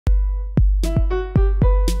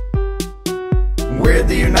We're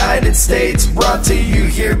the United States, brought to you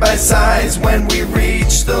here by size. When we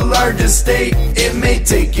reach the largest state, it may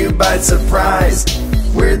take you by surprise.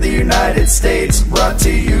 We're the United States, brought to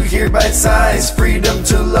you here by size. Freedom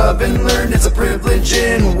to love and learn is a privilege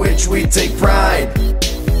in which we take pride.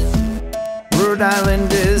 Rhode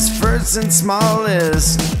Island is first and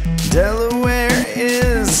smallest. Delaware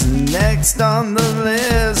is next on the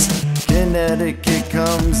list. Connecticut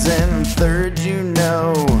comes in third, you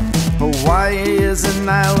know. Hawaii is an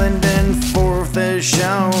island and fourth is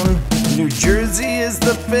shown. New Jersey is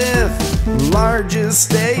the fifth largest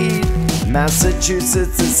state.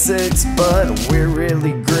 Massachusetts is sixth, but we're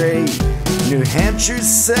really great. New Hampshire's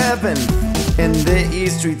seventh, in the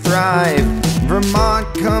east we thrive. Vermont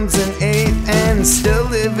comes in eighth and still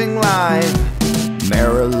living life.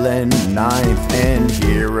 Maryland ninth, and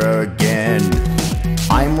here again.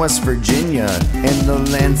 I'm West Virginia, in the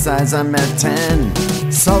land size I'm at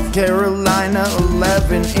 10. South Carolina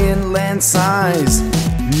 11 in land size.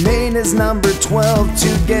 Maine is number 12,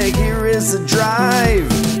 to get here is a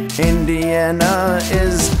drive. Indiana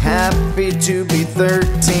is happy to be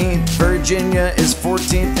 13th. Virginia is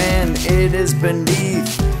 14th and it is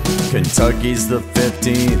beneath. Kentucky's the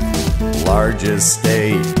 15th largest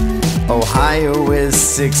state. Ohio is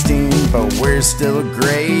 16, but we're still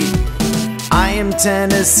great. I am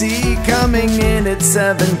Tennessee, coming in at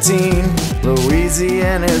 17.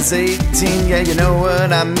 Louisiana's 18, yeah, you know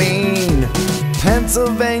what I mean.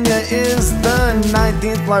 Pennsylvania is the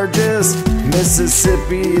 19th largest.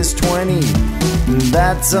 Mississippi is 20,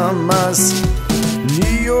 that's a must.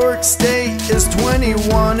 New York State is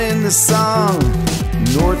 21 in the song.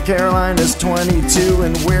 North Carolina's 22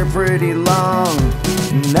 and we're pretty long.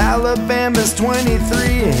 And Alabama's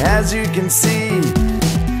 23, as you can see.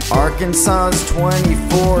 Arkansas is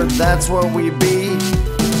 24, that's what we be.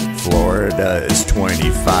 Florida is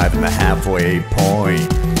 25 and the halfway point.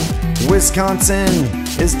 Wisconsin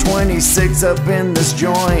is 26 up in this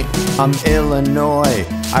joint. I'm Illinois,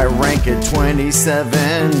 I rank at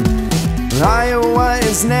 27. Iowa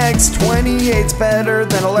is next, 28's better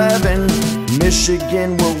than 11.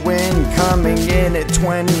 Michigan will win, coming in at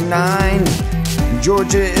 29.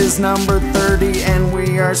 Georgia is number 30 and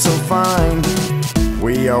we are so fine.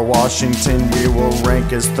 We are Washington, we will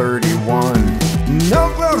rank as 31.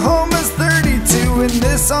 Oklahoma's 32 and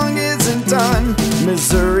this song isn't done.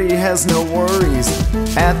 Missouri has no worries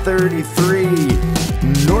at 33.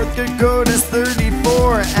 North Dakota's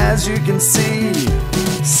 34, as you can see.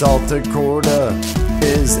 South Dakota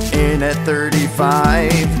is in at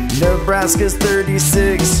 35. Nebraska's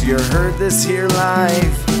 36, you heard this here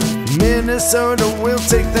live. Minnesota will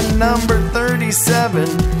take the number 37.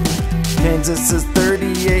 Kansas is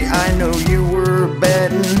 38, I know you were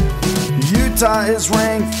betting. Utah is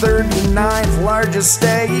ranked 39th largest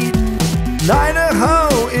state.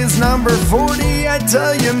 Idaho is number 40, I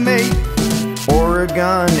tell you mate.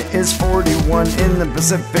 Oregon is 41 in the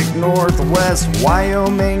Pacific Northwest.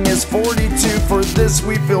 Wyoming is 42, for this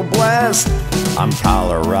we feel blessed. I'm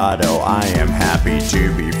Colorado, I am happy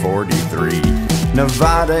to be 43.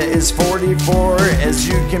 Nevada is 44, as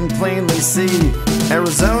you can plainly see.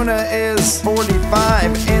 Arizona is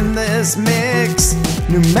 45 in this mix.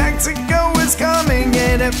 New Mexico is coming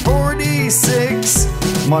in at 46.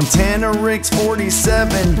 Montana ranks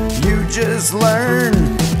 47, you just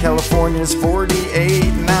learned. California's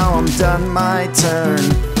 48, now I'm done my turn.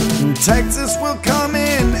 And Texas will come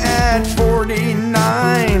in at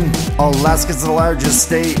 49. Alaska's the largest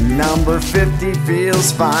state, number 50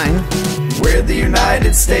 feels fine. We're the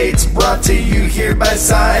United States, brought to you here by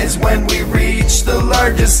size. When we reach the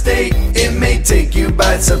largest state, it may take you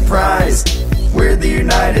by surprise. We're the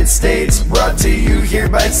United States, brought to you here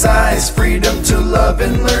by size. Freedom to love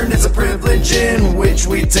and learn is a privilege in which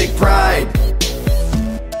we take pride.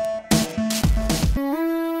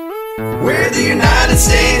 We're the United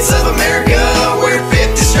States of America, we're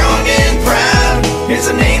 50 strong and proud. Here's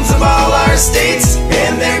the names of all our states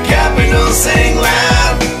and their capitals, sing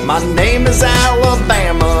loud. My name is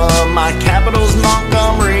Alabama, my capital's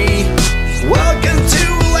Montgomery. Welcome to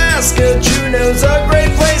Alaska, Juneau's a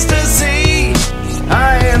great place to see.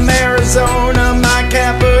 I am Arizona, my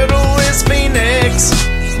capital is Phoenix.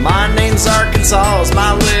 My name's Arkansas,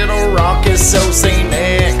 my little rock is so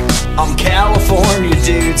scenic. I'm California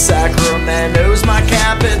dude, Sacramento's my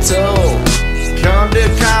capital. Come to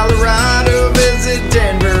Colorado, visit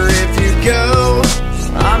Denver if you go.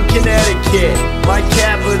 I'm Connecticut, my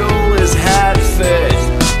capital is Hatfield.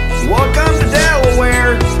 Welcome to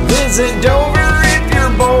Delaware, visit Dover if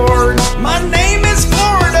you're bored. My name is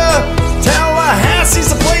Florida,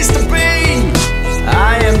 Tallahassee's a place to be.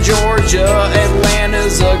 I am Georgia,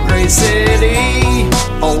 Atlanta's a great city.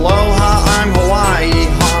 Aloha, I'm Hawaii.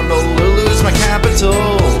 Honolulu's my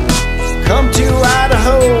capital. Come to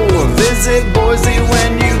Idaho, visit Boise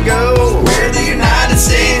when you go. We're the United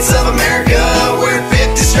States of America. We're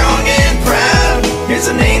 50 strong and proud. Here's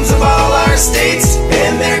the names of all our states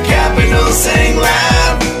and their capitals saying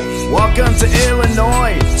loud. Welcome to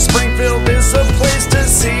Illinois. Springfield is a place to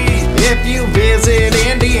see. If you visit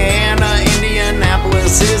Indiana,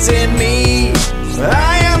 Indianapolis is in me.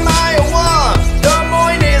 I am Iowa. Des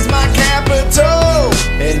Moines is my capital.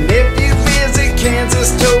 And if you visit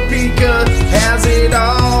Kansas, Topeka has it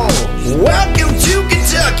all. Welcome to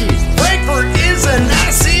Kentucky. Frankfort is a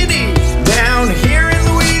nice city. Down here in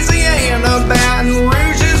Louisiana, Baton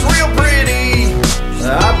Rouge is real pretty.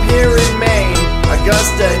 Up here in Maine,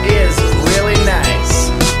 Augusta is really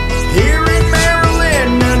nice. Here in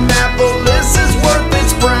Maryland, Annapolis is worth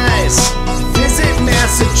its price. Visit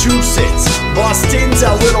Massachusetts, Boston's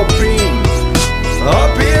a little bean.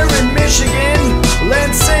 Up here in Michigan,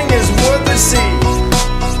 Lansing is worth a see.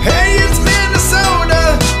 Hey, it's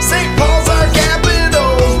Minnesota, St. Paul's our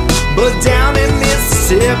capital. But down in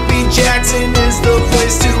Mississippi, Jackson is the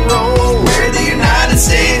place to roll. We're the United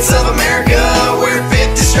States of America. We're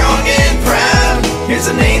 50 strong and proud. Here's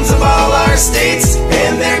the names of all our states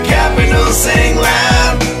and their capitals saying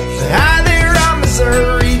loud. Hi there, I'm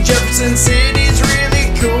Missouri. Jefferson City's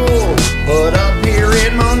really cool. But up here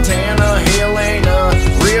in Montana, Helena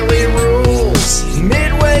really rules.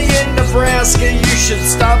 Midway in Nebraska, you should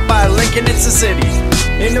stop by Lincoln, it's a city.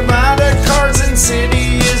 In Nevada, Carson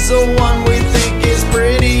City is the one we think is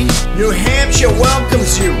pretty. New Hampshire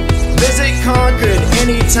welcomes you. Visit Concord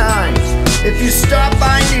anytime. If you stop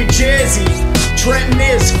by New Jersey, Trenton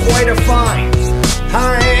is quite a find.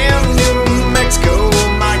 I am New Mexico,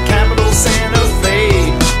 my capital Santa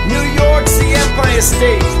Fe. New York's the Empire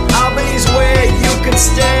State, Albany's where you can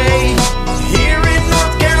stay. Here in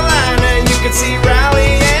North Carolina, you can see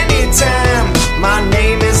Raleigh anytime. My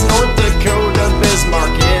name is North Dakota,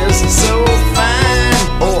 Bismarck is so fine.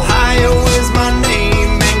 Ohio is my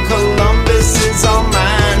name and Columbus is all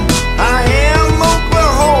mine. I am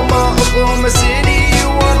Oklahoma, Oklahoma City, you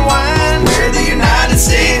unwind. We're the United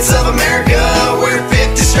States of America. We're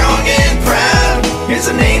 50 strong and proud. Here's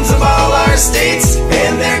the names of all our states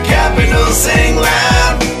and their capitals saying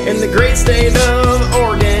loud. In the great state of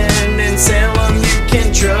Oregon, in Salem you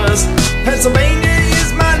can trust. Pennsylvania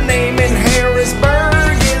is my name and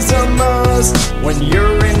Harrisburg is a must. When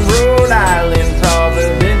you're in Rhode Island,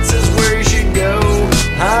 Providence is where you should go.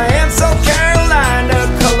 I am South Carolina,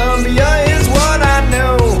 Columbia is what I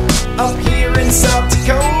know. Up here in South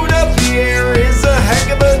Dakota, Pierre is a heck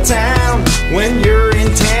of a town. When you're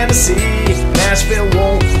in Tennessee, Nashville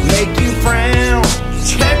won't make you frown.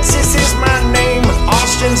 Texas is my name,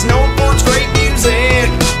 Austin's known for its great music.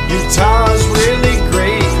 Utah's really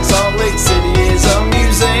great, Salt Lake City is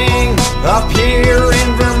amusing. Up here in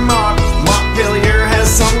Vermont, Montpelier has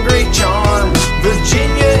some great charm.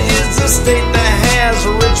 Virginia is a state that has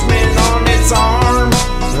Richmond on its arm.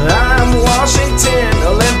 I'm Washington,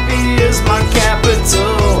 Olympia is my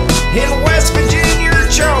capital. In West Virginia,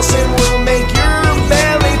 Charleston will make your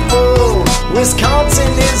belly full.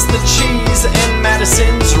 Wisconsin is the cheese and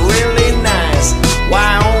Madison's really nice.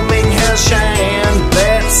 Wyoming has Cheyenne,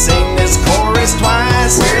 let's sing this chorus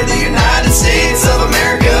twice. We're the United States of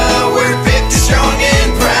America. We're 50 strong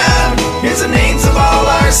and proud. Here's the names of all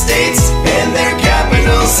our states and their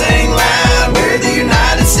capitals saying loud. We're the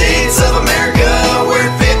United States of America.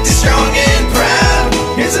 We're 50 strong and proud.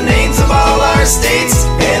 Here's the names of all our states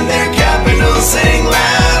and their capitals saying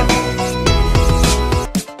loud.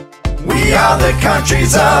 We are the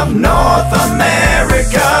countries of North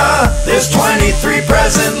America. There's 23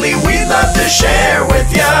 presently we'd love to share with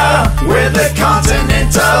ya. We're the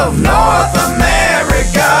continent of North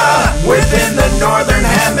America. Within the northern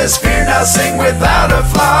hemisphere, now sing without a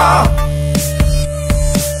flaw.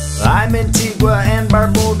 I'm Antigua and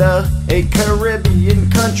Barbuda, a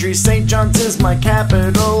Caribbean country. St. John's is my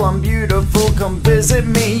capital, I'm beautiful, come visit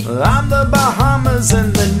me. I'm the Bahamas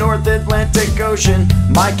in the North Atlantic Ocean.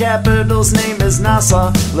 My capital's name is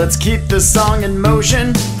Nassau, let's keep this song in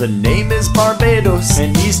motion. The name is Barbados,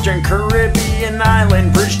 an Eastern Caribbean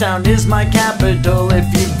island. Bridgetown is my capital, if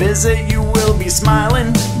you visit you will be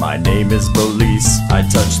smiling. My name is Belize, I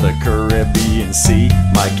touch the Caribbean Sea.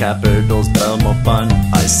 My capital's Belmopan,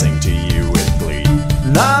 I sing to you with glee.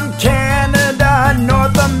 I'm Canada,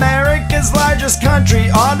 North America's largest country.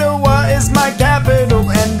 Ottawa is my capital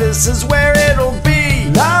and this is where it'll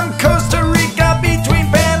be. I'm Costa Rica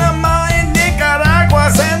between Panama and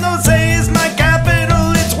Nicaragua. San Jose is my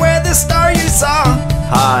capital, it's where the star you saw.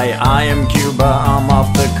 Hi, Hi, I am Cuba, I'm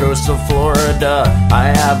off the coast of Florida. I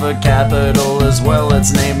have a capital as well,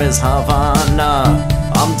 its name is Havana.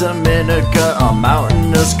 I'm Dominica, a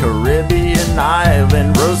mountainous Caribbean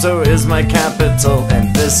island. Roseau is my capital,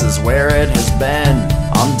 and this is where it has been.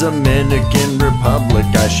 I'm Dominican Republic,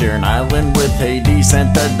 I share an island with Haiti.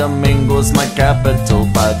 Santo Domingo is my capital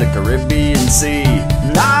by the Caribbean Sea.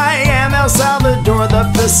 And I am El Salvador,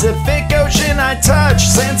 the Pacific Ocean I touch.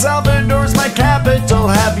 San Salvador's my capital,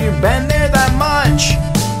 have you been there that much?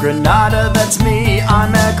 Grenada, that's me,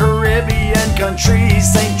 I'm a Caribbean country.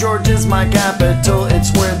 St. George is my capital,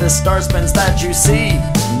 it's where the star spins that you see.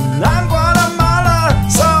 And I'm Guatemala,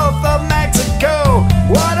 south of Mexico.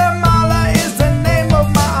 Guatemala is the name of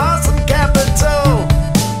my awesome capital.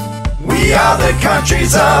 We are the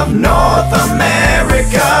countries of North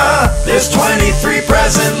America. There's 23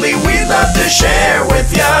 presently we'd love to share with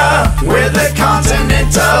ya. We're the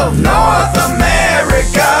continent of North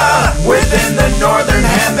America. Within the northern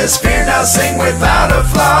hemisphere, now sing without a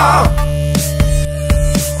flaw.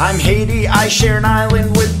 I'm Haiti, I share an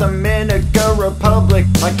island with Dominican Republic.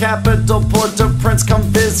 My capital, Port-au-Prince, come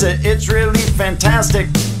visit, it's really fantastic.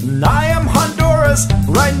 And I am Honduras,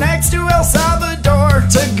 right next to El Salvador.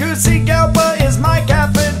 Tegucigalpa is my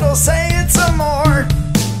capital, say it some more.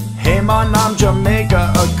 Hey man, I'm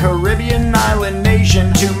Jamaica, a Caribbean island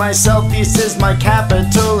nation. To my southeast is my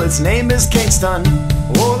capital, its name is Kingston.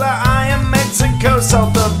 Hola, I am Mexico,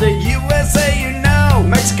 south of the USA, you know.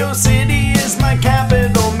 Mexico City is my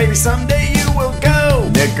capital, maybe someday you will go.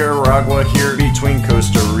 Nicaragua, here between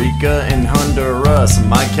Costa Rica and Honduras.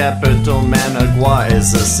 My capital, Managua,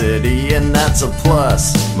 is a city and that's a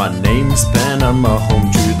plus. My name's Panama,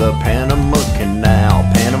 home to the Panama Canal.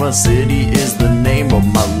 Panama City is the name of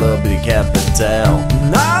my lovely capital.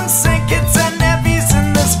 And I'm St. Kitts and Nevis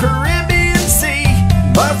in this Caribbean Sea.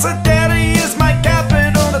 Pasadena is my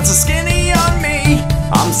capital, that's a skinny on me.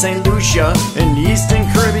 I'm St. Lucia, an Eastern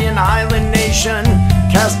Caribbean island nation.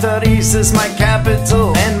 Castries is my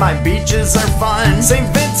capital, and my beaches are fun. St.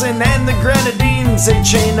 Vincent and the Grenadines, a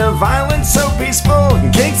chain of islands so peaceful.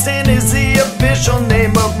 Kingston is the official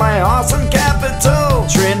name of my awesome capital.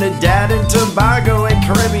 Trinidad and Tobago, a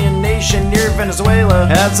Caribbean nation near Venezuela,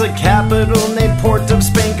 has a capital named Port of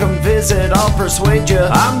Spain. Come visit, I'll persuade you.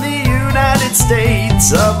 I'm the United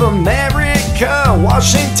States of America.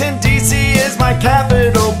 Washington, D.C. is my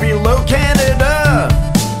capital, below Canada.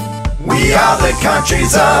 We are the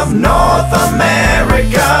countries of North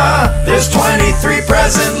America. There's 23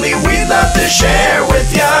 presently we'd love to share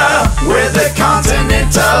with ya. We're the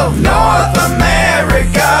continent of North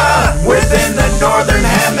America. Within the northern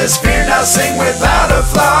hemisphere, now sing without a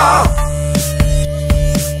flaw.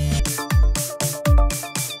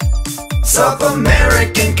 South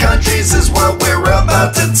American countries is what we're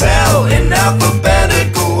about to tell. In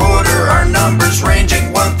alphabetical order, our numbers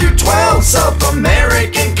ranging 1 through 12. South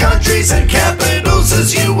American countries and capitals,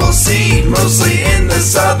 as you will see, mostly in the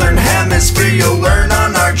southern hemisphere, you'll learn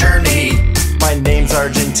on our journey. My name's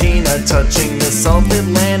Argentina, touching the South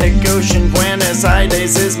Atlantic Ocean. Buenos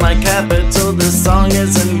Aires is my capital, this song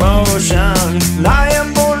is in motion. And I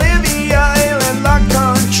am Bolivia, a la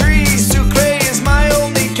country. Sucre is my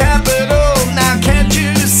only capital, now can't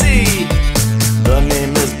you see? The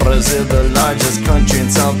name is Brazil, the largest country in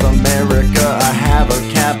South America. I have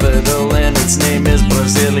a capital and its name is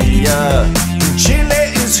Brasilia. Chile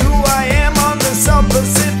is who I am on the South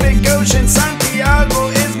Pacific Ocean. Santiago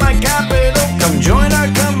is my capital, come join our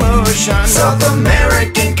commotion. South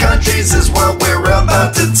American countries is what we're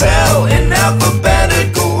about to tell. In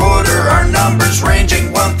alphabetical order, our numbers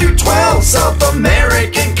ranging 1 through 12. South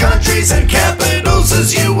American countries and capitals,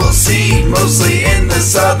 as you will see, mostly in the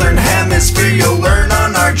southern hemisphere, you'll learn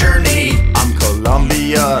on our journey. I'm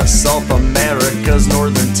Colombia, South America's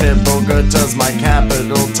northern tip. Bogota's my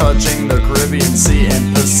capital, touching the Caribbean Sea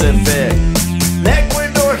and Pacific.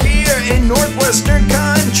 Ecuador here in northwestern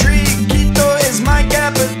country. Quito is my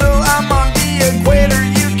capital, I'm on the equator,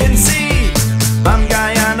 you can see. I'm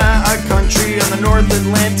Guyana, a country on the North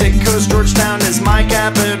Atlantic coast. Georgetown is my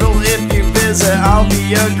capital, if you visit I'll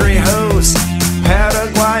be a great host.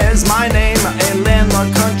 Paraguay is my name, a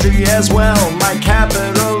landlocked country as well. My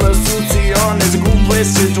capital, Asunción, is a cool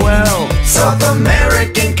place to dwell. South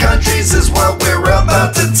American countries is what we're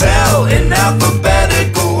about to tell. In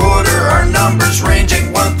alphabetical order, our numbers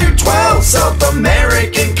ranging 1 through 12. South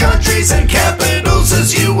American countries and capitals,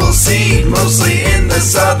 as you will see, mostly in the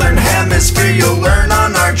southern hemisphere, you'll learn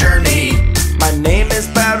on our journey. My name is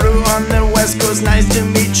Peru on the west coast, nice to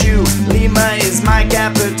meet you. Lima is my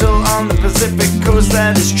capital on the Pacific coast,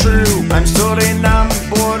 that is true. I'm Suriname,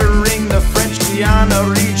 bordering the French Guiana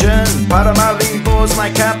region. Paramaribo is my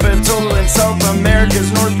capital. capital in South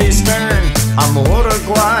America's northeastern. I'm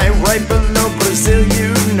Uruguay, right below Brazil,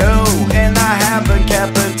 you know. And I have a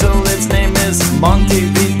capital, its name is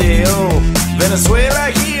Montevideo. Venezuela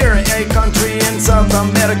here, a country in South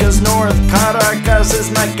America's north. Caracas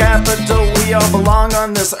is my capital, we all belong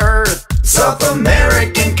on this earth. South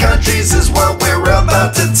American countries is what we're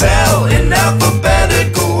about to tell. In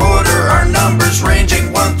alphabetical order, our numbers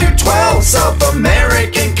ranging 1 through 12. South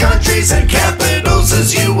American countries and capitals,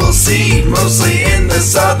 as you will see, mostly in the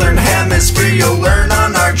southern hemisphere, you'll learn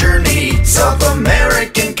on our journey. South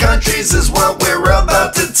American countries is what we're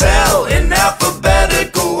about to tell. In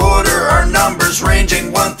alphabetical order, our numbers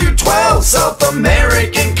ranging 1 through 12. South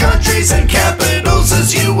American countries and capitals,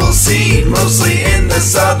 as you will see, mostly in the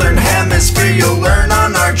southern hemisphere, you'll learn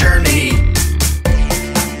on our journey.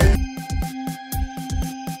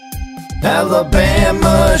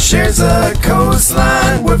 Alabama shares a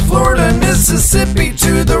coastline with Florida and Mississippi.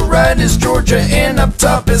 To the right is Georgia and up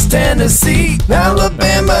top is Tennessee.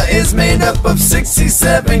 Alabama is made up of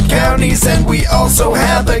 67 counties and we also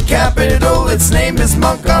have a capital, its name is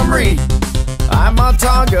Montgomery. I'm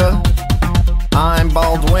Autauga, I'm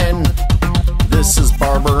Baldwin, this is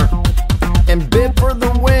Barber, and bid for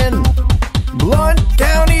the win. Blount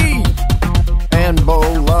County and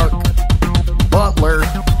Boluck, Butler,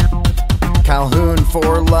 Calhoun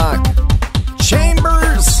for luck.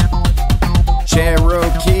 Chambers,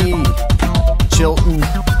 Cherokee, Chilton,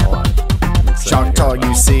 Choctaw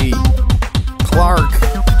UC, Clark,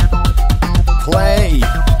 Clay,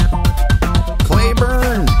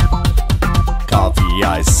 Claiborne, Coffee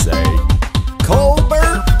I say,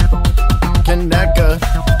 Colbert, Conecuh,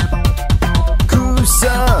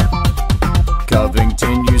 Coosa,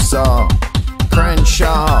 Covington you saw,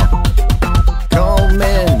 Crenshaw,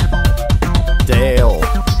 Coleman, Dale,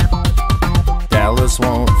 Dallas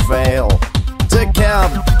won't fail,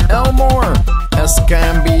 DeKalb, Elmore,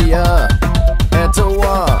 Escambia,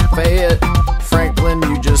 Etowah, Fayette, Franklin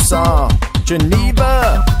you just saw,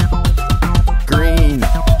 Geneva, Greene,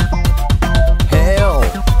 Hale,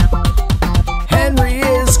 Henry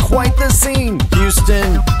is quite the scene,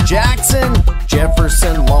 Houston, Jackson,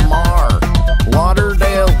 Jefferson, Lamar,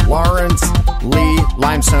 Lauderdale, Lawrence, Lee,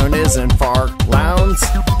 Limestone isn't far, Lowndes,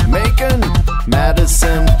 Macon,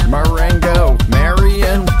 Madison, Marengo,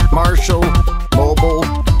 Marion, Marshall, Mobile,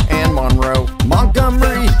 and Monroe,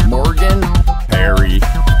 Montgomery, Morgan, Perry,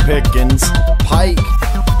 Pickens, Pike,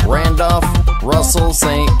 Randolph, Russell,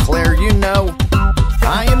 St. Clair, you know.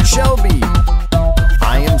 I am Shelby,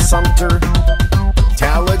 I am Sumter,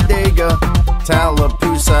 Talladega,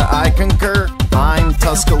 Tallapoosa, I concur. I'm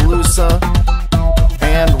Tuscaloosa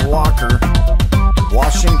and Walker,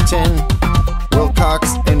 Washington,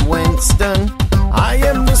 Wilcox, and Winston. I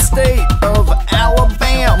am the state of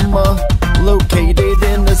Alabama, located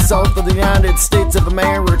in the south of the United States of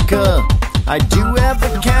America. I do have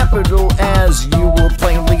a capital, as you will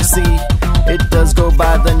plainly see. It does go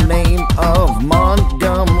by the name of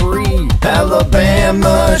Montgomery.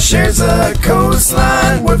 Alabama shares a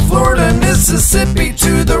coastline with Florida and Mississippi.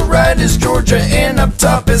 To the right is Georgia and up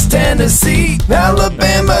top is Tennessee.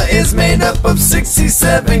 Alabama is made up of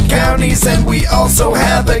 67 counties and we also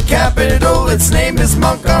have a capital, its name is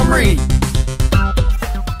Montgomery.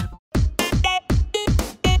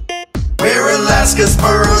 We're Alaska's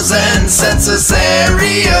boroughs and census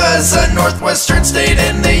areas, a northwestern state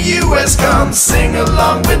in the U.S. Come sing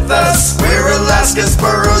along with us. We're Alaska's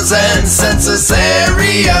boroughs and census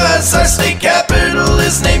areas. Our state capital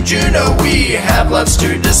is named Juneau. We have lots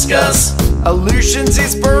to discuss. Aleutians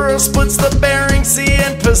East Borough splits the Bering Sea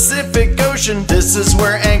and Pacific Ocean. This is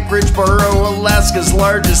where Anchorage Borough, Alaska's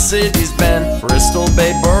largest city's been. Bristol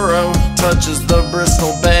Bay Borough touches the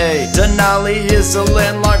Bristol Bay. Denali is a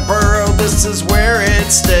landlocked borough, this is where it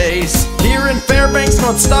stays. Here in Fairbanks,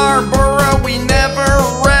 North Star Borough, we never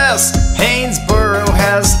rest. Haynesboro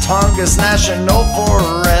has Tonga's National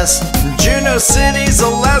Forest. Juneau City's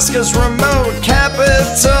Alaska's remote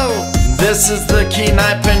capital. This is the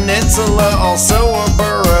Kenai Peninsula, also a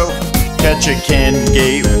borough. Ketchikan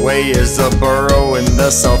Gateway is a borough in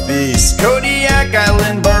the southeast. Kodiak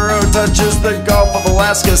Island Borough touches the Gulf of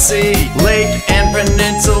Alaska Sea. Lake and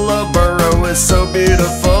Peninsula Borough is so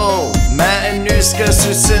beautiful. Matanuska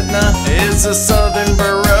Susitna is a southern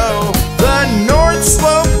borough. The North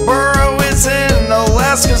Slope Borough is in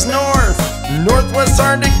Alaska's north. Northwest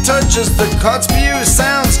Arctic touches the Kotzebue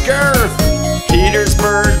Sound's girth.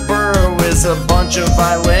 Petersburg Borough is a bunch of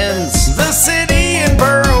islands. The city and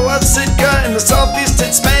borough of Sitka in the southeast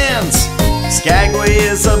expands. Skagway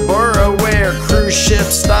is a borough where cruise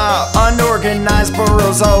ships stop. Unorganized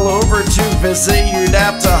boroughs all over to visit, you'd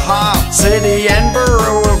have to hop. City and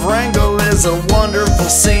borough of is a wonderful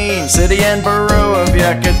scene. City and borough of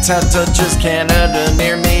Yakutat touches Canada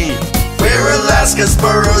near me. We're Alaska's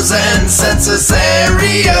boroughs and census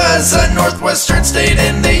areas, a northwestern state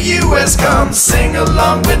in the U.S. Come sing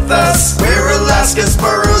along with us. We're Alaska's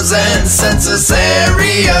boroughs and census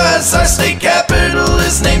areas. Our state capital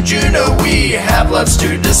is named Juneau. We have lots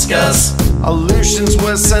to discuss. Aleutians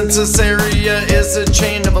West Census Area is a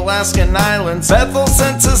chain of Alaskan islands. Bethel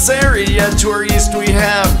Census Area, to our east we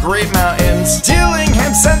have Great Mountains.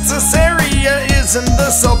 Dillingham Census Area is in the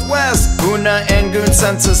southwest. Hoona and Goon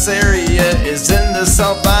Census Area is in the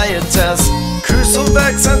south, I attest.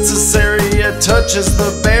 Kuselbeck Census Area touches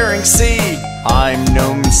the Bering Sea. I'm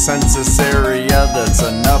Nome Census Area, that's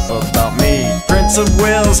enough about me. Prince of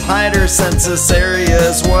Wales Hyder Census Area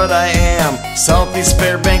is what I am. Southeast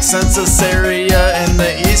Fairbanks Census Area, in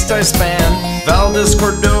the east I span. Valdez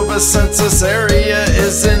Cordova Census Area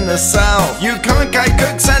is in the south. Yukon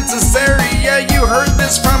Cook Census Area, you heard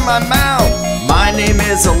this from my mouth. My name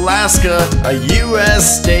is Alaska, a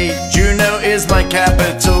U.S. state. Juneau is my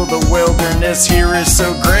capital, the wilderness here is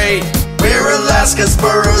so great. We're Alaska's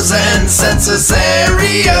boroughs and census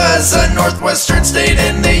areas, a northwestern state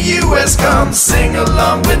in the U.S. Come sing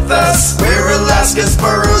along with us. We're Alaska's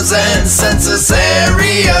boroughs and census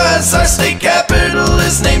areas. Our state capital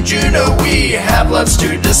is named Juneau. We have lots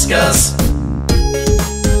to discuss.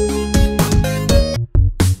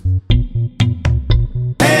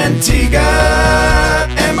 Antigua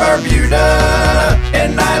and Barbuda,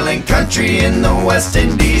 an island country in the West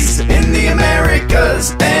Indies, in the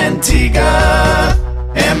Americas. Antigua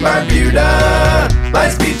and Barbuda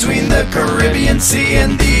lies between the Caribbean Sea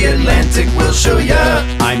and the Atlantic, we'll show ya.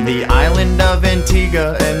 I'm the island of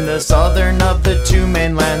Antigua, in the southern of the two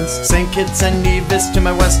mainlands. St. Kitts and Nevis to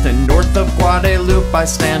my west, and north of Guadeloupe I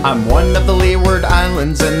stand. I'm one of the Leeward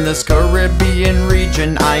Islands in this Caribbean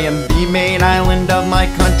region. I am the main island of my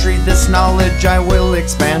country, this knowledge I will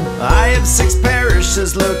expand. I have 6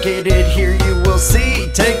 parishes located here, you will see.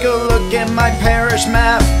 Take a look at my parish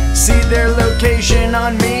map, see their location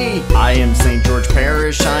on me. I am St. George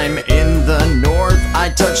Parish, I'm in the north. I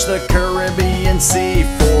touch the Caribbean Sea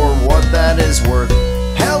for what that is worth.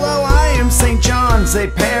 Hello, I am St. John's, a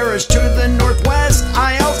parish to the northwest.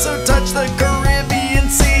 I also touch the Caribbean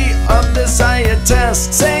Sea, of this I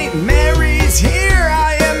attest. St. Mary's here,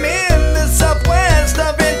 I am in the southwest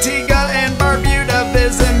of Antigua and Barbuda.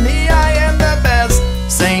 Visit me, I am the best.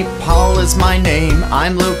 St. Paul is my name,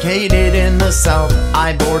 I'm located in the south.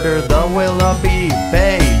 I border the Willoughby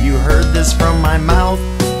Bay, you heard this from my mouth.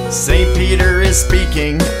 St. Peter is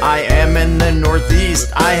speaking, I am in the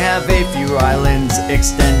northeast. I have a few islands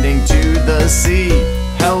extending to the sea.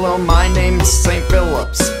 Hello, my name's St.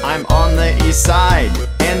 Philip's, I'm on the east side,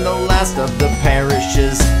 and the last of the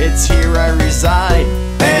parishes, it's here I reside.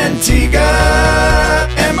 Antigua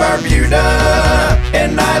and Barbuda,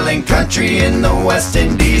 an island country in the West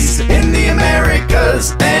Indies, in the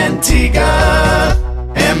Americas. Antigua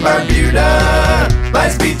and Barbuda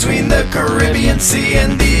lies between the Caribbean Sea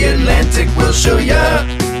and the Atlantic, we'll show ya.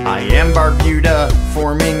 I am Barbuda,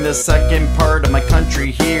 forming the second part of my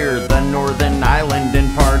country here, the northern island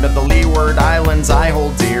and part of the Leeward Islands I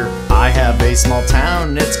hold dear. I have a small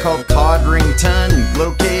town, it's called Codrington,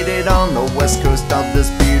 located on the west coast of this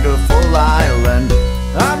beautiful island.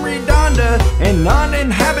 I'm Redonda, an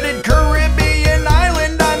uninhabited Caribbean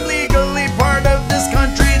island. I'm legally part of this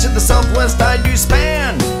country, to the southwest I do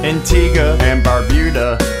span. Antigua and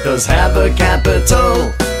Barbuda does have a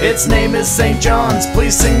capital, its name is St. John's.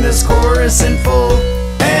 Please sing this chorus in full.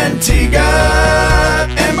 Antigua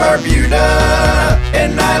and Barbuda,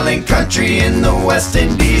 an island country in the West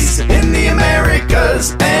Indies, in the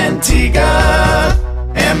Americas. Antigua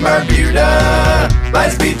and Barbuda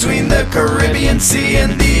lies between the Caribbean Sea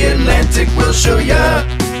and the Atlantic, we'll show ya.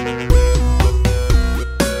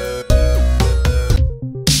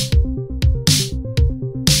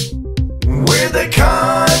 We're the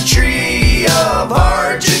country of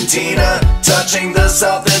Argentina, touching the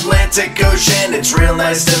South Atlantic Ocean. It's real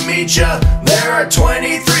nice to meet ya. There are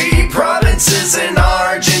 23 provinces in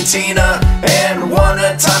Argentina and one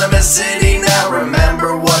autonomous city. Now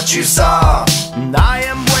remember what you saw. I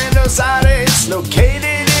am Buenos Aires, located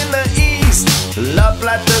in the east. La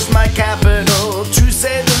Plata's my capital, to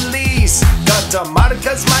say the least.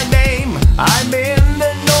 Catamarca's my name, I'm in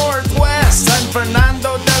the northwest. San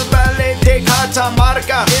Fernando del Valle de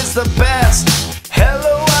Catamarca is the best.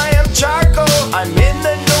 Hello, I am Chaco, I'm in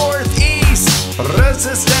the northeast.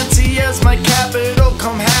 Resistencia's my capital,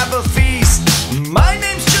 come have a feast. My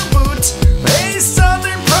name's Chubut, a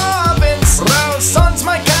southern province. Rawson's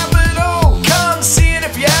my capital, come see it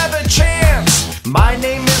if you have a chance. My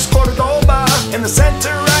name is Cordoba, in the center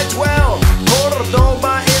I dwell.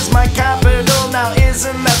 Cordoba is my capital, now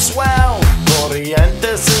isn't that swell?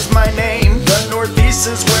 Corrientes is my name, the Northeast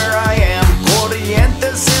is where I am.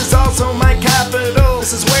 Corrientes is also my capital,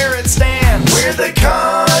 this is where it stands. We're the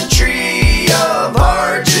country of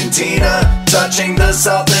Argentina, touching the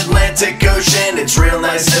South Atlantic Ocean. It's real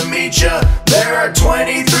nice to meet ya. There are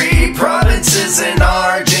 23 provinces in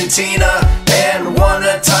Argentina and one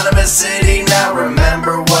autonomous city. Now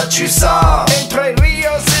remember what you saw. Entre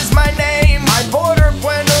Rios is my name, I border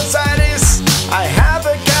Buenos Aires. I have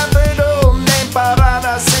a capital named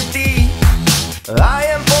Parana City. I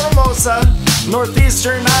am Formosa,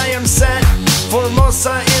 Northeastern I am set.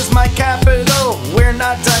 Formosa is my capital, we're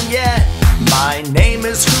not done yet. My name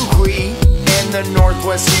is Jujuy, in the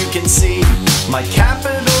Northwest you can see. My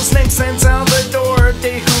capital's named San Salvador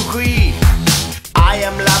de Jujuy. I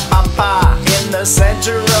am La Pampa, in the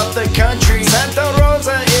center of the country. Santa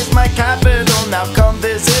Rosa is my capital, now come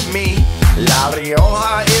visit me. La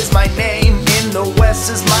Rioja is my name, in the west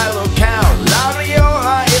is my locale. La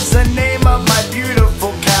Rioja is the name of my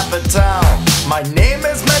beautiful capital. My name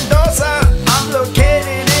is Mendoza, I'm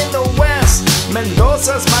located in the west.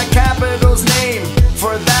 Mendoza's my capital's name,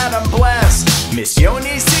 for that I'm blessed.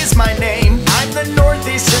 Misiones is my name, I'm the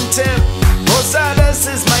northeastern tip. Posadas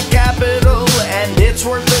is my capital, and it's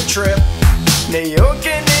worth the trip.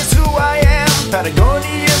 Neuquén is who I am,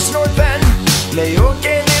 Patagonia's north end.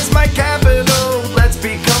 Neuquén is my capital, let's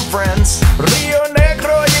become friends. Rio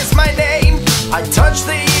Negro is my name, I touch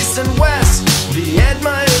the east and west.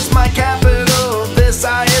 Viedma is my capital, this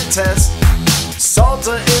I attest.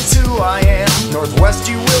 Salta is who I am, northwest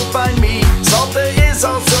you will find me. Salta is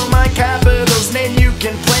also my capital's name, you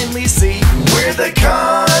can plainly see. We're the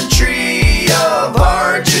country of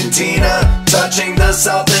Argentina, touching the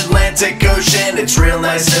South Atlantic Ocean. It's real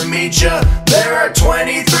nice to meet ya. There are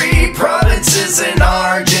 23 provinces in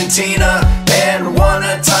Argentina and one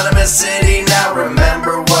autonomous city. Now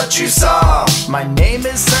remember what you saw. My name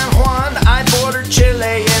is San Juan, I border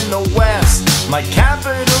Chile in the west. My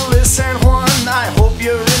capital is San Juan, I hope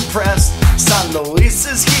you're impressed. San Luis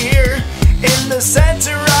is here, in the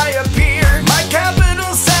center I appear. My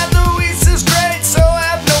capital San Luis is great, so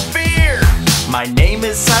have no fear. My name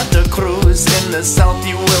is Santa Cruz, in the south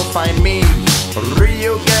you will find me.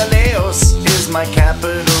 Rio Gallegos is my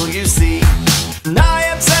capital, you see. I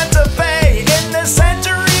am Santa Fe, in the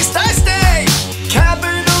center east I stay.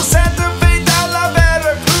 Capital Santa Fe de la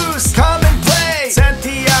Veracruz, come and play.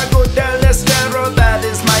 Santiago del Estero, that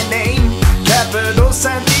is my name. Capital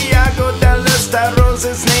Santiago del Estero's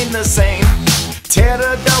is named the same.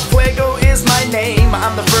 Tierra del Fuego is my name,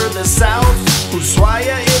 I'm the furthest south.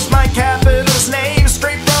 Ushuaia is my capital's name,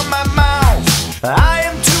 straight from my mouth. I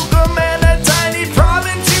am Tucumán, a tiny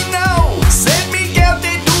province you know. San Miguel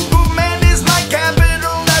de Tucumán is my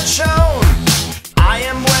capital that's shown. I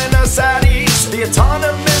am Buenos Aires, the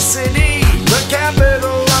autonomous city, the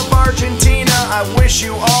capital of Argentina. I wish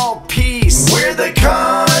you all peace. We're the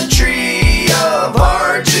country of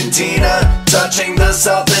Argentina, touching the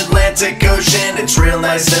South Atlantic Ocean. It's real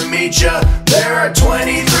nice to meet ya. There are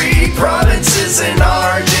 23 provinces in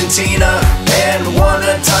Argentina and one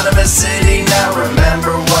autonomous city. Now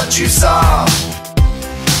remember what you saw.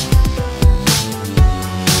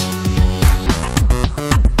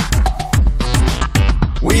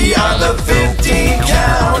 We are the 15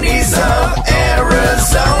 counties of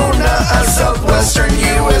Arizona, a southwestern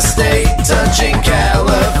U.S. state touching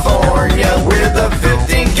California. We're the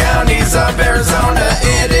 15 counties of Arizona,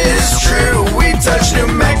 it is true. We touch New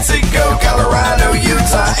Mexico, Colorado,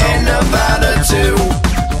 Utah, and Nevada too.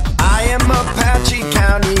 I am Apache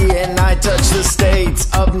County and I touch the states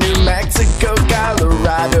of New Mexico,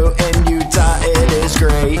 Colorado, and Utah, it is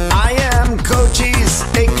great. I am Cochise,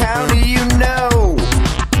 a county you know.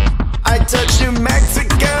 I touch New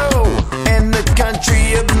Mexico and the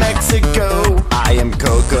country of Mexico. I am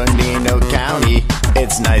Coconino County,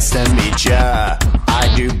 it's nice to meet ya.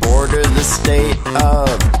 I do border the state of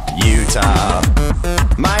Utah.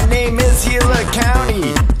 My name is Gila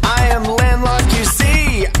County, I am landlocked you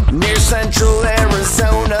see, near central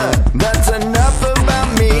Arizona. That's enough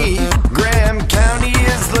about me. Graham County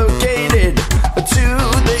is located to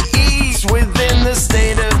the east within the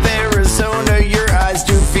state of Arizona. Your eyes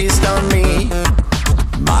do feast on me.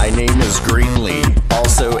 My name is Greenlee,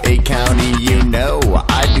 also a county you know.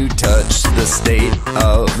 I do touch the state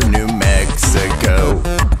of New Mexico.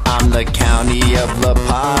 I'm the county of La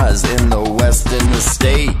Paz in the west in the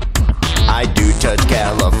state. I do touch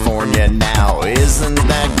California now, isn't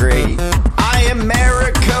that great? I am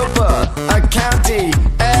Maricopa, a county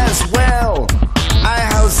as well. I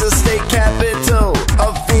house the state capital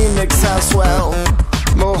of Phoenix as well.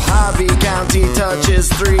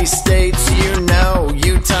 is 3 states you know: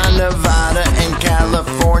 Utah, Nevada, and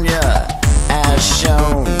California, as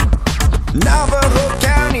shown. Navajo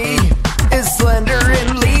County is slender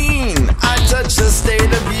and lean. I touch the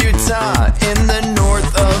state of Utah in the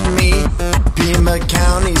north of me. Pima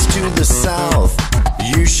County's to the south.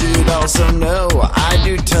 You should also know I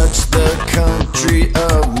do touch the country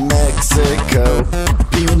of Mexico.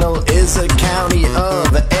 Pinal is a county of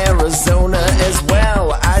Arizona as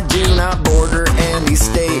well. I do not border any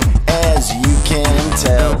state, as you can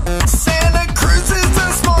tell. Santa Cruz is a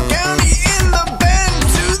small county in the bend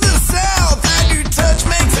to the south. I do touch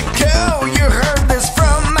Mexico. You heard this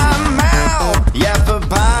from my mouth.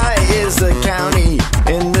 Yavapai is a county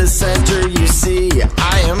in the center, you see.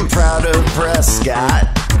 I am proud of Prescott,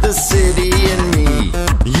 the city and me.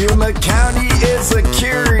 Yuma County is a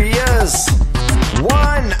curious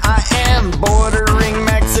one. I am bordering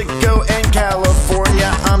Mexico and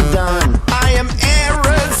California. I'm done. I am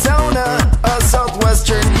Arizona, a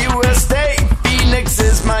southwestern U.S. state. Phoenix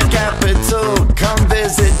is my capital. Come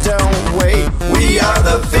visit, don't wait. We are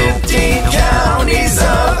the 15 counties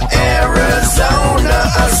of Arizona,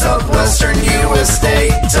 a southwestern U.S.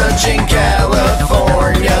 state touching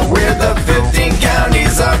California. We're the 15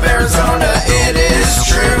 counties of Arizona. It is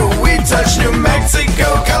true. We touch New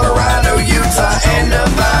Mexico, Colorado, Utah, and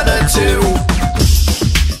Nevada too.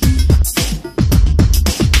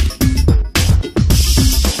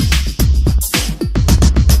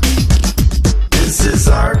 This is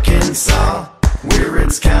Arkansas. We're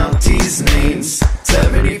its counties' names,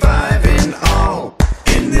 75 in all.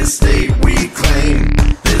 In this state we claim.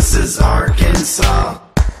 This is Arkansas.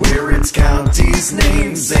 We're its counties'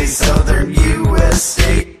 names, a southern U.S.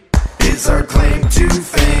 state. It's our claim to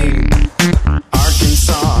fame.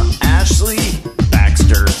 Arkansas, Ashley,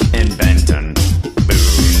 Baxter, and Benton,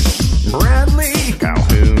 Boone, Bradley,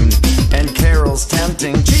 Calhoun, and Carroll's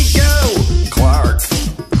tempting. Chico, Clark,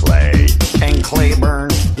 Clay, and Claiborne,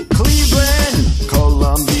 Cleveland,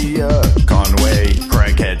 Columbia, Conway,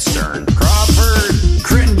 Craighead, Stern, Crawford,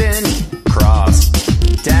 Crittenden, Cross,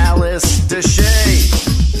 Dallas,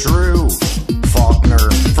 Deshay, Drew,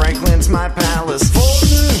 Faulkner, Franklin's my palace,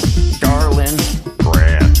 Fulton, Garland,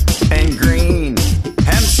 Grant, and Green,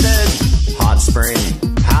 Hempstead, Hot Spring,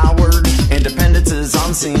 Howard, Independence is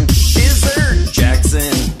on scene. Izzard,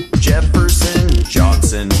 Jackson, Jefferson,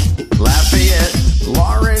 Johnson, Lafayette,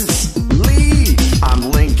 Lawrence, Lee,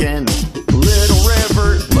 I'm Lincoln, Little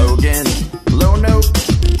River, Logan,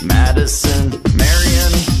 Lonoke, Madison,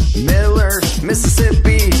 Marion, Miller,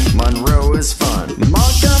 Mississippi, Monroe is fun,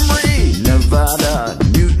 Montgomery, Nevada,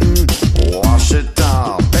 Newton,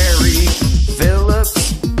 Washita, Berry,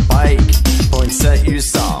 Phillips, Pike, Poinsett, you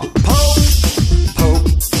saw, Pope,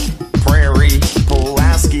 Prairie,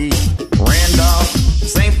 Pulaski, Randolph,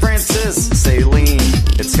 St. Francis, Saline,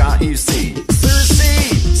 it's Scott, you see,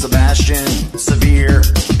 Searcy, Sebastian, Sevier,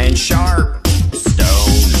 and Sharp,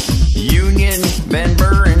 Stone, Union, Van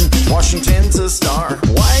Buren, Washington's a star,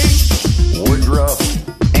 White, Woodruff,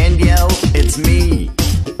 and Yell, it's me.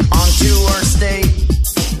 Onto our state,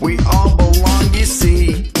 we all belong, you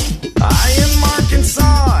see. I am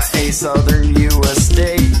Arkansas, a southern U.S.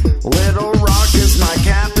 state. Little Rock is my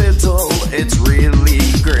capital, it's really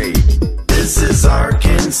great. This is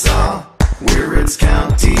Arkansas, we're its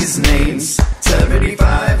counties' names,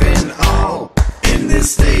 75 in all. In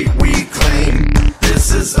this state we claim.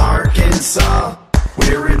 This is Arkansas,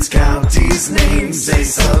 we're its counties' names, a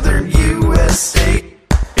southern U.S. state.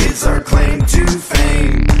 It's our claim to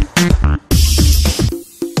fame.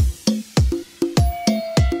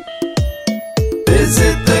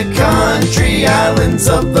 Visit the country islands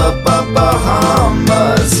of the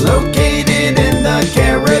Bahamas, located in the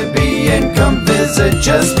Caribbean. Come visit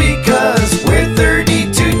just because we're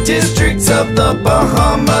 32 districts of the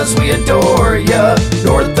Bahamas. We adore ya,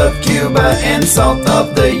 north of Cuba and south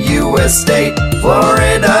of the U.S. state,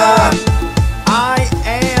 Florida. I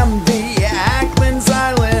am the Acklands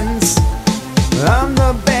Islands. I'm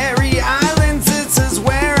the Berry Islands, this is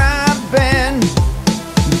where I've been.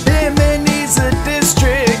 Bimini's a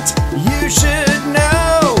district you should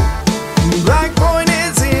know. Black Point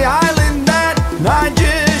is the island that I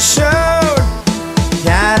just showed.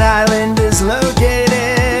 Cat Island is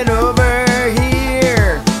located over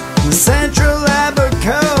here. Central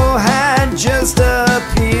Abaco had just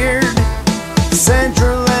appeared.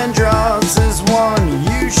 Central Andros is one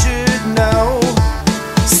you should know.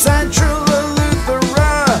 Central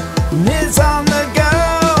Eleuthera is on the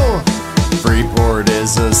go. Freeport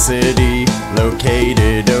is a city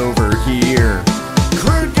located over here.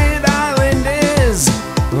 Crooked Island is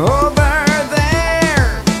over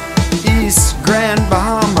there.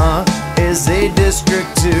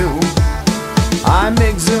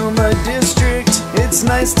 it's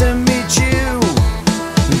nice to meet you.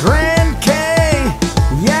 Grand K,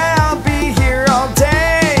 yeah, I'll be here all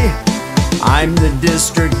day. I'm the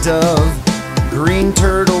district of Green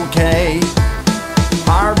Turtle Cay.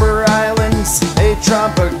 Harbor Islands, a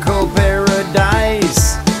tropical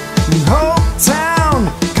paradise. Hope Town,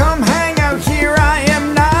 come hang out here, I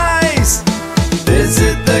am nice.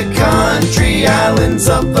 Visit the country islands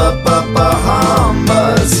of the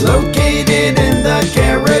Bahamas, located in the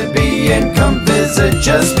Caribbean. Come visit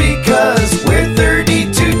just because we're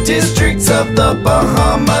 32 districts of the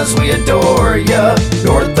Bahamas. We adore ya,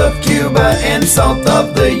 north of Cuba and south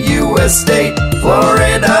of the U.S. state,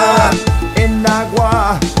 Florida.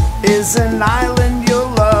 Inagua is an island you'll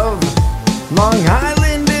love. Long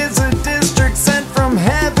Island is a district sent from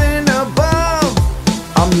heaven above.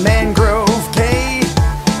 A mangrove cave,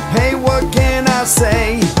 hey, what can I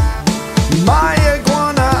say? My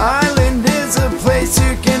Iguana Island is a place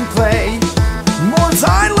you can play. Moore's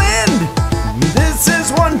Island, this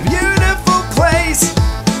is one beautiful place.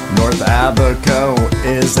 North Abaco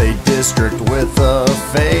is a district with a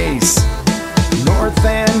face. North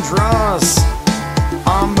Andros,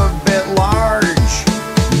 I'm a bit large.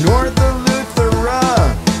 North of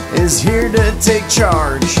Luthera is here to take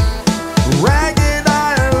charge. Ragged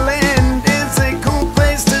Island is a cool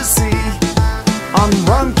place to see. On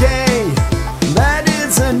Runke, that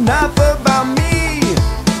is enough about me.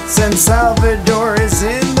 San Salvador is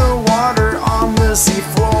in the water on the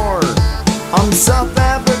seafloor. On South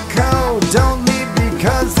Abaco, don't leave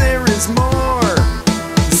because there is more.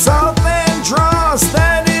 South Andros,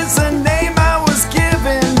 that is a name I was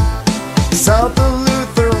given. South of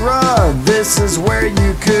Luthera, this is where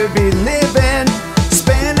you could be living.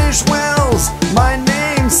 Spanish Wells, my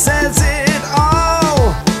name says it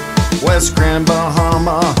all. West Grand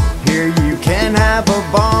Bahama, here you can have a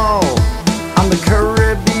ball. On the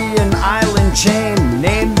Caribbean island chain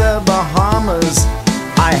named the Bahamas,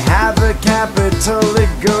 I have a capital, it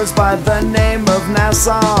goes by the name of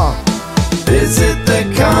Nassau. Visit the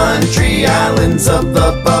country islands of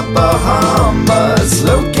the Bahamas,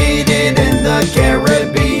 located in the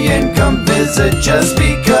Caribbean. Come visit just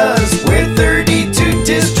because we're 32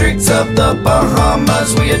 districts of the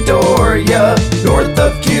Bahamas. We adore ya, north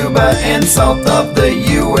of Cuba and south of the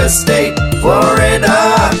U.S. state,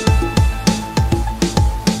 Florida.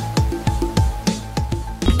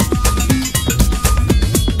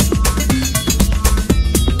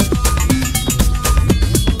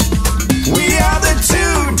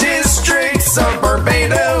 Of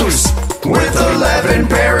Barbados, with 11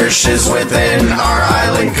 parishes within our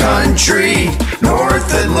island country.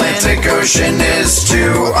 North Atlantic Ocean is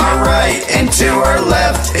to our right, and to our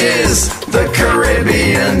left is the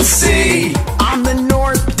Caribbean Sea. I'm the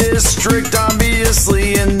North District,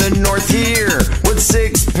 obviously in the north here, with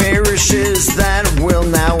 6 parishes that will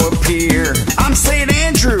now appear. I'm St.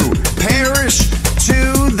 Andrew Parish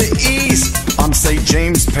to the east. I'm St.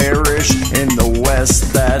 James Parish in the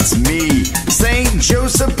west, that's me. St.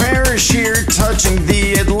 Joseph Parish here touching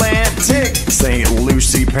the Atlantic. St.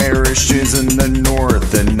 Lucy Parish is in the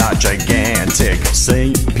north and not gigantic.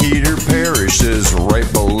 St. Peter Parish is right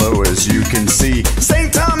below, as you can see.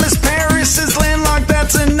 St. Thomas Parish is landlocked,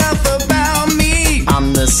 that's enough about me.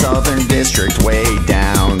 I'm the Southern District way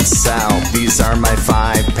down south. These are my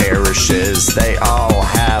 5 parishes, they all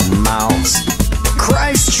have mouths.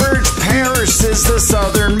 Christchurch Parish is the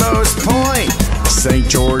southernmost point. St.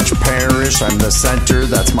 George Parish, I'm the center,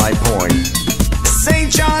 that's my point.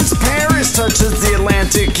 St. John's Parish touches the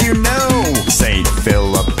Atlantic, you know. St.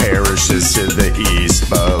 Philip Parish is to the east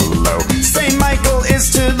below. St. Michael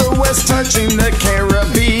is to the west, touching the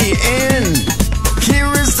Caribbean.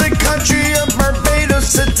 Here is the country of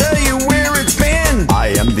Barbados to tell you where it's been.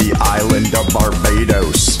 I am the island of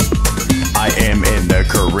Barbados. I am in the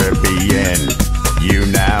Caribbean. You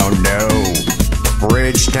now know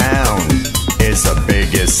Bridgetown is the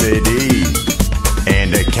biggest city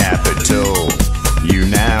and a capital. You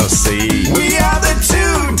now see we are the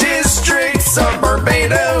 2 districts of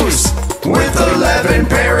Barbados, with 11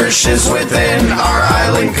 parishes within our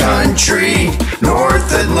island country.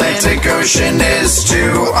 North Atlantic Ocean is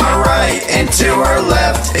to our right, and to our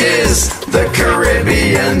left is the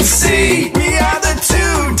Caribbean Sea. We are the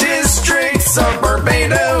 2 districts of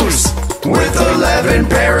Barbados, with 11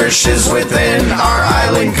 parishes within our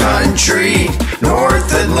island country.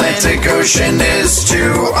 North Atlantic Ocean is to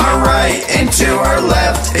our right, and to our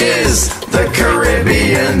left is the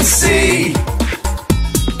Caribbean Sea.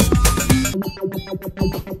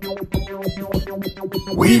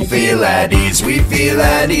 We feel at ease, we feel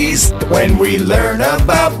at ease when we learn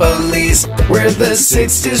about Belize. We're the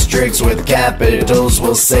 6 districts with capitals,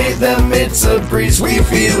 we'll say them, it's a breeze. We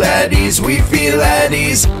feel at ease, we feel at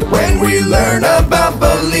ease when we learn about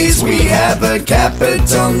Belize. We have a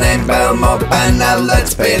capital named Belmopan, now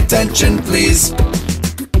let's pay attention please.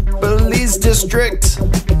 Belize district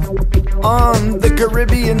on the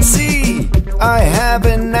Caribbean Sea. I have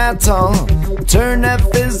an atoll,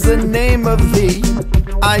 Turnef is the name of thee.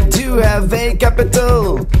 I do have a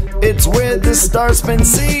capital, it's where the stars spin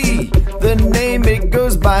sea. The name it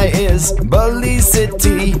goes by is Belize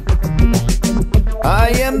City.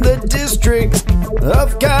 I am the district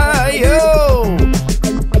of Cayo.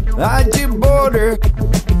 I do border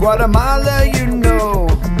Guatemala, you know.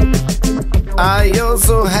 I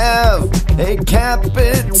also have a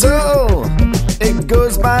capital, it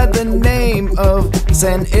goes by the name of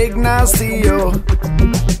San Ignacio.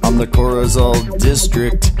 I'm the Corazal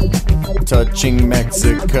district, touching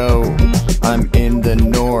Mexico. I'm in the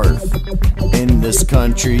north, in this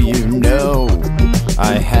country you know.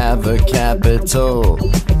 I have a capital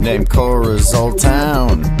named Corazal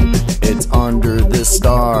Town. It's under the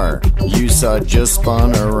star you saw just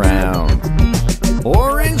spun around.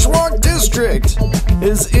 Orange Walk District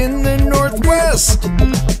is in the northwest,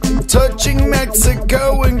 touching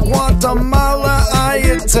Mexico and Guatemala, I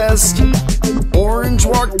attest. Orange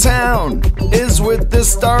Walk Town is where the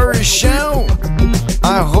star is shown.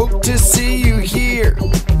 I hope to see you here,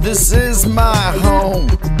 this is my home.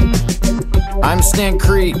 I'm Stan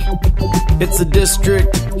Creek, it's a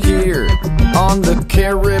district here on the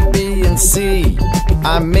Caribbean Sea.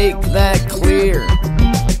 I make that clear.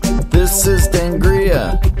 This is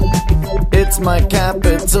Dangria, it's my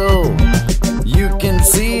capital. You can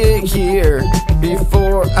see it here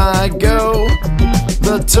before I go.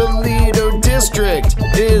 The Toledo district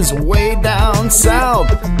is way down south,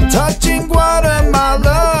 touching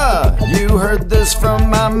Guatemala. You heard this from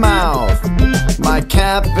my mouth. My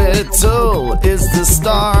capital is the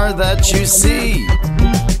star that you see,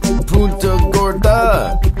 Punta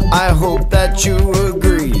Gorda. I hope that you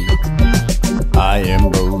agree. I am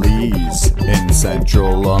Belize in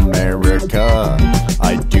Central America.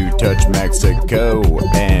 I do touch Mexico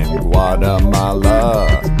and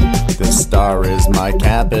Guatemala. The star is my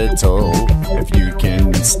capital, if you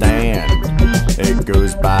can stand. It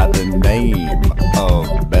goes by the name of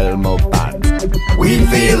Belmopan. We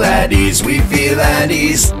feel at ease, we feel at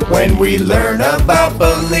ease when we learn about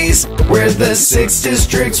Belize. We're the 6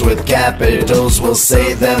 districts with capitals, we'll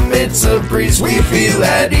say them, it's a breeze. We feel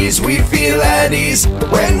at ease, we feel at ease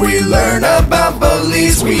when we learn about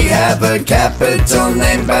Belize. We have a capital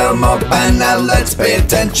named Belmopan, now let's pay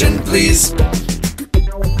attention please.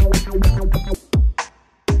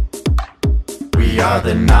 We are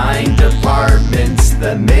the 9 departments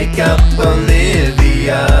that make up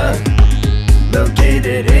Bolivia,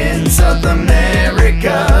 located in South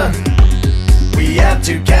America. We have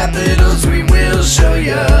 2 capitals we will show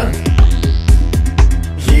ya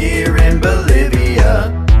here in Bolivia.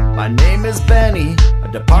 My name is Benny, a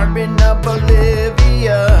department of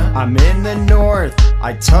Bolivia. I'm in the north,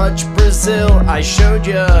 I touch Brazil, I showed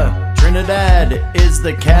ya. Trinidad is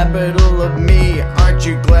the capital of me. Aren't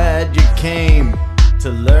you glad you came to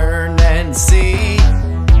learn and see?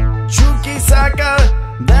 Chuquisaca,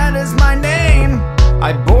 that is my name.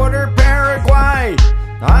 I border Paraguay,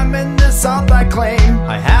 I'm in the south I claim.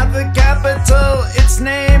 I have a capital, its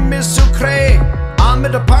name is Sucre. I'm a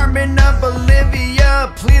department of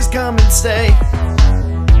Bolivia, please come and stay.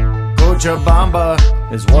 Cochabamba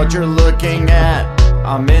is what you're looking at.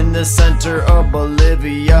 I'm in the center of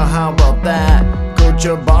Bolivia, how about that?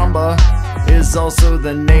 Cochabamba is also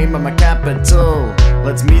the name of my capital.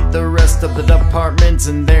 Let's meet the rest of the departments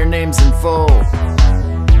and their names in full.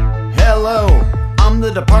 Hello, I'm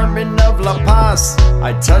the Department of La Paz.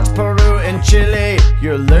 I touch Peru and Chile,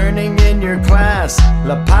 you're learning in your class.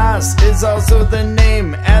 La Paz is also the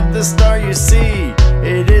name at the star you see.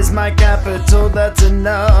 It is my capital, that's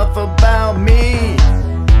enough about me.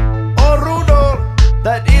 Oruro,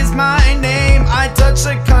 that is my name. I touch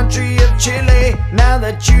the country of Chile, now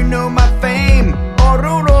that you know my fame.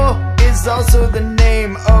 Oruro is also the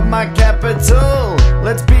name of my capital.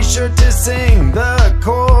 Let's be sure to sing the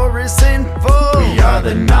chorus in full. We are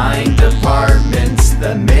the 9 departments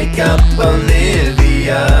that make up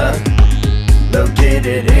Bolivia,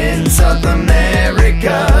 located in South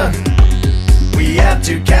America. We have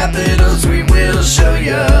 2 capitals we will show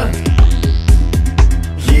ya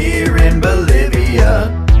here in Bolivia.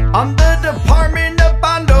 I'm the Department of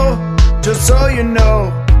Bando, just so you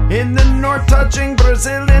know. In the north touching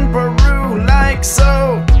Brazil and Peru like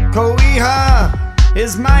so. Coija is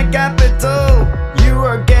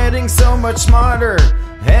getting so much smarter,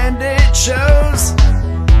 and it shows.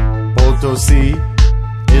 Potosi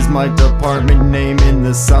is my department name in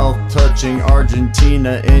the south, touching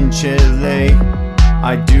Argentina and Chile.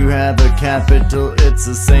 I do have a capital, it's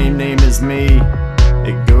the same name as me.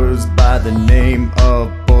 It goes by the name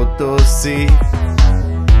of Potosi.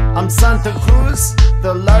 I'm Santa Cruz,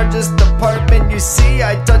 the largest department you see.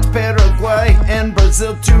 I touch Paraguay and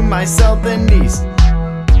Brazil to my south and east.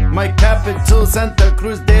 My capital, Santa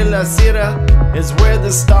Cruz de la Sierra, is where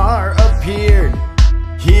the star appeared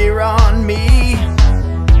here on me.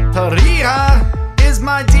 Tarija is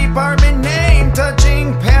my department name,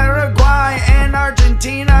 touching Paraguay and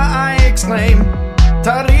Argentina, I exclaim.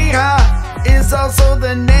 Tarija is also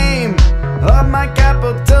the name of my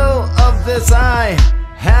capital, of this I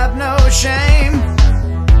have no shame.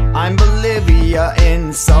 I'm Bolivia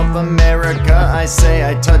in South America. I say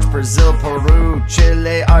I touch Brazil, Peru,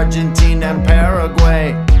 Chile, Argentina, and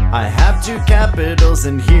Paraguay. I have two capitals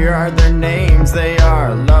and here are their names. They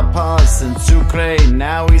are La Paz and Sucre.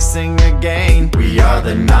 Now we sing again. We are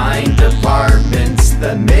the 9 departments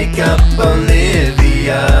that make up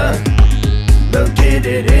Bolivia,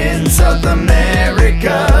 located in South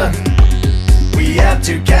America. We have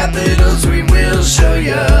two capitals, we will show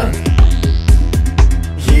ya,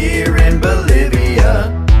 here in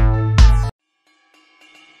Bolivia.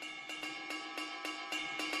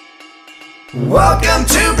 Welcome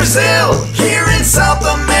to Brazil, here in South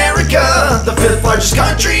America, the 5th largest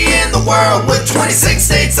country in the world, with 26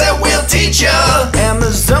 states that will teach ya.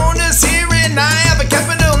 Amazonas here and I have a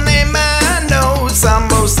capital name I know. I'm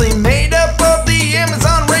mostly made up of the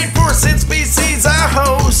Amazon rainforest, its species I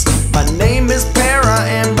host. My name is Para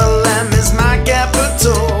and Belém is my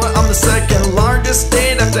capital. I'm the 2nd largest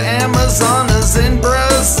state after Amazonas in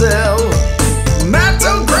Brazil.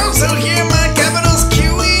 Mato Grosso here, my capital's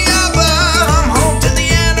Cuiabá. I'm home to the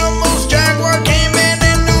animals, jaguar, caiman,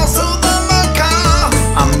 and also the macaw.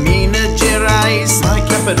 I'm Minas Gerais, my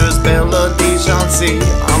capital's Belo Horizonte.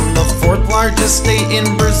 I'm the 4th largest state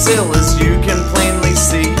in Brazil, as you can plainly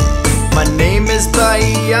see. My name is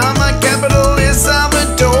Bahia, my capital is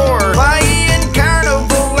Salvador. Bahian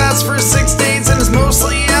Carnival lasts for 6 days and is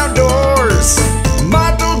mostly outdoors.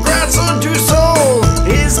 Mato Grosso do Sul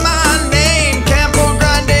is my name. Campo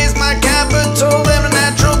Grande is my capital, and my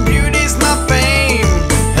natural beauty's my fame.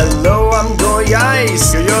 Hello, I'm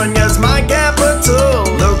Goiás. Goiânia's my capital,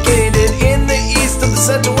 located in the east of the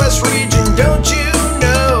Central West region. Don't you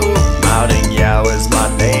know? Maranhão is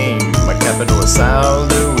my name. My capital is São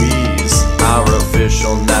Luís. Our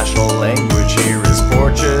official national language here is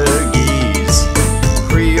Portuguese.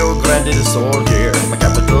 Rio Grande do Sul here, my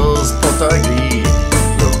capital's Portuguese.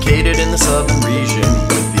 Located in the southern region,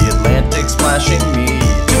 with the Atlantic splashing me.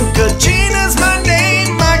 Tucachina's my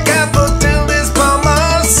name, my capital is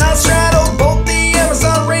Palmas. I straddle both the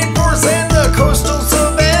Amazon rainforest and the coastal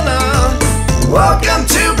savanna. Welcome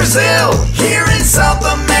to Brazil, here in South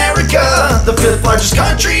America, the 5th largest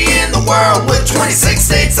country in the world, with 26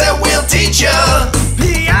 states that will teach ya.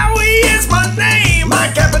 Piauí is my name,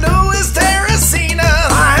 my capital is Teresina.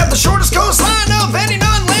 I have the shortest coastline of any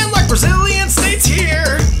non-land like Brazilian states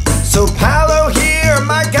here. Sao Paulo here,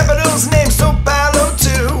 my capital's named Sao Paulo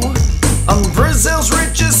too. I'm Brazil's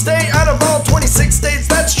richest state out of all 26 states,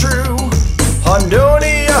 that's true.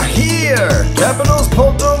 Rondônia here, capital's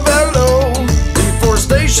Porto Velho.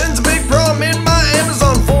 Deforestation's a big problem in my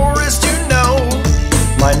Amazon forest, you know.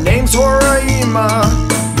 My name's Roraima,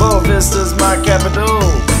 Boa Vista's my capital.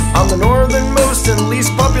 I'm the northernmost and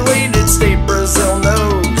least populated state Brazil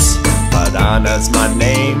knows. Parana's my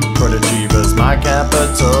name, Curitiba's my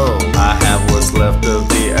capital. I have what's left of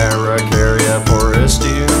the Araucaria forest,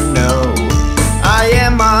 you know. I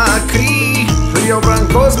am Acre, Rio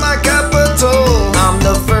Branco's my capital. I'm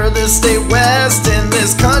the furthest state west in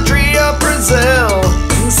this country of Brazil.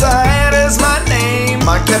 Ceará's my name,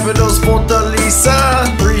 my capital's Fortaleza.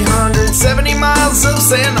 370 miles of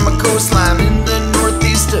sand on my coastline in the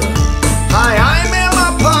northeast. Hi, I'm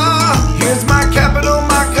Amapá, here's my capital,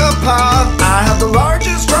 Macapá. I have the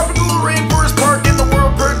largest tropical rainforest park in the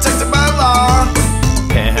world, protected by law.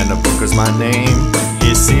 Pernambuco's my name,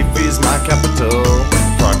 Recife is my capital.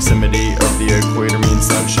 Proximity of the equator means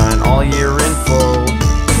sunshine all year in full.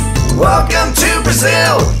 Welcome to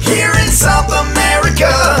Brazil, here in South America,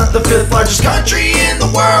 the 5th largest country in the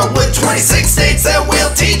world, with 26 states that will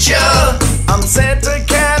teach ya. I'm Santa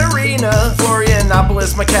Catarina,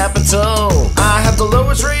 Florianopolis my capital. I have the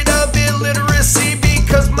lowest rate of illiteracy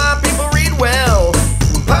because my people read well.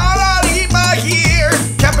 Paraíba here,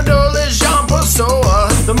 capital is João Pessoa.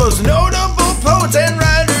 The most notable poets and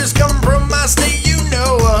writers come from my state, you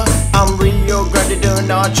know. I'm Rio Grande do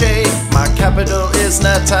noche. My capital is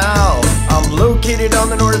Natal. I'm located on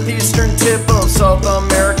the northeastern tip of South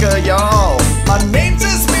America, y'all. My name's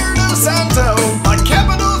Espirito Santo. My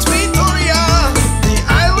capital's Vitoria. The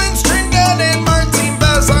islands Trinidad and Martin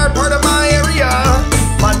Vaz are part of my area.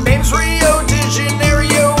 My name's Rio de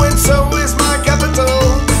Janeiro, and so is my capital.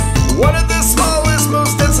 One of the smallest,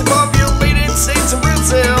 most densely populated states in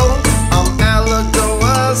Brazil. I'm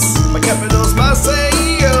Alagoas. My capital's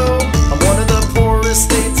Maceió. I'm one of the poorest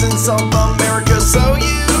states in South America, so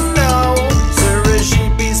you know.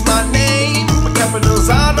 Sergipe's my name. My capital's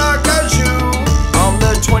Aracaju. I'm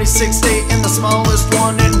the 26th state and the smallest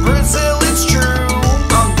one in Brazil, it's true.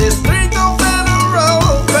 I'm Distrito Federal,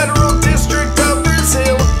 Federal District of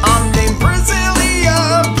Brazil. I'm named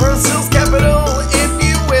Brasilia, Brazil's capital, if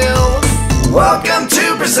you will. Welcome to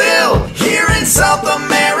Brazil, here in South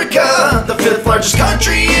America, the 5th largest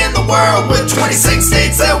country in the world with 26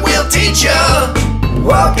 states that will teach ya.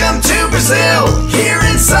 Welcome to Brazil, here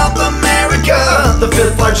in South America, the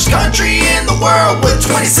 5th largest country in the world with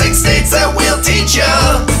 26 states that will teach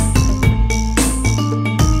ya.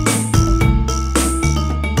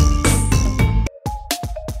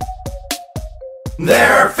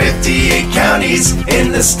 There are 58 counties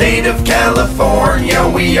in the state of California.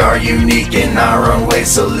 We are unique in our own way,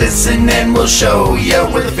 so listen and we'll show ya.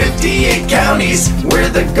 We're the 58 counties, we're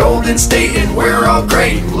the Golden State, and we're all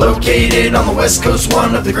great. Located on the west coast,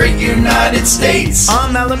 one of the great United States.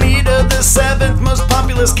 I'm Alameda, the 7th most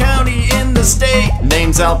populous county in the state.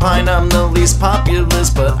 Name's Alpine, I'm the least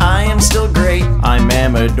populous, but I am still great. I'm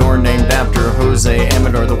Amador, named after Jose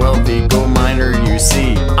Amador, the wealthy gold miner you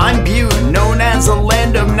see. I'm Butte, known as the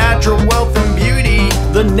land of natural wealth and beauty.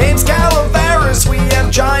 The name's Calaveras, we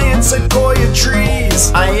have giant sequoia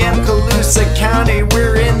trees. I am Colusa County,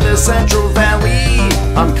 we're in the Central Valley.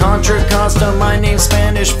 I'm Contra Costa, my name's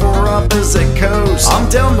Spanish for opposite coast. I'm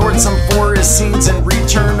Del Norte, some forest scenes and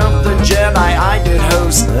Return of the Jedi I did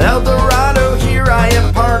host. El Dorado, here I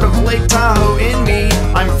am part of Lake Tahoe in me.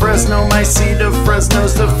 I'm Fresno, my seat of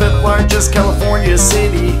Fresno's the 5th largest California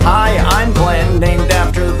city. Hi, I'm Glenn, named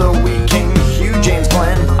after the wheat king Hugh James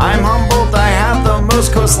Glenn. I'm Humboldt, I have the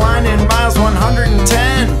most coastline in miles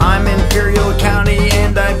 110. I'm Imperial County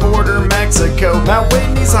and I border Mexico. Mount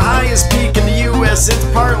Whitney's the highest peak in the US, it's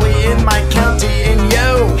partly in my county, and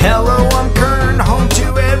yo, hello, I'm Kern, home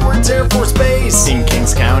to Edwards Air Force Base. In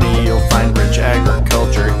Kings County, you'll find rich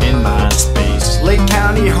agriculture in my space. Lake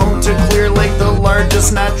County, home to Clear Lake, the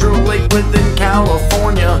largest natural lake within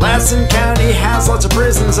California. Lassen County has lots of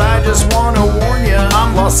prisons, I just wanna warn ya.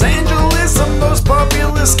 I'm Los Angeles, the most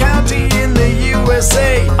populous county in the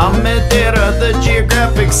USA. I'm Madera, the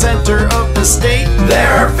geographic center of the state.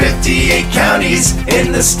 There are 58 counties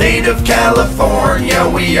in the state of California.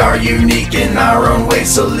 We are unique in our own way,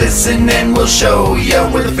 so listen and we'll show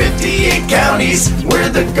ya. We're the 58 counties, we're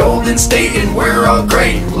the Golden State, and we're all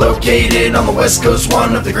great. Located on the west coast,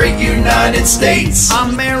 one of the great United States.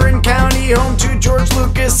 I'm Marin County, home to George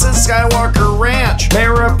Lucas's Skywalker Ranch.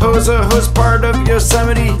 Mariposa hosts part of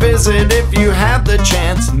Yosemite, visit if you have the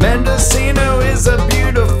chance. Mendocino is a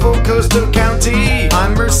beautiful coastal county.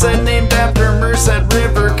 I'm Merced, named after Merced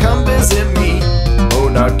River, come visit me.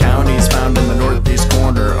 Modoc County's found in the northeast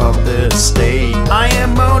corner of this state. I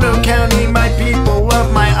am Mono County, my people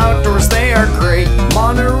love my outdoors, they are great.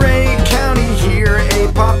 Monterey County, here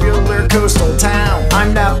a popular coastal town.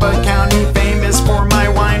 I'm Napa County, famous for my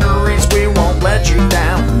wineries, we won't let you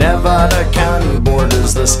down. Nevada County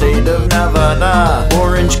borders the state of Nevada.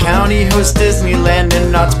 Orange County hosts Disneyland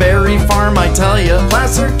and Knott's Berry Farm, I tell ya.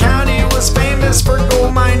 Placer County was famous for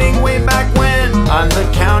gold mining way back when. I'm the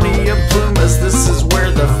county of Plumas, this is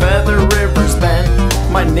where the Feather River's been.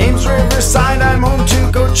 My name's Riverside, I'm home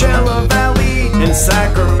to Coachella Valley. In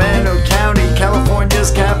Sacramento County,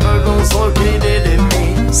 California's capital's located in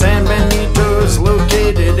me. San Benito's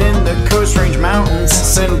located in the Coast Range Mountains.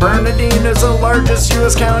 San Bernardino's the largest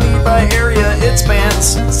U.S. county by area it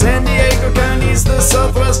spans. San Diego County's the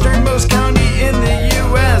southwesternmost county in the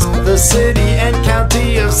U.S. The city and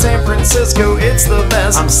county of San Francisco, it's the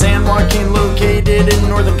best. I'm San Joaquin, located in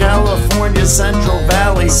Northern California's Central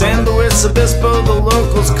Valley. San Luis Obispo, the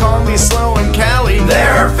locals call me Slow and Cali.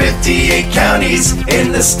 There are 58 counties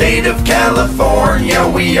in the state of California.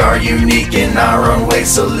 We are unique in our own way,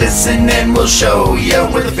 so listen and we'll show ya.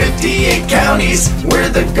 We're the 58 counties, we're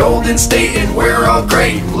the Golden State, and we're all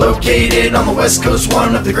great. Located on the west coast,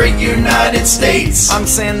 one of the great United States. I'm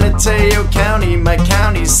San Mateo County, my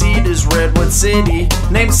county seat is Redwood City.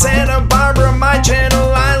 Named Santa Barbara, my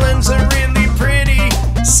Channel Islands are really pretty.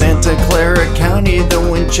 Santa Clara County, the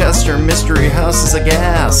Winchester Mystery House is a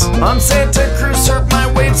gas. I'm Santa Cruz, surf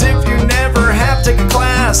my waves if you never half, take a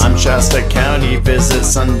class. I'm Shasta County, visit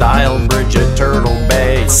Sundial Bridge at Turtle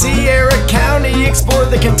Bay. Sierra County, explore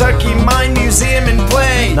the Kentucky Mine Museum and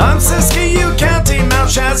play. I'm Siskiyou County, Mount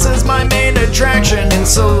Shasta's my main attraction. In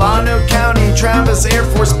Solano County, Travis Air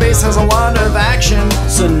Force Base has a lot of action.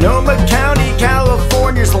 Sonoma County,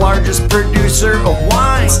 California's the largest producer of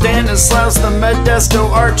wine. Stanislaus, the Modesto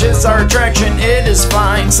Arch is our attraction, it is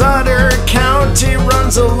fine. Sutter County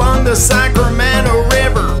runs along the Sacramento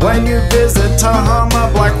River. When you visit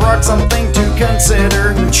Tahoma, Black Rock, something to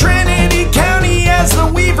consider. Trinity County has the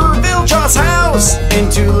Weaverville Joss House. In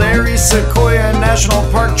Tulare, Sequoia National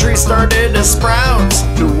Park tree started to sprout.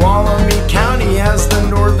 Tuolumne County has the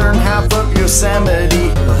northern half of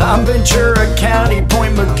Yosemite. I'm Ventura County,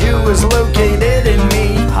 Point Mugu is located in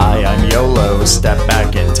me. Hi, I'm YOLO, step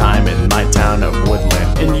back in time in my town of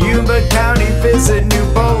Woodland. In Yuba County, visit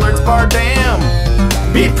New Bullard's Bar Dam.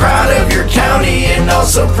 Be proud of your county and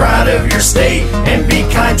also proud of your state, and be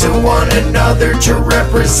kind to one another to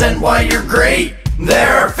represent why you're great.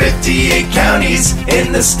 There are 58 counties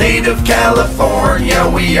in the state of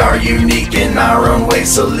California. We are unique in our own way,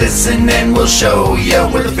 so listen and we'll show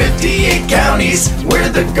ya. We're the 58 counties, we're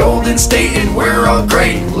the Golden State, and we're all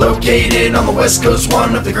great. Located on the West Coast,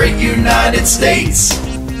 one of the great United States.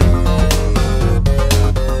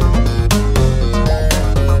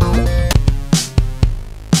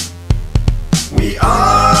 We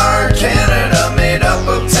are Canada, made up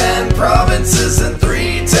of 10 provinces and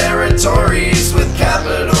 3 territories with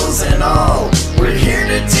capitals and all. We're here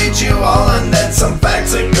to teach you all, and then some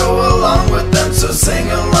facts that go along with them. So sing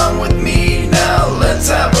along with me now, let's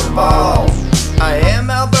have a ball. I am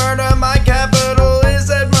Alberta, my capital is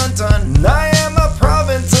Edmonton. I am a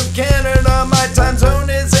province of Canada, my time zone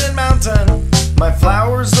is in mountain. My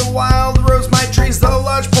flowers the wild rose, my trees the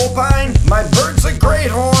lodgepole pine. My bird's a great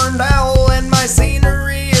horned owl, and my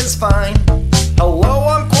scenery is fine. Hello,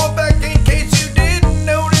 I'm Quebec, in case you didn't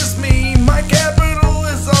notice me. My capital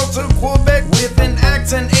is also Quebec with an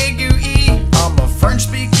accent aigu-y. I'm a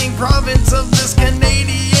French-speaking province of this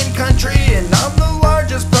Canadian country, and I'm the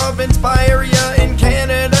largest province by area in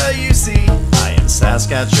Canada, you see. I am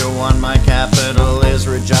Saskatchewan, my capital is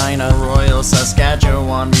Regina. Royal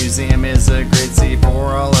Saskatchewan Museum is a great see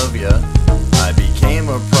for all of ya. I became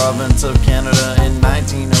a province of Canada in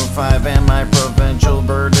 1905, and my provincial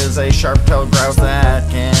bird is a sharp-tailed grouse that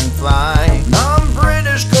can fly. I'm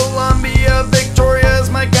British Columbia, Victoria is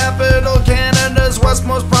my capital, Canada's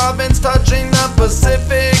westmost province touching the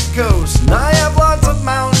Pacific coast. I have lots of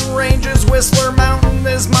mountain ranges, Whistler Mountain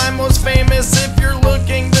is my most famous. If you're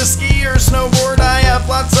looking to ski or snowboard, I have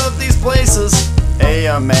lots of these places. Hey,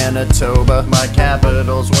 I'm Manitoba, my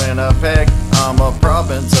capital's Winnipeg. I'm a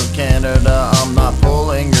province of Canada, I'm not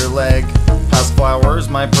pulling your leg. Has flowers,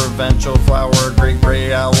 my provincial flower, great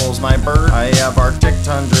gray owls, my bird. I have Arctic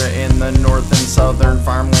tundra in the north and southern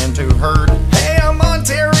farmland to herd. Hey, I'm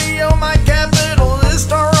Ontario, my capital is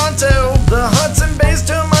Toronto. The Hudson Bay's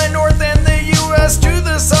to my north and the US to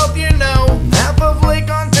the south, you know. Half of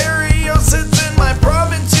Lake Ontario sits in my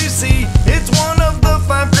province, you see. It's one of the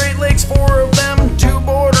 5 Great Lakes, 4 of them to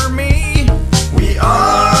border me. We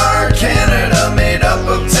are Canada, made up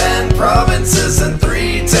of 10 provinces and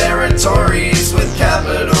 3 territories with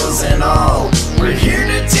capitals and all. We're here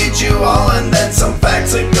to teach you all, and then some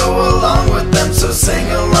facts that go along with them. So sing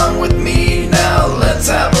along with me now, let's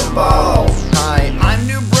have a ball. Hi, I'm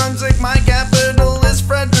New Brunswick, my capital is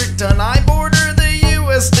Fredericton. I border the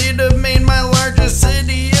US state of Maine, my largest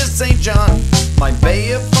city is St. John. My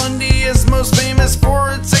Bay of Fundy is most famous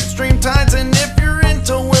for its extreme tides, and if you're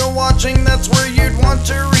into whale watching, that's where you'd want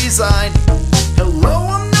to reside. Hello,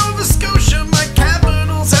 I'm Nova Scotia, my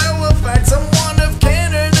capital's Halifax. I'm one of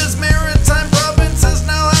Canada's maritime provinces,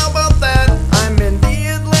 now how about that? I'm in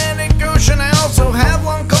the Atlantic Ocean, I also have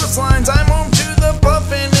long coastlines. I'm home to the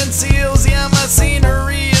puffin and seals, yeah, my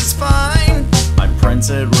scenery is fine. I'm Prince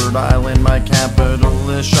Edward Island, my capital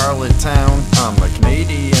is Charlottetown. I'm a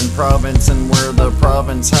Canadian province, and where the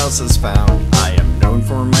province house is found. I am known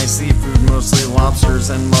for my seafood, mostly lobsters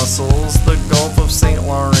and mussels. The Gulf of St.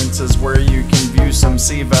 Lawrence is where you can view some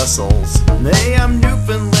sea vessels. Hey, I'm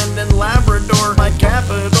Newfoundland and Labrador, my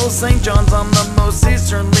capital St. John's. I'm the most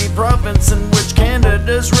easternly province in which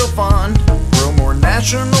Canada's real fond. Bromore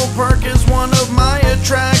National Park is one of my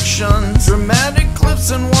attractions. Dramatic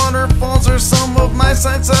cliffs and waterfalls are some of my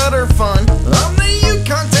sights that are fun. I'm the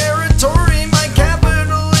Yukon Territory, my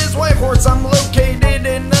capital is Whitehorse. I'm located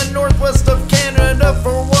in the northwest of Canada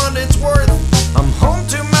for what it's worth. I'm home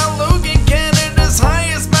to Mount Logan, Canada's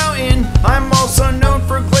highest mountain. I'm also known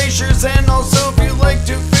for glaciers, and also if you like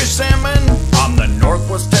to fish salmon. I'm the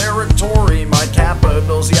Northwest Territory, my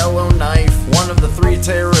capital's Yellowknife.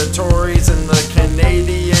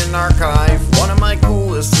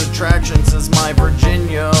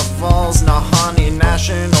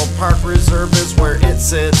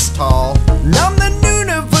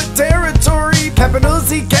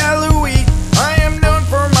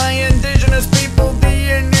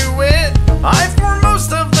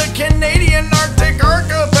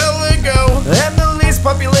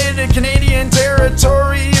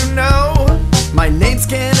 territory, you know. My name's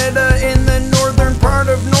Canada in the northern part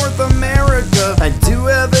of North America. I do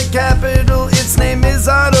have a capital, its name is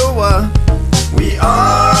Ottawa. We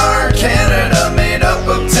are Canada, made up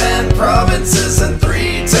of 10 provinces and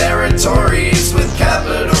 3 territories with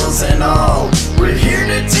capitals and all. We're here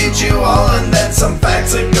to teach you all and then some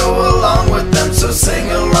facts that go along with them. So sing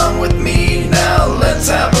along with me now, let's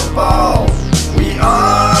have a ball. We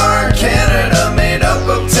are Canada, made up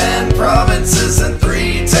of 10 provinces and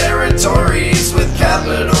 3 territories with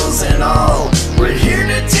capitals and all. We're here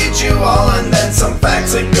to teach you all and then some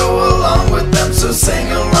facts that go along with them. So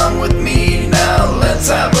sing along with me now, let's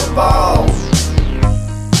have a ball.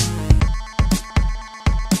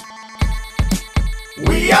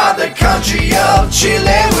 We are the country of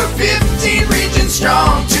Chile, we're 15 regions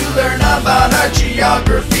strong. To learn about our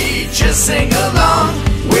geography, just sing along.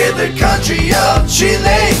 We're the country of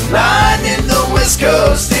Chile, lying in the west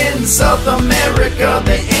coast. In South America,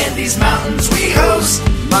 the Andes Mountains we host.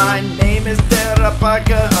 My name is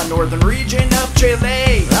Tarapacá, a northern region of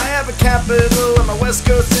Chile. I have a capital on the west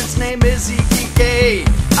coast, its name is Iquique.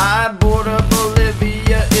 I border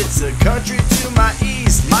Bolivia, it's a country to my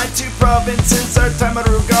east. My 2 provinces are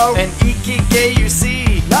Tamarugo and Iquique, you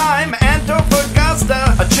see. I'm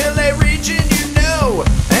Antofagasta, a Chile region, you know.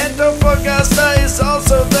 Antofagasta is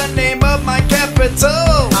also the name of my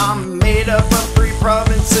capital. I'm made up of 3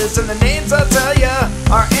 provinces, and the names I'll tell ya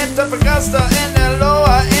are Antofagasta and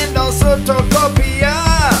Aloha and also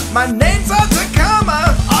Tocopilla. My name's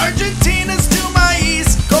Atacama, Argentina's to my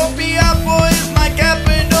east. Copiapo is my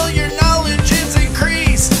capital, your knowledge is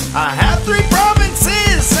increased. I have 3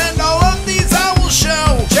 provinces and all of these I will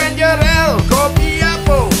show. Chañarel,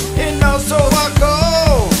 Copiapo, and also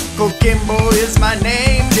Oaxaca. Coquimbo is my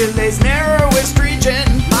name, Chile's narrowest region.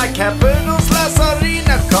 My capital's La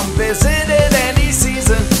Sarina, come visit it any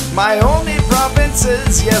season. My only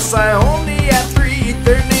provinces, yes I only have 3.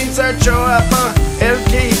 Their names are Choapa,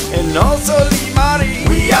 Elqui, and also Limari.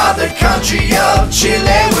 We are the country of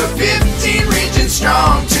Chile, we're 15 regions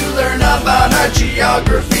strong. To learn about our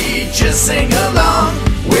geography, just sing along.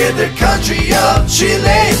 We're the country of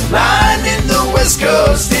Chile, lying in the west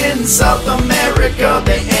coast. In South America,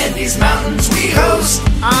 the Andes Mountains we host.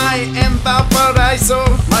 I am Valparaiso,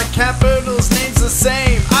 my capital's name's the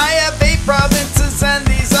same. I have 8 provinces and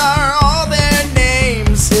these are all their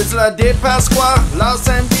names. Isla de Pascua, Los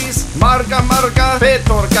Andes, Marga,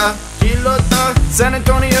 Petorca, Quilota, San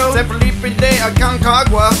Antonio, San Felipe de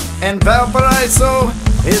Aconcagua, and Valparaiso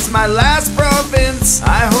is my last province.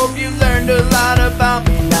 I hope you learned a lot about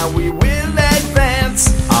me, now we will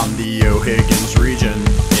advance. I'm the O'Higgins region,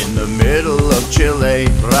 in the middle of Chile.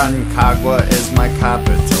 Rancagua is my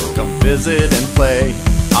capital, come visit and play.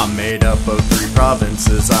 I'm made up of 3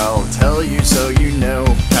 provinces, I'll tell you so you know.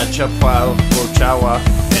 Cachapual, Colchagua,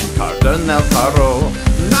 and Cardenal Caro.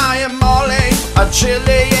 I am Mole, a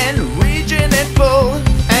Chilean region in full,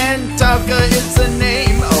 and Talca is the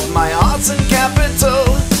name of my awesome capital.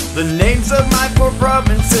 The names of my 4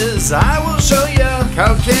 provinces I will show ya.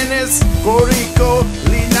 Cauquenes, Corico,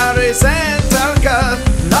 Linares, and Talca.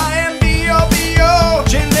 I am Bio,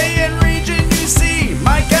 Chilean region you see.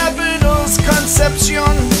 My capital's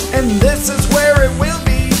Concepcion, and this is where it will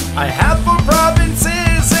be. I have 4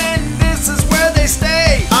 provinces, and this is where they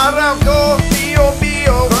stay. Arauco,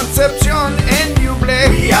 Bio, Concepcion, and Ñuble.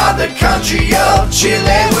 We are the country of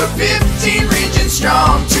Chile, we're 15 regions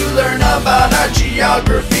strong. To learn about our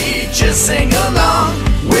geography, just sing along.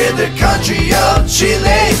 We're the country of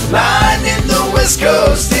Chile, lying in the west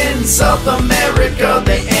coast. In South America,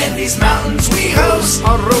 the Andes Mountains we host.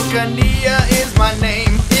 Araucanía is my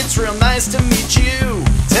name, it's real nice to meet you.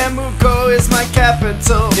 Temuco is my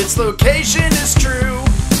capital, its location is true.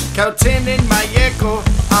 Cautin and Mayeco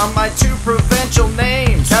are my 2 provincial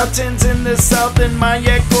names. Cautin's in the south and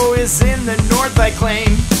Mayeco is in the north, I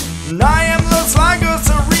claim. I am Los Lagos,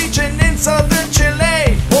 a region in southern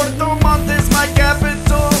Chile. Puerto Montt is my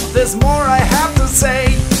capital, there's more I have to say.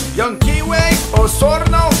 Yonquihue,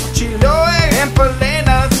 Osorno, Chiloé, and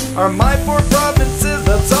Palena are my 4 provinces,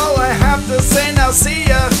 that's all I have to say, now see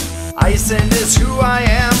ya. Aysén is who I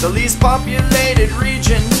am, the least populated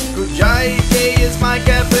region. Coyhaique is my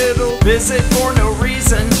capital, visit for no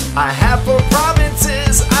reason. I have 4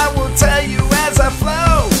 provinces, I will tell you as I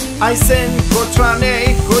flow. Aysén,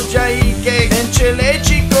 Cotrane, Coyhaique, and Chile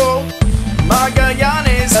Chico.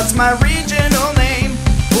 Magallanes, that's my regional name.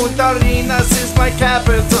 Punta Arenas is my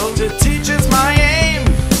capital, to teach is my aim.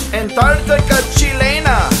 Antártica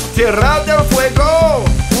Chilena, Tierra del Fuego,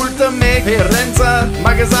 Ultimate Firenze,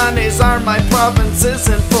 Magallanes are my provinces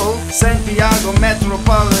in full. Santiago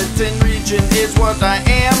metropolitan region is what I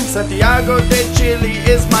am. Santiago de Chile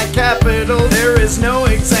is my capital, there is no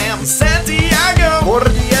exam. Santiago,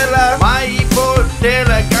 Cordillera, Maipo, de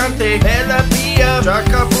la Gante, de la Pia,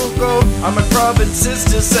 Acapulco are my provinces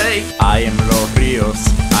to say. I am Los Rios,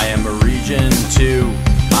 I am a region too.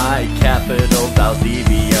 My capital,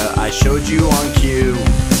 Valdivia, I showed you on cue.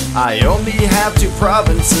 I only have 2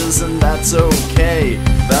 provinces and that's okay.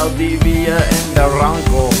 Valdivia and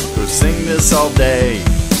Barranco, who sing this all day.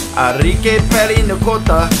 Arica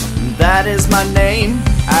Perinacota, that is my name.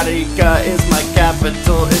 Arica is my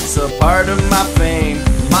capital, it's a part of my fame.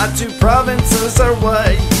 My 2 provinces are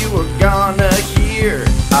what you are gonna hear.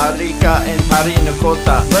 Arica and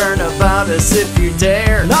Parinacota, learn about us if you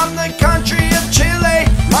dare. I'm the country of Chile,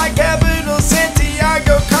 my capital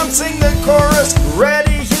Santiago. Come sing the chorus,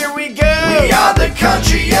 ready, here we go. We are the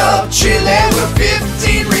country of Chile, we're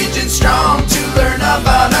 15 regions strong. To learn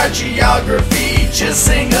about our geography, just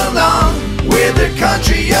sing along. We're the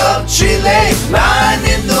country of Chile, lying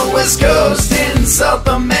in the west coast. In South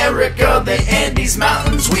America, the Andes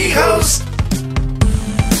Mountains we host.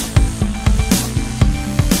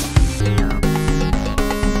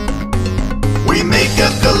 We make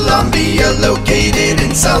up Colombia, located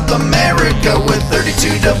in South America, with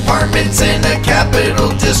 32 departments and a capital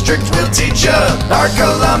district. We'll teach ya. Our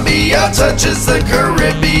Colombia touches the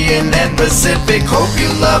Caribbean and Pacific. Hope you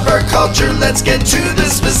love our culture, let's get to the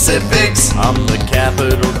specifics. I'm the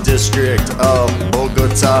capital district of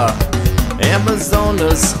Bogota.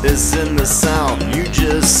 Amazonas is in the south, you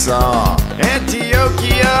just saw.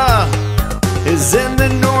 Antioquia is in the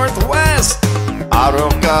northwest.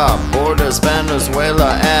 Aroca borders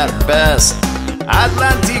Venezuela at best.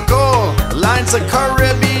 Atlantico lines the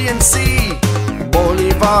Caribbean Sea.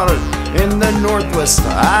 Bolivar in the northwest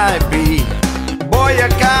I be.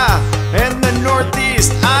 Boyacá in the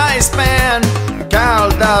northeast I span.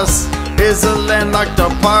 Caldas is a landlocked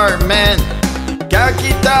department.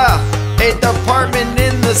 Caquita, a department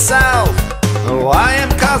in the south. Oh, I am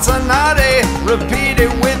Casanare, repeat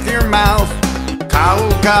it with your mouth.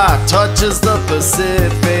 Cauca touches the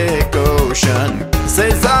Pacific Ocean.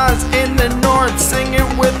 Cesar's in the north, sing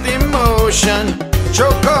it with emotion.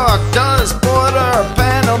 Choco does border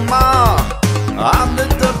Panama. I'm the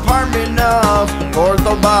department of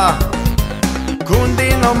Cordoba.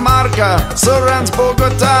 Cundinamarca surrounds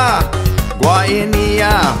Bogota.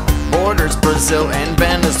 Guaiania borders Brazil and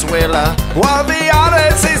Venezuela.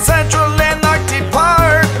 Guaviare is a central landlocked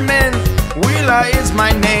department. Huila is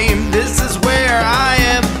my name, this is where I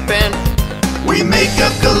have been. We make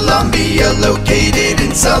up Colombia, located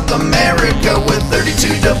in South America, with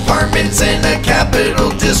 32 departments and a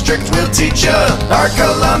capital district. We'll teach ya. Our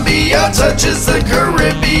Colombia touches the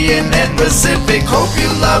Caribbean and Pacific. Hope you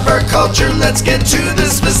love our culture, let's get to the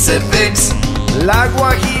specifics. La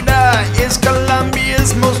Guajira is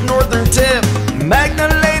Colombia's most northern tip.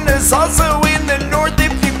 Magdalena is also in the north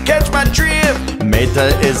if you catch my drift.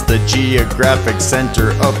 Meta is the geographic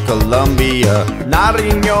center of Colombia.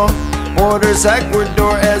 Nariño borders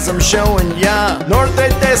Ecuador as I'm showing ya. Norte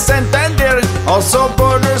de Santander also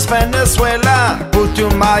borders Venezuela.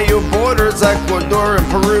 Putumayo borders Ecuador and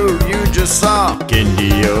Peru, you just saw.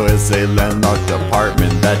 Quindío is a landlocked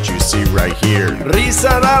department that you see right here.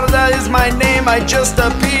 Risaralda is my name, I just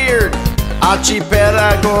appeared.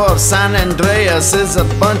 Archipelago of San Andreas is a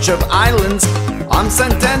bunch of islands. I'm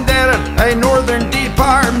Santander, a northern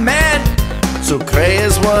department. Sucre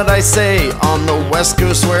is what I say, on the west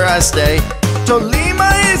coast where I stay.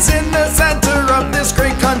 Tolima is in the center of this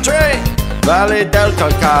great country. Valle del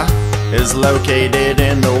Cauca is located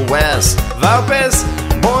in the west. Valpes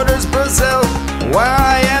borders Brazil, where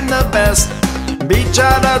I am the best.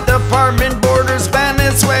 Bichada department borders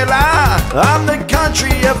Venezuela. I'm the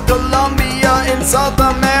country of Colombia in South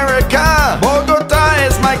America. Bogota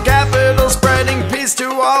is my capital, spreading peace to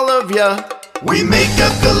all of ya. We make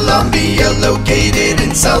up Colombia, located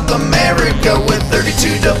in South America, with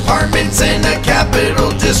 32 departments and a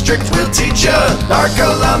capital district. We'll teach ya. Our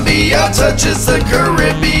Colombia touches the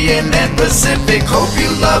Caribbean and Pacific. Hope you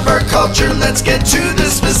love our culture, let's get to the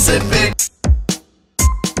specifics.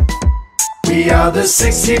 We are the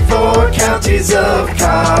 64 counties of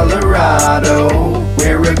Colorado.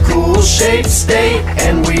 We're a cool shaped state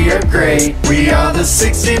and we are great. We are the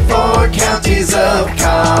 64 counties of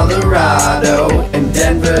Colorado, and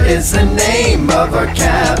Denver is the name of our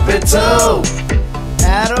capital.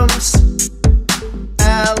 Adams,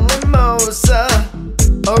 Alamosa,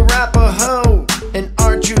 Arapahoe, and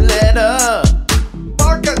Archuleta.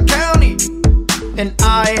 Baca County, and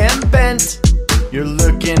I am bent. You're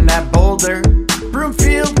looking at Boulder,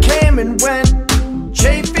 Broomfield came and went.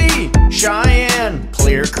 Chaffee, Cheyenne,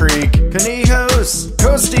 Clear Creek, Conejos,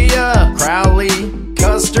 Costia, Crowley,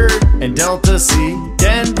 Custer, and Delta C.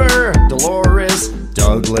 Denver, Dolores,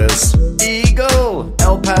 Douglas, Eagle,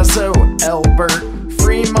 El Paso, Elbert,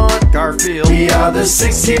 Fremont, Garfield. We are the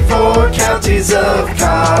 64 counties of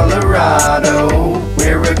Colorado.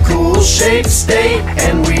 We're a cool shaped state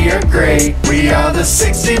and we are great. We are the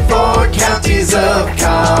 64 counties of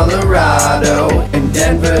Colorado, and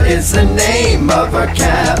Denver is the name of our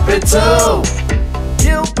capital.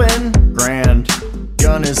 Gilpin, Grand,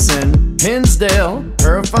 Gunnison, Hinsdale,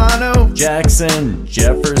 Herefano, Jackson,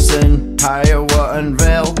 Jefferson, Kiowa and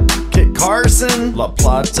Vail, Kit Carson, La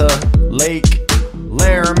Plata, Lake,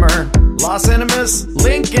 Larimer, Los Animas,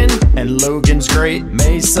 Lincoln, and Logan's Great,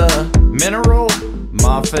 Mesa, Mineral,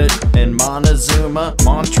 Moffett, and Montezuma,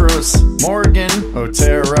 Montrose, Morgan,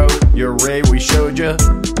 Otero, Uray, we showed ya,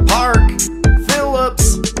 Park,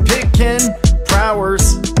 Phillips, Pitkin,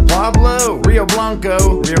 Prowers, Pueblo, Rio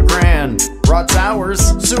Blanco, Rio Grande, Raw Towers,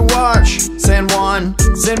 Suwatch, San Juan,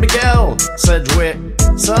 San Miguel, Sedgwick,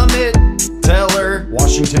 Summit, Teller,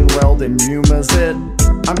 Washington, Weldon, Yuma's it.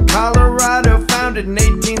 I'm Colorado, founded in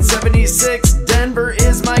 1876. Denver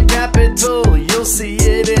is my capital, you'll see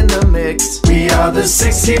it in the mix. We are the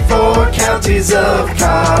 64 counties of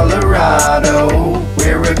Colorado.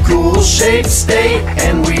 We're a cool shaped state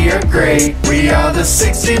and we are great. We are the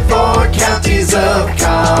 64 counties of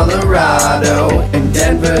Colorado, and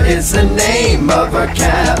Denver is the name of our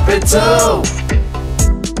capital.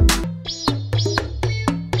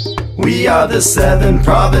 We are the 7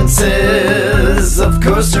 provinces of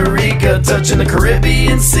Costa Rica, touching the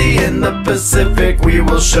Caribbean Sea and the Pacific. We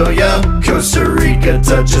will show ya. Costa Rica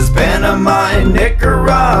touches Panama and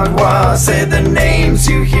Nicaragua. Say the names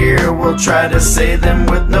you hear, we'll try to say them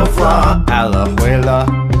with no flaw. Alajuela,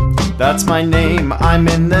 that's my name, I'm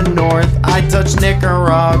in the north. I touch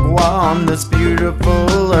Nicaragua on this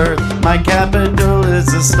beautiful earth. My capital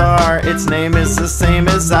is a star, its name is the same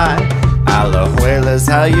as I. Alajuela's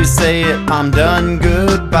how you say it, I'm done,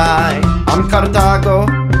 goodbye. I'm Cartago,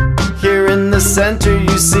 here in the center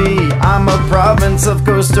you see. I'm a province of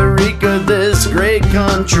Costa Rica, this great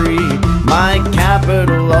country. My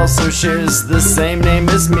capital also shares the same name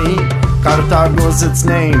as me. Cartago's its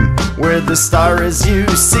name, where the star is you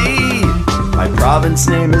see. My province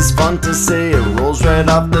name is fun to say, it rolls right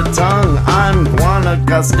off the tongue. I'm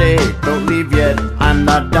Guanacaste, don't leave yet, I'm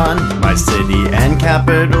not done. My city and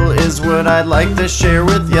capital is what I'd like to share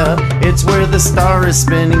with ya. It's where the star is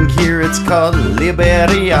spinning here, it's called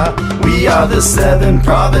Liberia. We are the 7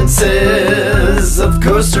 provinces of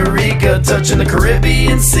Costa Rica, touching the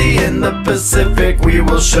Caribbean Sea and the Pacific. We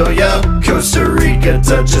will show ya. Costa Rica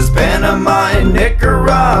touches Panama and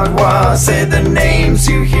Nicaragua. Say the names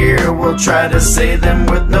you hear, we'll try to say them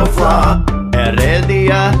with no flaw.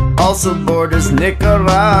 Heredia also borders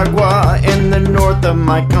Nicaragua, in the north of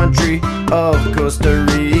my country of Costa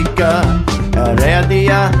Rica.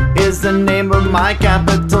 Heredia is the name of my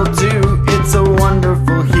capital too. It's so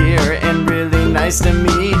wonderful here and really nice to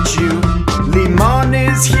meet you. Limon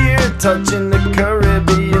is here, touching the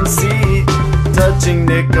Caribbean Sea, touching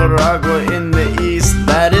Nicaragua in the east,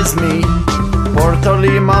 that is me. Puerto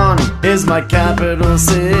Limon is my capital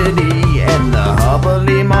city, and the hub of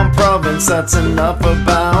Limon province, that's enough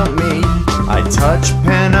about me. I touch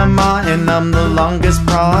Panama and I'm the longest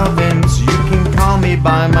province. You can call me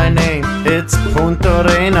by my name, it's Punta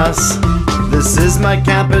Arenas. This is my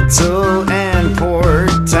capital and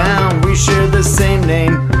port town. We share the same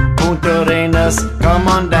name, Punta Arenas, come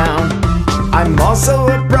on down. I'm also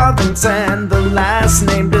a province and the last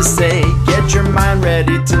name to say. Get your mind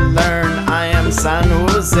ready to learn, I am San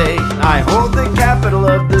Jose. I hold the capital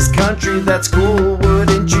of this country, that's cool,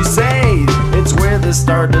 wouldn't you say? It's where the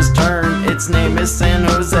star does turn, its name is San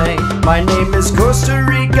Jose. My name is Costa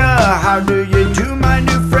Rica, how do you do my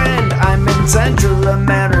new friend? I'm in Central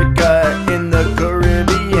America, in the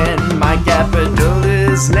Caribbean. My capital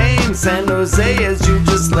is named San Jose, as you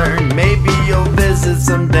just learned. Maybe you'll visit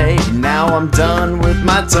someday, now I'm done with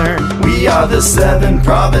my turn. We are the 7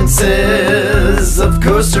 provinces of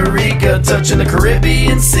Costa Rica, touching the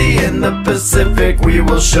Caribbean Sea and the Pacific. We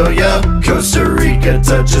will show ya. Costa Rica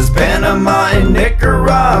touches Panama and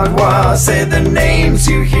Nicaragua. Say the names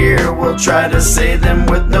you hear, we'll try to say them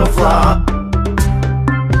with no flaw.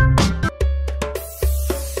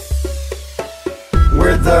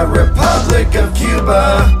 We're the Republic of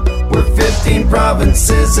Cuba. We're 15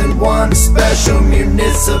 provinces and 1 special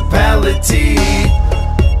municipality.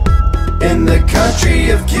 In the country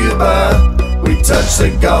of Cuba, we touch the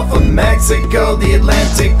Gulf of Mexico, the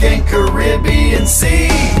Atlantic and Caribbean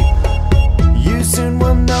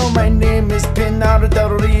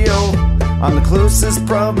I'm the closest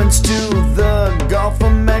province to the Gulf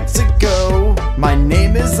of Mexico. My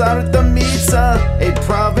name is Artemisa, a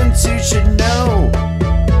province you should know.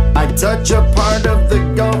 I touch a part of the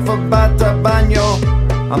Gulf of Batabano.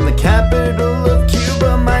 I'm the capital of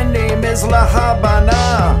Cuba, my name is La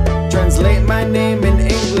Habana. Translate my name in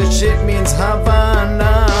English, it means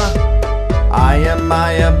Havana. I am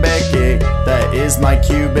Mayabeque, that is my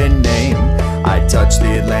Cuban name. I touch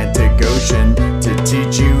the Atlantic Ocean, to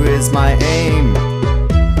teach you is my aim.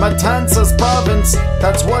 Matanzas province,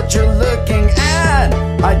 that's what you're looking at.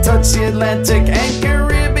 I touch the Atlantic and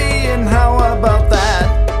Caribbean, how about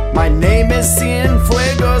that? My name is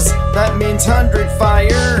Cienfuegos, that means 100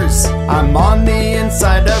 fires. I'm on the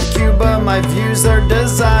inside of Cuba, my views are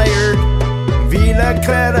desired. Villa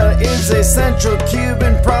Clara is a central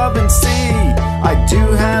Cuban province. I do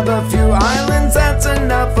have a few islands, that's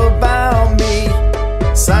enough about me.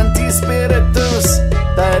 Santi Spiritus,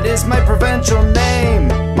 that is my provincial name.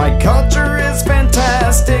 My culture is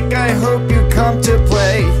fantastic, I hope you come to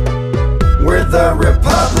play. We're the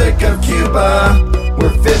Republic of Cuba.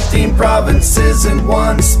 We're 15 provinces and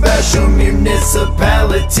one special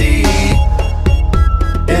municipality.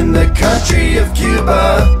 In the country of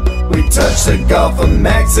Cuba, we touch the Gulf of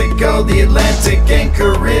Mexico, the Atlantic and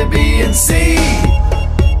Caribbean Sea.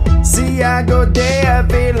 Santiago de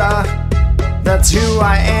Avila, that's who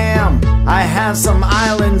I am. I have some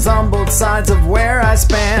islands on both sides of where I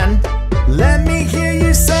span. Let me hear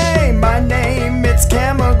you say my name, it's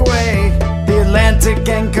Camagüey. The Atlantic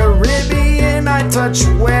and Caribbean, I touch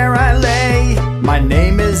where I lay. My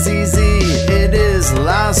name is easy, it is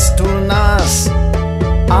Las Tunas.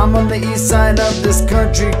 I'm on the east side of this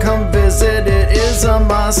country, come visit, it is a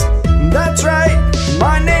must. That's right,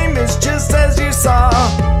 my name is just as you saw.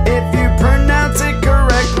 If you pronounce it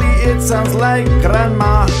correctly, it sounds like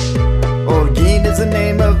grandma. Holguin is the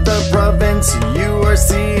name of the province you are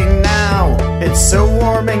seeing now. It's so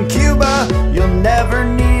warm in Cuba, you'll never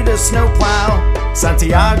need a snowplow.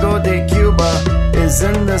 Santiago de Cuba is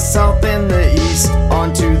in the south and the east.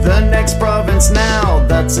 On to the next province now,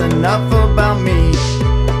 that's enough about me.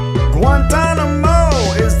 Guantanamo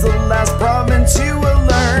is the last province you will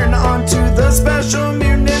learn. On to the special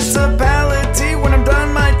municipality when I'm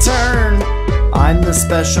done my turn. I'm the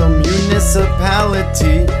special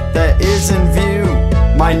municipality that is in view.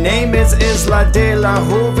 My name is Isla de la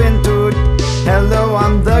Juventud. Hello,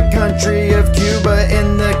 I'm the country of Cuba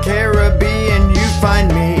in the Caribbean. You find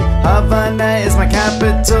me, Havana is my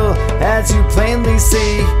capital, as you plainly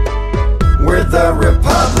see. We're the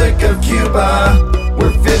Republic of Cuba.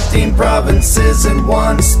 We're 15 provinces and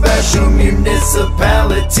one special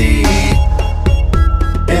municipality.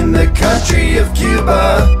 In the country of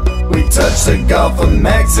Cuba, we touch the Gulf of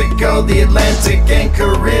Mexico, the Atlantic and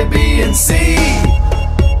Caribbean Sea.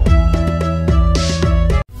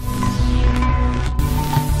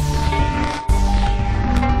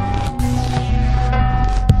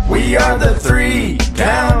 We are the 3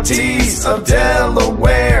 counties of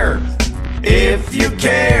Delaware, if you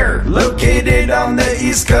care. Located on the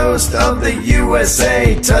east coast of the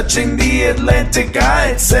USA, touching the Atlantic,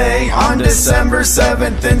 I'd say. On December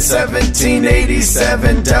 7th in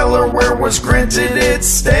 1787, Delaware was granted its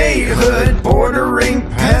statehood, bordering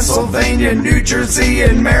Pennsylvania, New Jersey,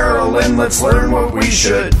 and Maryland. Let's learn what we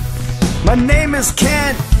should. My name is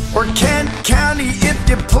Kent, or Kent County if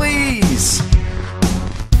you please.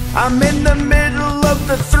 I'm in the middle of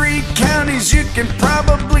the 3 counties you can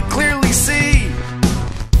probably clearly see.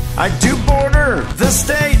 I do border the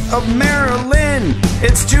state of Maryland,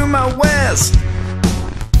 it's to my west.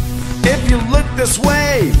 If you look this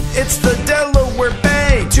way, it's the Delaware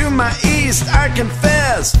Bay. To my east, I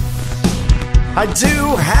confess, I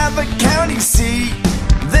do have a county seat.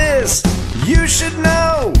 This you should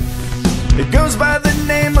know. It goes by the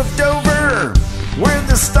name of Dover, where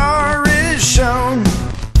the star is shown.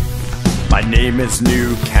 My name is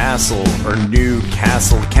Newcastle, or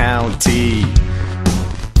Newcastle County.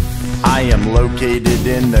 I am located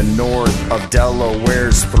in the north of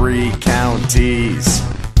Delaware's 3 counties.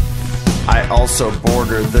 I also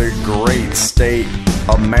border the great state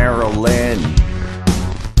of Maryland.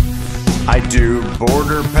 I do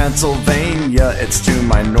border Pennsylvania, it's to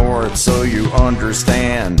my north, so you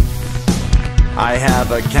understand. I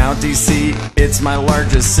have a county seat, it's my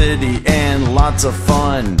largest city, and lots of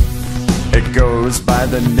fun. It goes by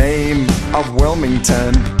the name of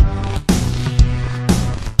Wilmington.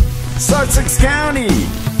 Sussex County,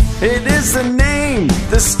 it is the name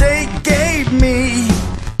the state gave me.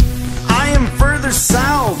 I am further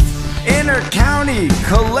south, Inner County,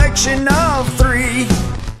 collection of 3.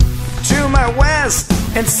 To my west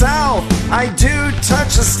and south I do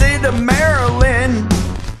touch the state of Maryland,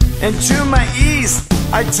 and to my east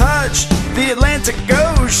I touch the Atlantic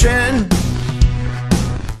Ocean.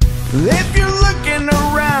 If you're looking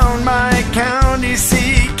around, my county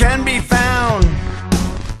seat can be found.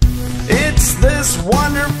 It's this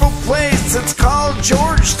wonderful place, it's called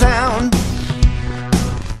Georgetown.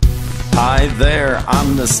 Hi there,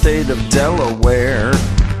 I'm the state of Delaware,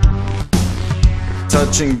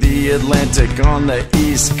 touching the Atlantic on the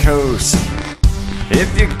East Coast.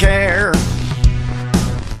 If you care,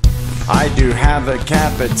 I do have a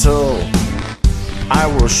capital, I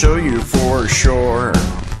will show you for sure.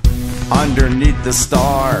 Underneath the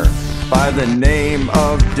star, by the name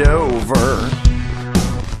of Dover.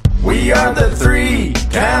 We are the 3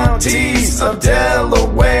 counties of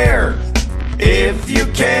Delaware, if you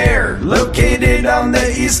care. Located on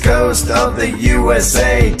the east coast of the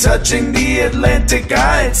USA, touching the Atlantic,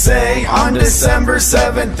 I'd say. On December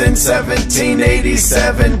 7th in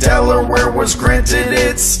 1787, Delaware was granted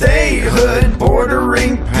its statehood,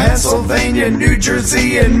 bordering Pennsylvania, New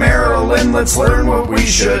Jersey, and Maryland. Let's learn what we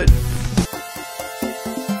should.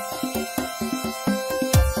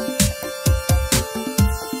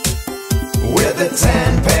 We're the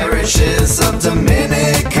 10 parishes of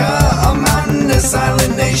Dominica, a mountainous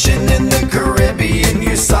island nation in the Caribbean.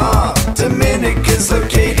 You saw Dominica's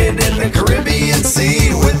located in the Caribbean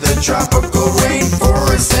Sea, with the tropical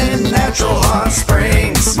rainforest and natural hot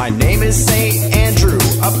springs. My name is St. Andrew,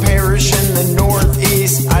 a parish in the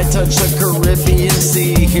northeast. I touch the Caribbean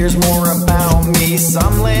Sea. Here's more about me.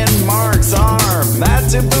 Some landmarks are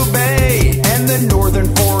Matabu Bay and the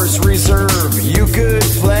Northern Forest Reserve. You could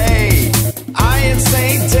play. I am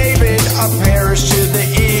St. David, a parish to the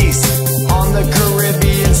east, on the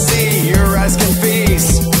Caribbean Sea. Your eyes can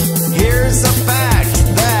feast. Here's a fact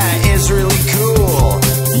that is really cool.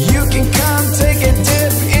 You can come take a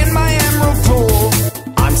dip in my emerald pool.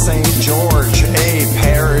 I'm St. George, a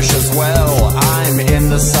parish as well. I'm in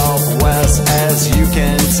the southwest, as you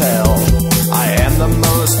can tell. I am the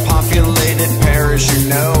most populated parish you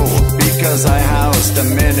know, because I house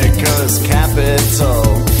Dominica's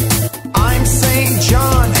capital. I'm St.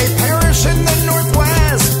 John, a parish in the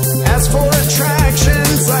northwest. As for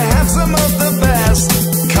attractions, I have some of the best.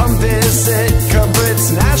 Come visit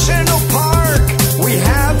Cabrit's National Park. We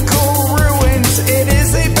have cool ruins, it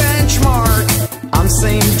is a benchmark. I'm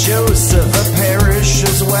St. Joseph, a parish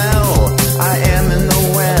as well. I am in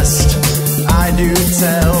the west, I do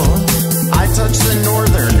tell. I touch the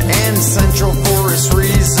northern and central forest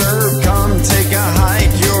reserve. Come take a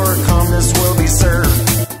hike, your calmness will be served.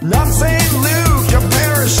 I'm St. Luke, a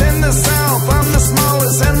parish in the south. I'm the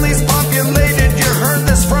smallest and least populated, you heard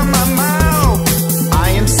this from my mouth. I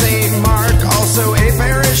am St. Mark, also a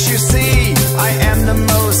parish you see. I am the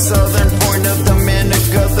most southern point of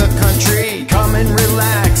Dominica, the country. Come and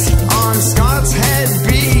relax on Scott's Head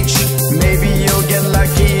Beach. Maybe you'll get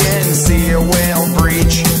lucky and see a whale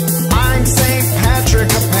breach. I'm St. Patrick,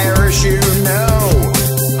 a parish you know.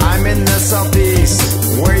 I'm in the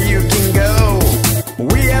southeast, where you can go.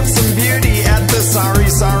 We have some beauty at the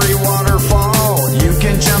Sorry Waterfall. You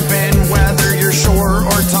can jump in whether you're short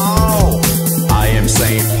or tall. I am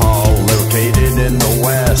St. Paul, located in the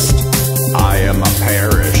west. I am a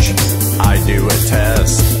parish, I do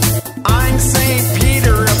attest. I'm St.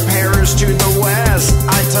 Peter, a parish to the west.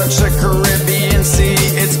 I touch the Caribbean Sea,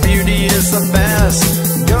 its beauty is the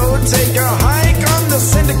best. Go take a hike on the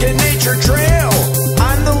Syndicate Nature Trail.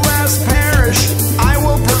 I'm the last parish, I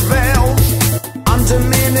will prevail. I'm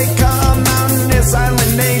Dominica, a mountainous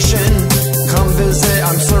island nation. Come visit,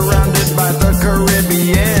 I'm surrounded by the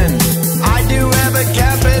Caribbean. I do have a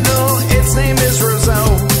capital, its name is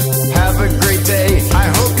Roseau. Have a great day, I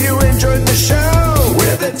hope you enjoyed the show.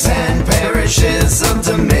 We're the 10 parishes of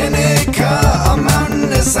Dominica, a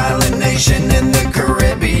mountainous island nation in the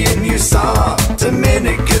Caribbean. You saw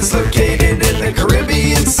Dominica's located in the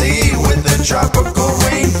Caribbean Sea, with the tropical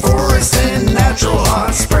rainforest and natural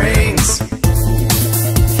hot springs.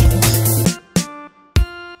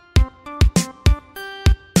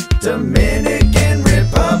 Dominican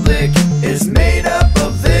Republic is made up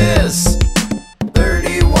of this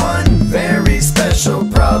 31 very special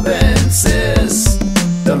provinces.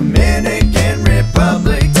 Dominican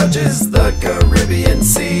Republic touches the Caribbean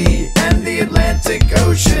Sea and the Atlantic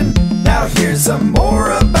Ocean. Now here's some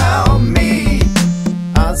more about me.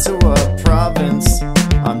 Ottawa province,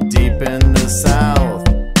 I'm deep in the south.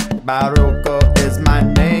 Barroco is my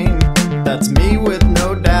name, that's me with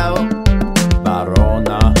no doubt.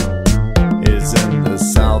 Barona is in the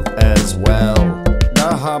south as well.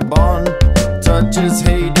 The Habon touches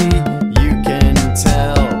Haiti, you can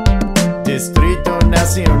tell. Distrito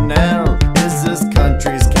Nacional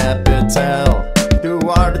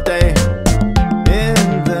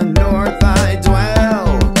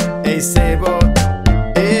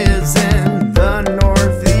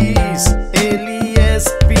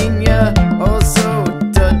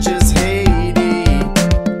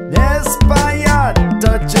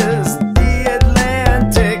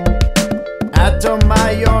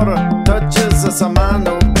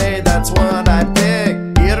what I pick.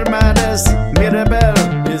 Irmadas, Mirabel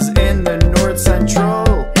is in the north central.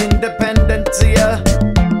 Independencia,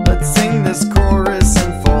 let's sing this chorus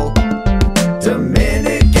in full.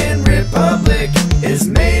 Dominican Republic is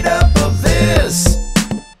made up of this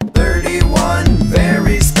 31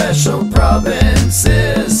 very special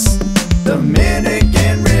provinces.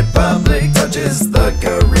 Dominican Republic touches the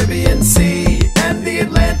Caribbean Sea and the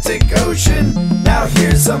Atlantic Ocean. Now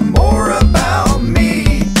here's some more about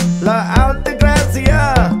me. La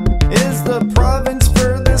Altagracia is the province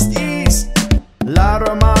furthest east. La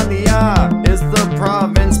Romania is the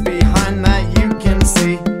province behind that you can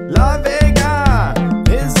see. La Vega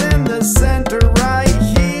is in the center right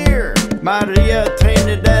here. Maria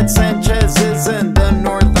Trinidad Sanchez is in the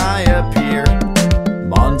north, I appear.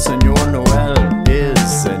 Monsignor Noel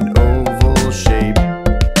is an oval shape.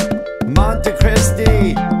 Monte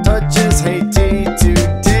Cristi touches Haiti to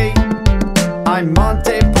date. I'm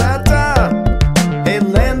Monte Plata, a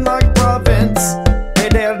landlocked province.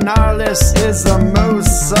 Pedernales is the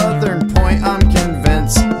most southern point, I'm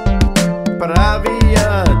convinced.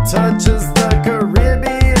 Bravia touches the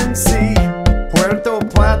Caribbean Sea. Puerto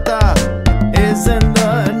Plata is in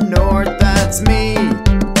the north, that's me.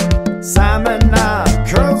 Samana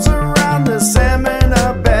curls around the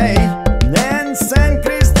Samana Bay. And San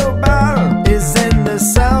Cristobal is in the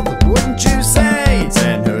south, wouldn't you say?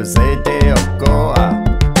 San Jose de Ocoa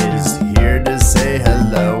is here to say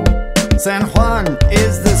hello. San Juan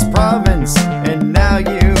is this province, and now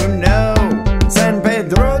you know. San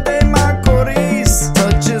Pedro de Macorís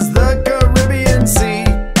touches the Caribbean Sea.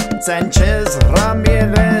 Sanchez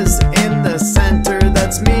Ramirez in the center,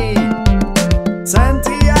 that's me.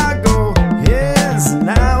 Santiago is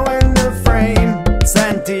now in the frame.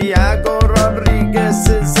 Santiago Rodriguez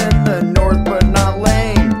is in the north but not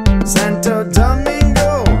lame. Santo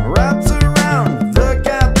Domingo wraps around the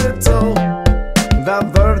capital.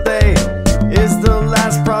 Valverde is the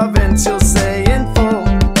last province you'll say in full.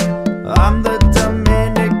 I'm the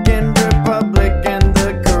Dominican Republic and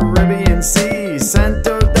the Caribbean Sea.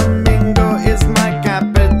 Santo Domingo is my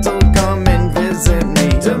capital, come and visit me.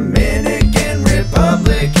 Dominican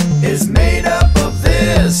Republic is made up of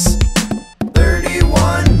this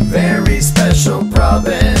 31 very special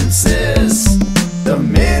provinces.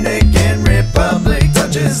 Dominican Republic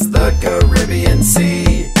touches the Caribbean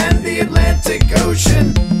Sea and the Atlantic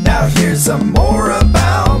Ocean. Now here's some more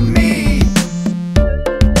about me.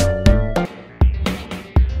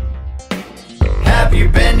 Have you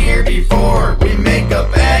been here before? We make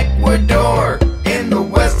up Ecuador. In the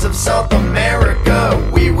west of South America,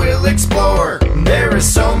 we will explore. There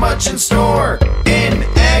is so much in store in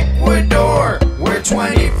Ecuador. We're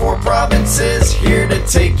 24 provinces here to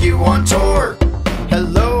take you on tour.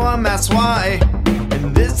 Hello, I'm Aswai,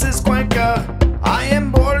 and this is Cuenca. I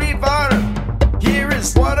am Bolivar, here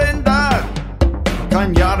is Guaranda.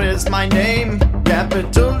 Cañar is my name,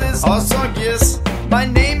 capital is Osaguis. My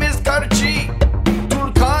name is Carchi,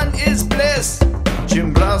 Tulcan is Bliss.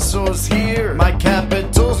 Chimbrazo's here, my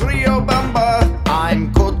capital's Riobamba.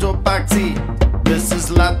 I'm Cotopaxi, this is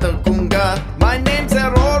Latacunga. My name's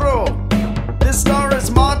Eroro, this star is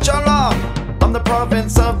Machala. I'm the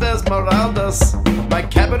province of Esmeraldas, my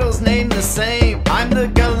capital's name the same. I'm the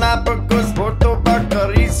Galapagos, Puerto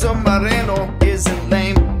Bacarizo Moreno isn't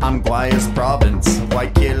lame. I'm Guayas province,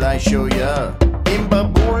 Guayaquil I show ya.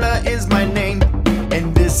 Imbabula is my name,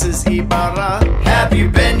 and this is Ibarra. Have you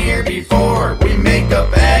been here before? We make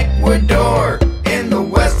up Ecuador. In the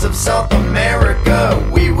west of South America,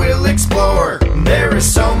 we will explore. There is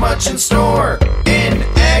so much in store in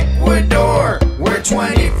Ecuador. We're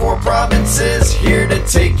 24 provinces here to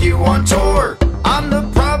take you on tour. I'm the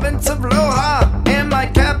province of Loja, and my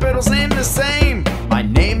capital's name the same. My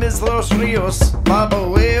name is Los Rios,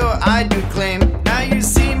 Babahueo I do claim. Now you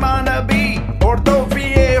see Manabi, Porto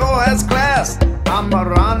Viejo has class. I'm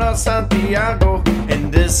Marana Santiago,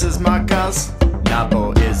 and this is my casa.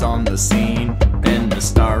 Napo is on the scene, and the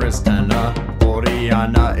star is Tana.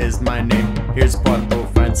 Oriana is my name, here's Puerto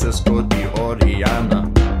Francisco de Oriana.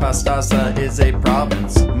 Pastaza is a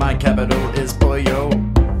province, my capital is Pollo.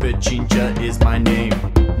 Pichincha is my name,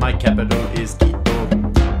 my capital is Quito.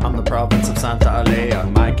 I'm the province of Santa Alea,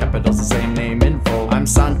 my capital's the same name in full. I'm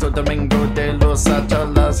Santo Domingo de los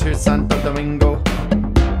Atalas, here's Santo Domingo.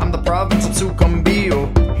 I'm the province of Sucumbío,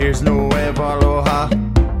 here's Nueva Loja.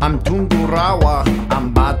 I'm Tungurahua,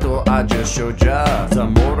 Ambato, I just showed ya.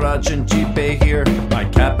 Zamora, Chinchipe here, my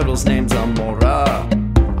capital's name's Zamora.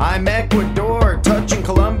 I'm Ecuador, touching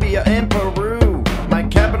Colombia and Peru. My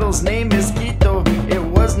capital's name is Quito, it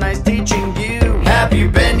was nice teaching you. Have you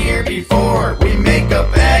been here before? We make up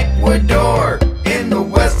Ecuador. In the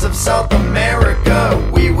west of South America,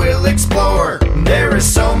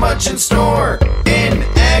 much in store in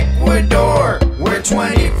Ecuador. We're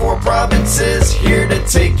 24 provinces here to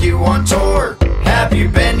take you on tour. Have you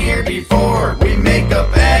been here before? We make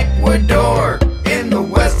up Ecuador. In the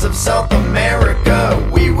west of South America,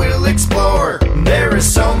 we will explore. There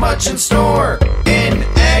is so much in store in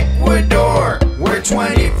Ecuador. We're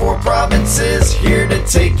 24 provinces here to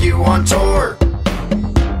take you on tour.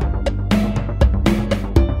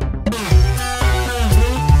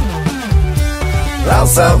 El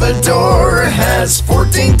Salvador has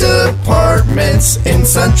 14 departments in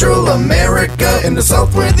Central America, in the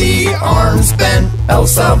south where the arms bend. El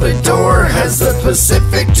Salvador has the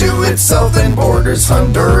Pacific to its south and borders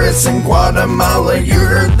Honduras and Guatemala. You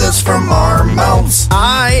heard this from our mouths.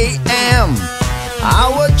 I am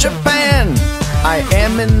our Japan. I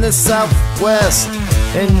am in the southwest,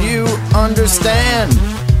 and you understand.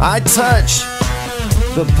 I touch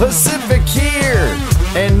the Pacific here,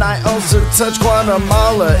 and I also touch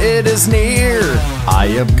Guatemala, it is near.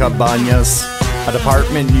 I am Cabañas, a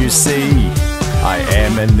department you see. I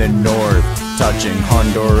am in the north, touching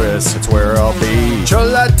Honduras, it's where I'll be.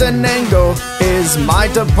 Chalatenango is my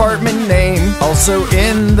department name. Also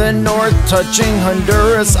in the north, touching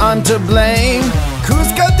Honduras, I'm to blame.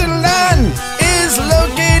 Cuscatlan is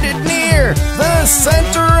located near the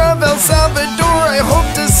center of El Salvador. I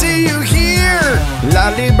hope to see you here. La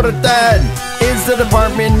Libertad is the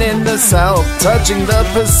department in the south, touching the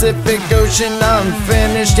Pacific Ocean. I'm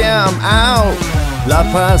finished, yeah, I'm out. La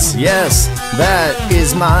Paz, yes, that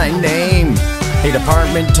is my name. A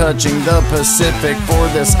department touching the Pacific, for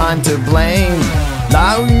this I'm to blame.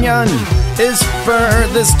 La Union is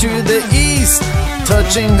furthest to the east,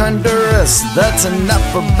 touching Honduras, that's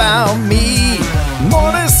enough about me.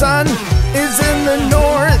 Morazan is in the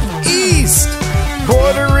northeast,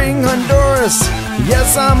 bordering Honduras,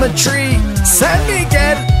 yes, I'm a tree. San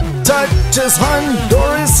Miguel touches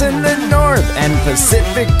Honduras in the north, and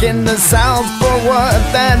Pacific in the south, for what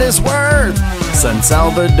that is worth. San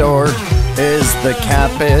Salvador is the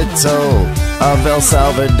capital of El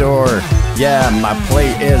Salvador. Yeah, my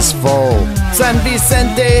plate is full. San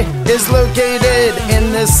Vicente is located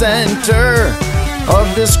in the center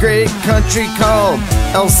of this great country called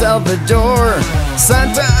El Salvador.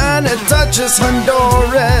 Santa Ana touches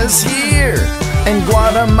Honduras here, and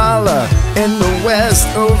Guatemala in the west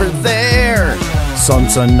over there.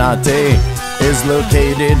 Sonsonate is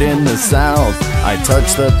located in the south. I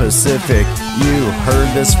touch the Pacific, you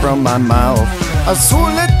heard this from my mouth.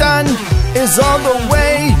 Azulitan is all the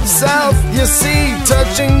way south, you see,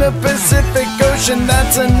 touching the Pacific Ocean,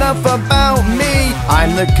 that's enough about me.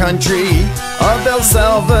 I'm the country of El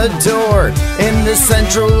Salvador, in the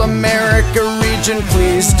Central America region,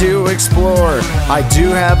 please do explore. I do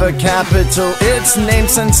have a capital, it's named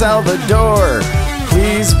San Salvador.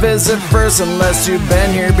 Please visit first unless you've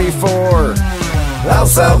been here before. El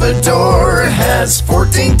Salvador has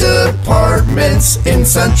 14 departments in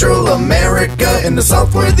Central America, in the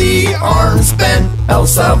south where the arms bend. El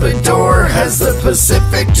Salvador has the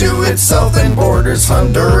Pacific to its south and borders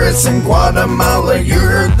Honduras and Guatemala. You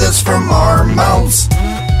heard this from our mouths.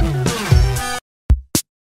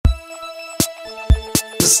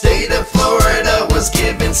 The state of Florida was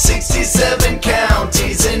given 67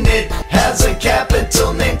 counties, and it has a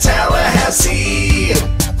capital named Tallahassee.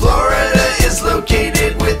 Florida is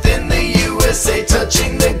located within the USA,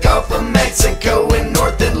 touching the Gulf of Mexico and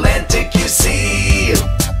North Atlantic, you see.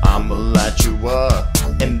 I'm Alachua,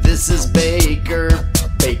 and this is Baker.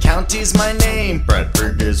 Bay County's my name,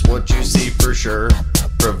 Bradford is what you see for sure.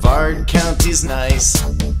 Brevard County's nice,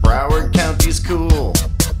 Broward County's cool.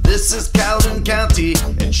 This is Calhoun County,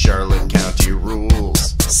 and Charlotte County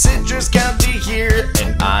rules. Citrus County here,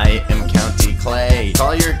 and I am County Clay.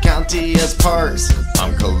 Collier County has parks,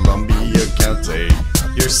 I'm Columbia County.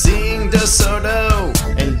 You're seeing DeSoto,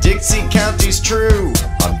 and Dixie County's true.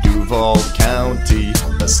 I'm Duval County,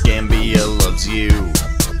 Escambia loves you.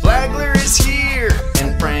 Flagler is here,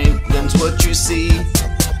 and Franklin's what you see.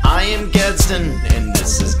 I am Gadsden, and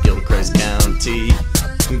this is Gilchrist County.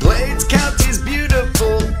 Glades County's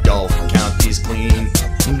beautiful, Gulf County's clean.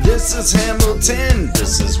 This is Hamilton,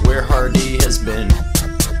 this is where Hardy has been.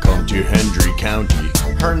 Come to Hendry County,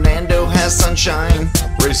 Hernando has sunshine.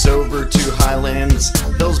 Race over to Highlands,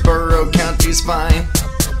 Hillsborough County's fine.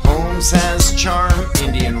 Holmes has charm,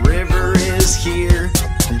 Indian River is here.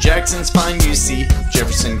 Jackson's fine, you see,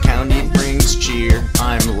 Jefferson County brings cheer.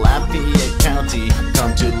 I'm Lafayette County,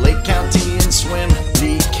 come to Lake County and swim.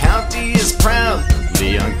 Lee County is proud,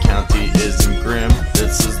 Leon County isn't grim.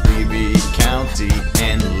 This is Levy County,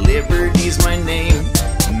 and Liberty's my name.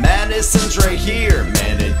 Madison's right here,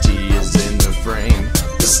 Manatee is in the frame.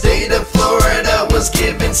 The state of Florida was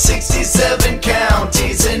given 6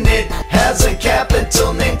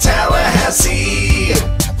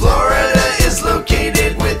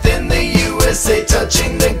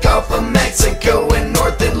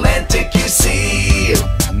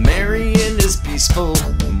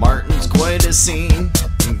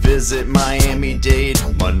 visit Miami-Dade.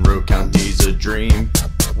 Monroe County's a dream.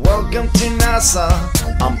 Welcome to Nassau,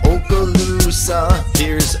 I'm Okaloosa.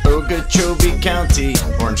 Here's Okeechobee County,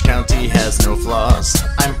 Orange County has no flaws.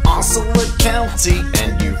 I'm Osceola County,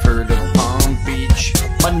 and you've heard of Palm Beach.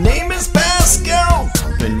 My name is Pascal,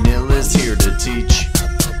 Vanilla's here to teach.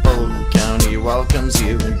 Old County welcomes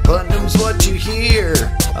you, Putnam's what you hear.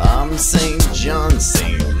 I'm St. John,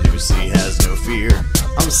 St. Lucie has no fear.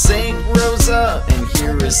 I'm St. Rosa, and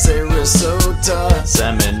here is Sarasota,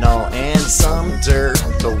 Seminole and Sumter,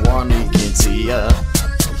 the one you can see ya.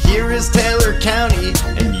 Here is Taylor County,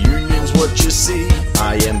 and Union's what you see.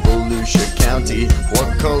 I am Volusia County,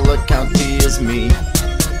 Wakulla County is me.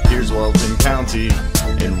 Here's Walton County,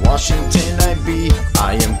 in Washington I be.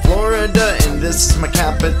 I am Florida, and this is my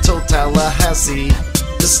capital, Tallahassee.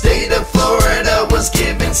 The state of Florida was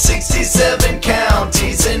given 67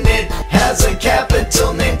 counties, and it has a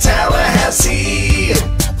capital named Tallahassee.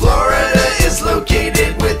 Florida is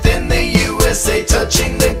located within the USA,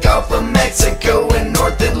 touching the Gulf of Mexico and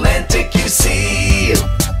North Atlantic you see.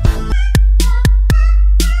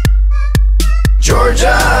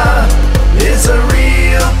 Georgia is a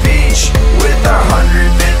real peach, with our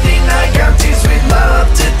 159 counties we'd love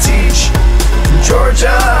to teach.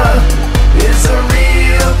 Georgia is a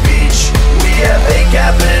real peach. We have a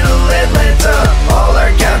capital, Atlanta. All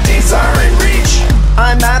our counties are in reach.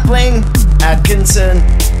 I'm Appling, Atkinson,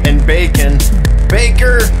 and Bacon,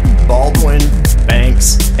 Baker, Baldwin,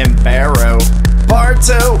 Banks, and Barrow,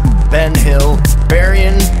 Bartow, Ben Hill,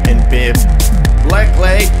 Berrien, and Bibb,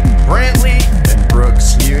 Leckley, Brantley, and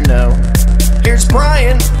Brooks, you know. Here's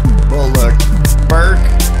Bryan, Bullock, Burke,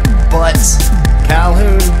 Butts,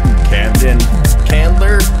 Calhoun, Camden,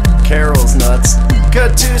 Candler, Carroll's Nuts,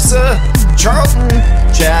 Catoosa, Charlton,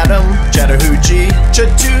 Chatham, Chattahoochee,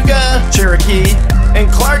 Chattooga, Cherokee, and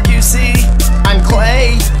Clark you see. I'm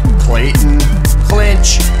Clay, Clayton,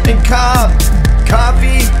 Clinch, and Cobb,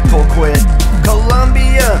 Coffee, Colquitt,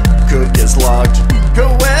 Columbia, Cook is locked,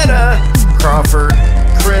 Coweta, Crawford,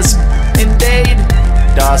 Crisp, and Dade,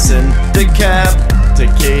 Dawson, DeKalb,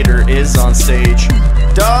 Decatur is on stage,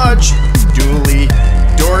 Dodge, Dooley,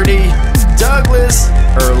 Doherty, Douglas,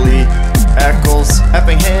 Early, Eccles,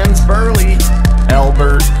 Effinghams, Burley,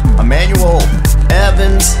 Elbert, Emmanuel,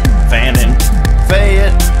 Evans, Fannin,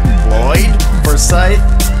 Fayette, Floyd, Forsyth,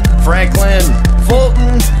 Franklin,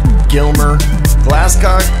 Fulton, Gilmer,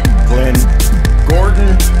 Glasscock, Glenn,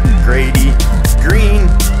 Gordon, Grady, Green,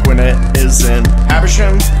 Gwinnett is in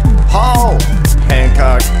Havisham, Hall,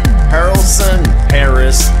 Hancock, Harrelson,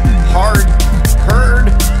 Harris, Hart, Hurd,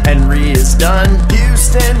 Henry is done,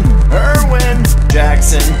 Houston, Irwin,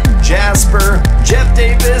 Jackson, Jasper, Jeff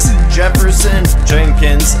Davis, Jefferson,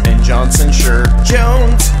 Jenkins, and Johnson, Sure,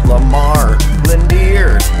 Jones, Lamar,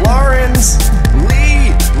 Lindier, Lawrence,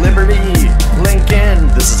 Lee, Liberty, Lincoln,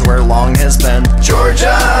 this is where Long has been.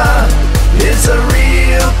 Georgia is a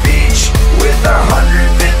real peach, with our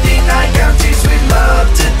 159 counties we'd love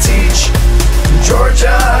to teach.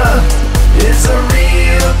 Georgia is a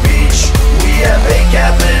real peach. We have a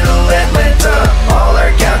capital, Atlanta. All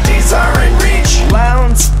our counties are in reach.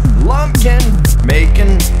 Lowndes, Lumpkin,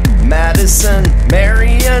 Macon, Madison,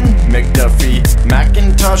 Marion, McDuffie,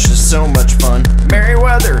 McIntosh is so much fun.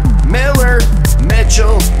 Meriwether, Miller,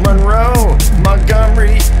 Mitchell, Monroe,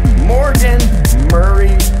 Montgomery, Morgan,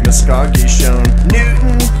 Murray, Muskogee, Shown,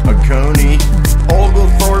 Newton, Oconee,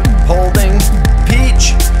 Oglethorpe, Holding,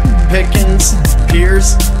 Peach, Pickens,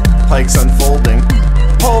 Pierce, Pikes Unfolding,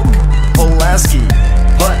 Polk, Pulaski,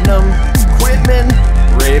 Putnam, Quitman,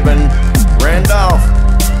 Raven, Randolph,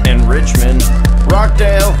 and Richmond,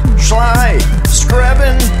 Rockdale, Schley,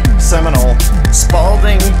 Screven, Seminole,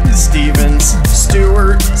 Spalding, Stevens,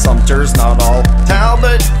 Stewart, Sumter's not all,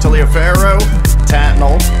 Talbot, Taliaferro,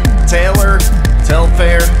 Tatnall, Taylor,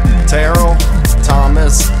 Telfair, Terrell,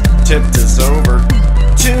 Thomas, Tipped is over,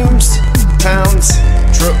 Toombs, Towns,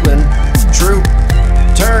 Trutland, Troop,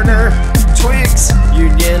 Turner, Twigs,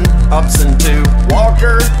 Union, Upson 2,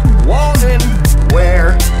 Walker, Walden,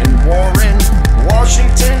 Ware, and Warren,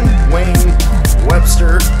 Washington, Wayne,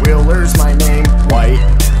 Webster, Wheeler's my name, White,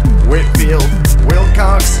 Whitfield,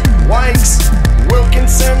 Wilcox, Wykes,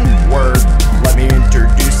 Wilkinson, Word. Let me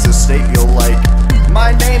introduce the state you'll like.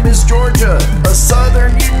 My name is Georgia, a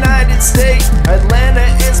southern United State. Atlanta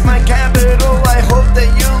is my capital, I hope that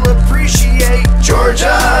you'll appreciate.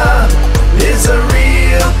 Georgia is a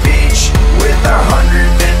real peach, with our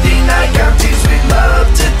 159 counties we'd love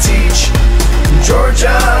to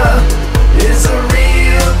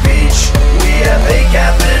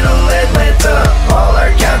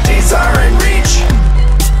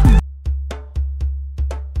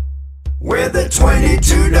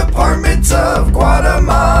 22 departments of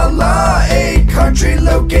Guatemala, a country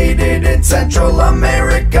located in Central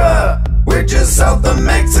America. We're just south of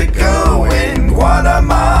Mexico in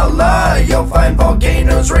Guatemala. You'll find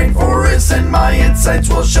volcanoes, rainforests, and my insights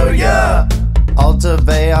will show ya. Alta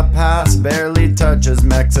Vea Pass barely touches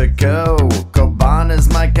Mexico. Cobán is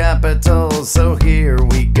my capital, so here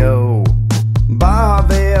we go. Baja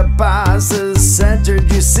Vea Pass is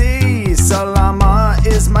centered, you see. Salama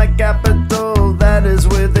is my capital, that is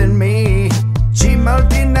within me.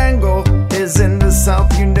 Chimaltenango is in the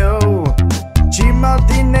south, you know.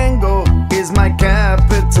 Chimaltenango is my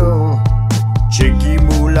capital.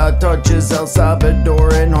 Chiquimula touches El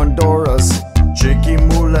Salvador and Honduras.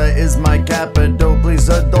 Chiquimula is my capital, please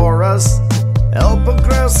adore us. El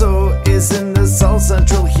Progreso is in the south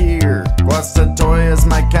central here. Guastatoya is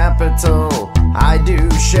my capital, I do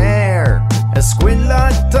share.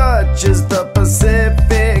 Escuintla touches the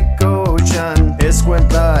Pacific Ocean.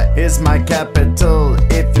 Escuintla is my capital,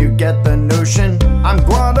 if you get the notion. I'm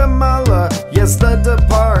Guatemala, yes, the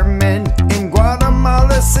department. In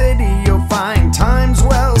Guatemala City you'll find times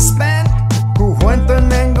well spent.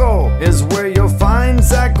 Huehuetenango is where you'll find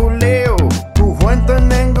Zaculeo.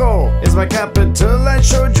 Huehuetenango is my capital, I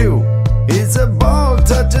showed you. Izabal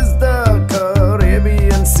touches the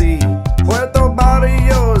Caribbean Sea. Puerto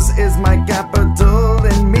Barrios is my capital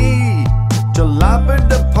and me. Jalapa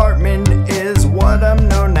department is what I'm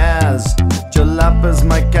known as. Jalapa's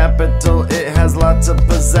my capital, it has lots of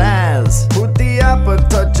pizzazz. Jutiapa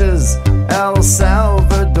touches El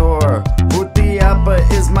Salvador. Jutiapa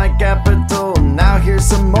is my capital, now here's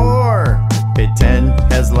some more. Petén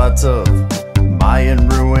has lots of Mayan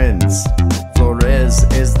ruins. Flores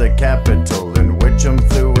is the capital in which I'm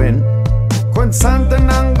fluent.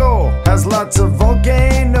 Quetzaltenango has lots of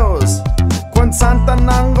volcanoes.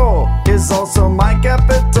 Quetzaltenango is also my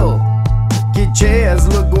capital. Quiché has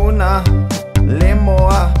Laguna,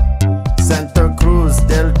 Limoa. Santa Cruz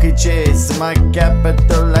del Quiché is my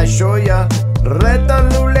capital, I show ya.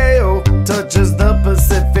 Retaluleu touches the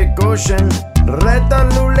Pacific Ocean.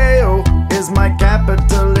 Retaluleu is my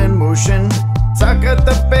capital in motion.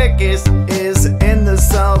 Zacatepec is in the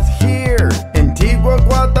south here. Antigua,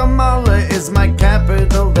 Guatemala is my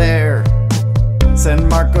capital there. San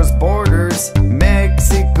Marcos borders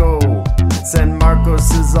Mexico. San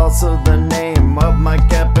Marcos is also the name of my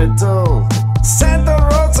capital. Santa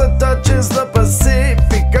Rosa touches the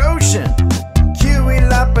Pacific Ocean.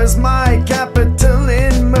 Cuilapa is my capital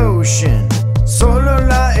in motion.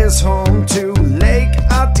 Sololá is home to Lake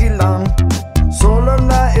Atilan.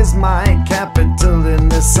 Sololá is my capital in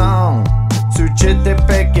this song.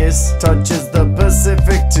 Suchitepeques touches the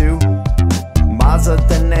Pacific too.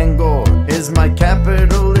 Mazatenango is my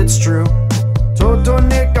capital, it's true.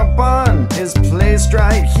 Totonicapán is placed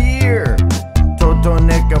right here.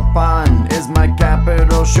 Totonicapán is my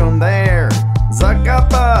capital, shown there.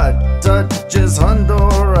 Zacapa touches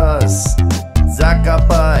Honduras.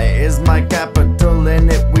 Zacapa is my capital, in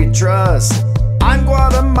it we trust. I'm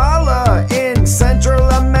Guatemala in Central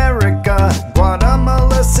America.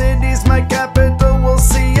 Guatemala City's my capital, we'll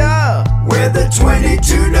see ya. We're the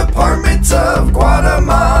 22 departments of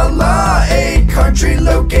Guatemala, a country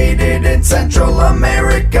located in Central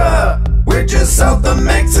America. We're just south of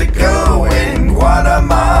Mexico in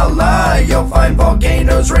Guatemala. You'll find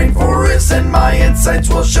volcanoes, rainforests, and my insights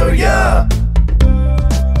will show ya.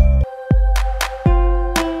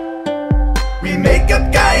 We make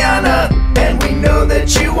up Guyana, and we know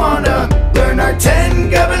that you wanna learn our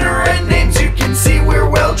 10 governorate names. You can see we're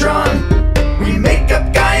well drawn. We make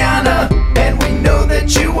up Guyana, and we know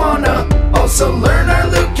that you wanna also learn our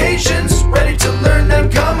locations. Ready to learn, then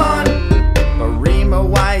come on. Arima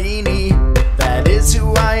Waini, that is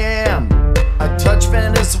who I am. I touch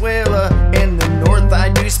Venezuela, in the north I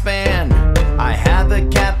do span. I have a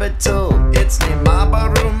capital, it's named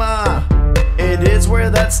Mabaruma. It is where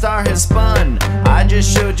that star has spun, I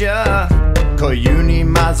just showed ya. Coyuni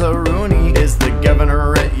Mazaruni is the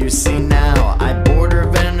governorate you see now. I border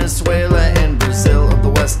Venezuela and Brazil of the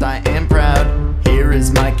west, I am proud. Here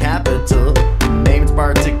is my capital, named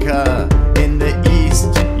Bartica. In the east,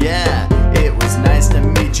 yeah, it was nice to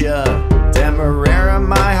meet ya. Demerara,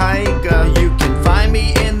 my haiga, you can find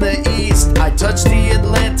me in the east. I touch the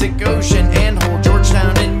Atlantic Ocean and hold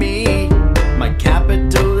Georgetown in me. My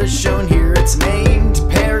capital is shown here, it's named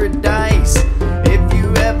Paradise. If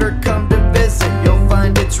you ever come to visit, you'll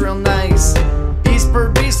find it's real nice. East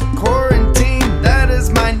Berbice, quarantine.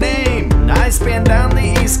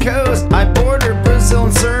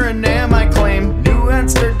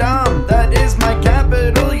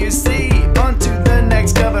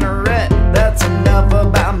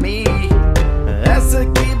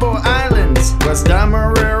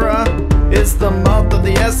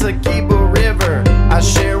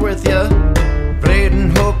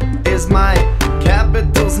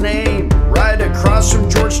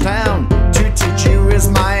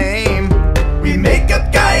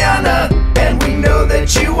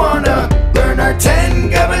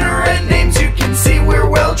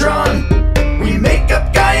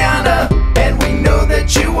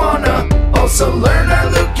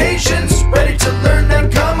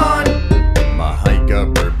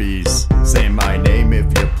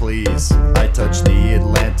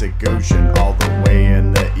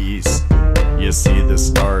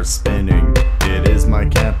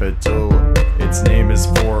 capital. Its name is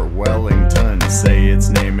Fort Wellington. Say its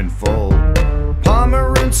name in full.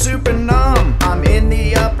 Pomeroon Supernam, I'm in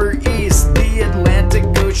the Upper East. The Atlantic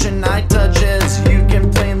Ocean I touch, as you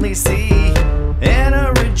can plainly see.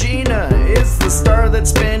 Anna Regina is the star that's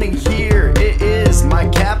spinning here. It is my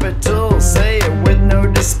capital, say it with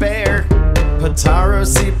no despair. Pataro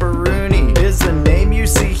Siparuni is the name you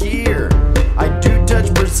see here. I do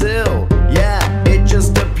touch Brazil, yeah, it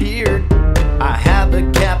just appeared. I have a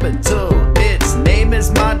capital, its name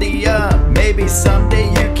is Madia. Maybe someday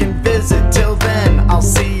you can visit, till then I'll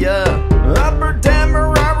see ya. Upper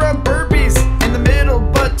Demerara Burpees, in the middle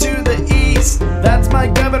but to the east. That's my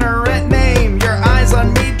governorate name, your eyes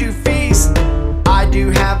on me do feast. I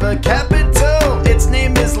do have a capital, its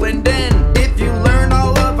name is Linden. If you learn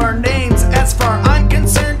all of our names, as far I'm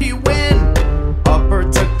concerned you win. Upper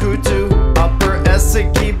Takutu, Upper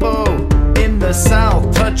Essequibo, in the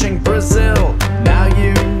south touching Brazil. Now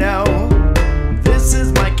you know, this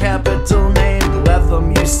is my capital named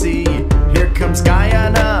Lethem, you see. Here comes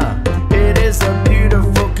Guyana, it is a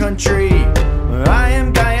beautiful country. I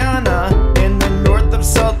am Guyana, in the north of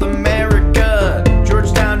South America.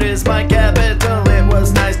 Georgetown is my capital, it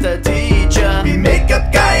was nice to teach ya. We make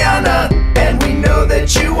up Guyana, and we know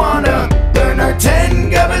that you wanna learn our 10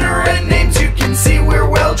 governorate names, you can see we're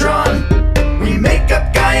well drawn. We make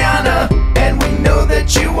up Guyana, and we know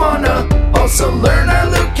that you wanna also learn our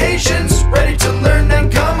locations. Ready to learn, then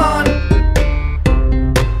come on.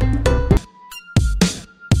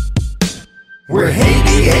 We're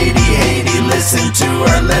Haiti, Haiti, Haiti, listen to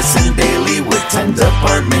our lesson daily. With 10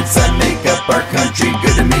 departments that make up our country,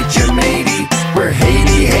 good to meet you matey. We're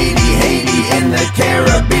Haiti, Haiti, Haiti, in the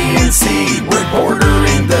Caribbean Sea. We're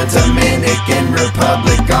bordering the Dominican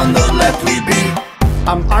Republic, on the left we be.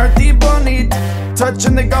 I'm Arti Bonit,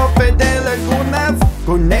 touching the Gulf de la Gonave.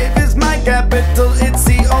 Gonave is my capital, it's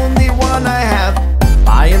the only one I have.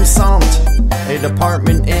 I am Sant, a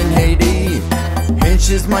department in Haiti. Hinch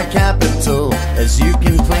is my capital, as you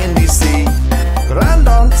can plainly see.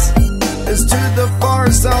 Grandance is to the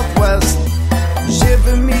far southwest.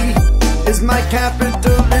 Chivigny is my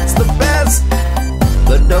capital, it's the best.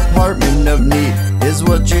 The Department of Need is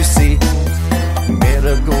what you see.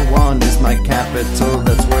 Miragowan is my capital,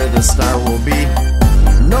 that's where the star will be.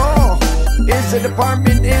 No is a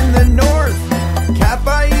department in the north.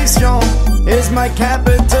 Cap-Haïtien is my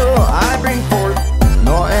capital, I bring forth.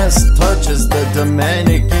 Nord-Est touches the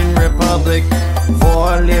Dominican Republic.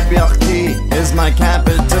 Fort Liberté is my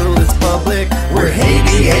capital, it's public. We're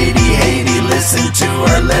Haiti, Haiti, Haiti, listen to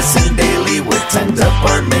our lesson daily. With 10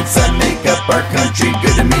 departments that make up our country,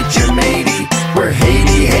 good to meet you matey. We're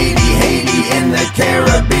Haiti, Haiti, Haiti, in the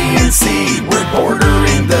Caribbean Sea. We're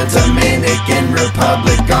bordering the Dominican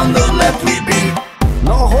Republic, on the left we be.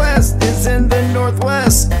 Nord-Ouest is in the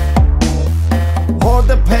northwest.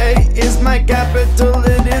 Port-de-Paix is my capital,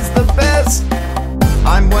 it is the best.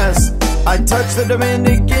 I'm west, I touch the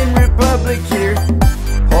Dominican Republic here.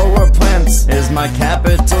 Port-au-Prince is my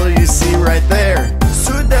capital, you see right there.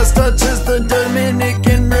 Sud-Est touches the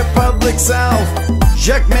Dominican Republic south.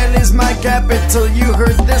 Jacmel is my capital, you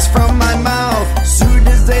heard this from my mouth. Sud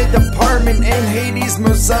is a department in Haiti's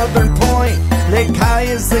most southern point. Les Cayes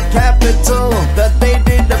is the capital that they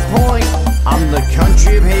did appoint. I'm the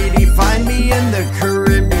country of Haiti, find me in the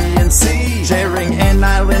Caribbean Sea. Sharing an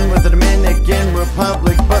island with the Dominican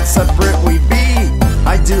Republic, but separate we be.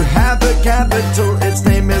 I do have a capital, its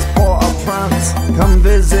name is Port-au-Prince. Come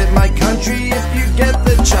visit my country if you get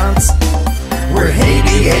the chance. We're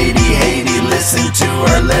Haiti, Haiti, Haiti, listen to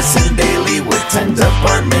our lesson daily. With 10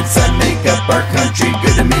 departments that make up our country,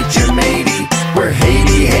 good to meet you matey. We're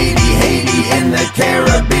Haiti, Haiti, Haiti, in the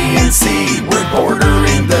Caribbean Sea. We're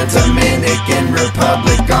bordering the Dominican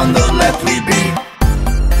Republic, on the left we be.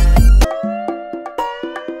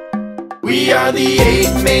 We are the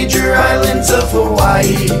 8 major islands of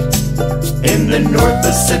Hawaii. In the North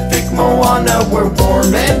Pacific, Moana, we're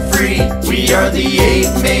warm and free. We are the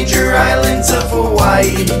 8 major islands of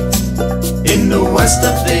Hawaii. In the west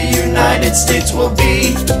of the United States we'll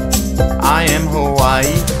be. I am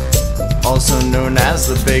Hawaii, also known as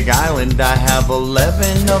the Big Island. I have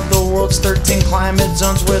 11 of the world's 13 climate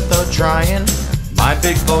zones without trying. My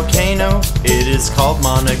big volcano, it is called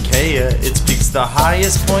Mauna Kea. It peaks the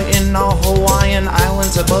highest point in all Hawaiian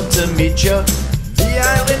islands. I'd love to meet ya. The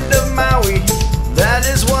island of Maui, that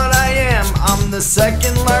is what I am. I'm the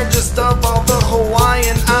second largest of all the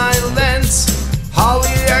Hawaiian islands.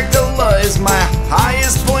 Haleakala is my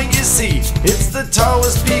highest point you see. It's the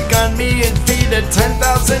tallest peak on me, and feet at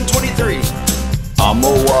 10,023. I'm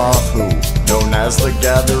Oahu, known known as the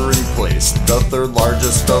gathering place, the third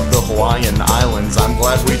largest of the Hawaiian Islands. I'm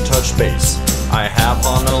glad we touched base. I have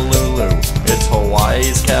Honolulu, it's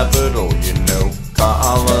Hawaii's capital, you know.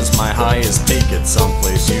 Ka'ala's my highest peak, it's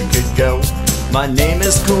someplace you could go. My name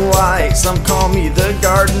is Kauai, some call me the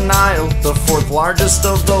Garden Isle, the fourth largest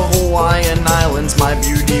of the Hawaiian Islands. My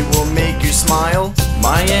beauty will make you smile.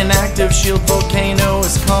 My inactive shield volcano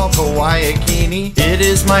is called Kauai-a-Kini. It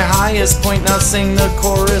is my highest point, now sing the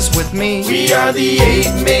chorus with me. We are the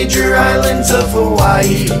 8 major islands of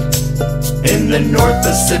Hawaii. In the North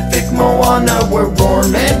Pacific, Moana, we're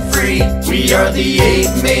warm and free. We are the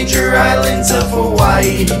 8 major islands of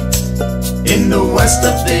Hawaii. In the west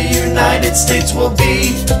of the United States we'll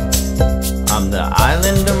be. I'm the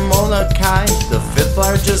island of Molokai, the 5th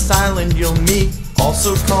largest island you'll meet.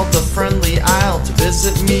 Also called the Friendly Isle, to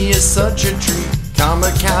visit me is such a treat.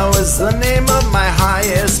 Kamakaua is the name of my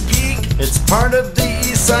highest peak. It's part of the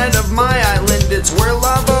east side of my island, it's where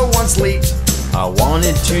lava once leaked. I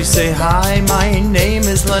wanted to say hi, my name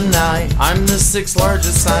is Lanai. I'm the 6th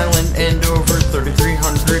largest island and over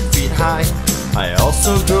 3,300 feet high. I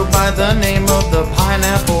also go by the name of the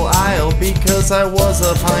Pineapple Isle because I was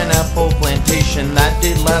a pineapple plantation that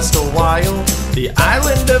did last a while. The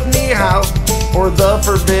island of Niihau, or the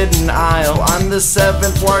Forbidden Isle. I'm the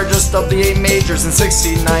 7th largest of the 8 majors and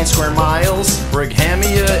 69 square miles.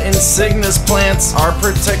 Brighamia insignis plants are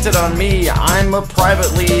protected on me. I'm a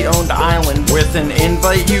privately owned island with an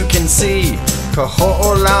invite you can see.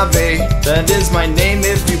 Kaho'olawe, that is my name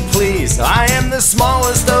if you please. I am the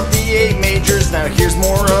smallest of the 8 majors, now here's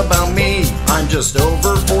more about me. I'm just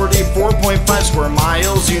over 44.5 square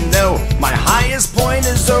miles, you know. My highest point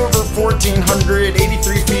is over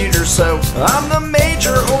 1,483 feet or so. I'm the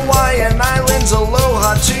major Hawaiian Islands,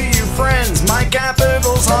 aloha to you friends. My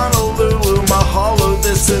capital's Honolulu, mahalo,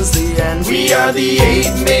 this is the end. We are the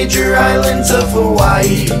 8 major islands of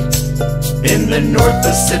Hawaii. In the North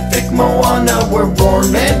Pacific, Moana, we're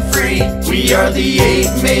warm and free. We are the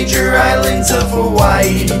 8 major islands of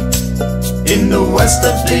Hawaii. In the west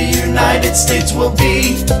of the United States we'll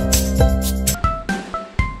be.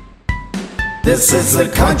 This is the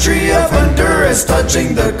country of Honduras,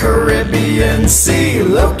 touching the Caribbean Sea.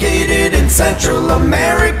 Located in Central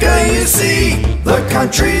America, you see. The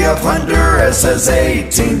country of Honduras has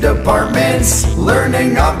 18 departments.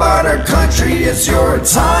 Learning about our country is your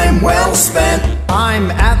time well spent. I'm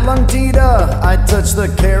Atlantida, I touch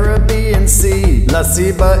the Caribbean Sea. La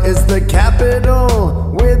Ceiba is the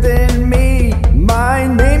capital within me. My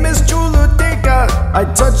name is Choluteca, I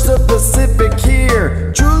touch the Pacific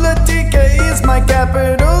here. Choluteca is my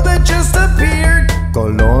capital that just appeared.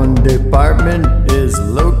 Colon Department is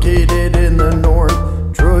located in the north.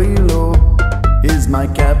 Trujillo is my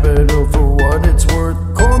capital for what it's worth.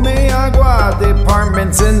 Comayagua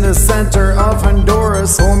Department's in the center of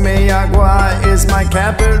Honduras. Comayagua is my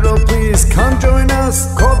capital, please come join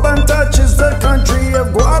us. Copan touches the country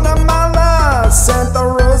of Guatemala. Santa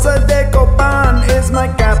Rosa de Copan is my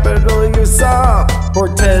capital, you saw.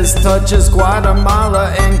 Cortez touches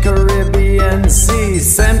Guatemala and Caribbean Sea.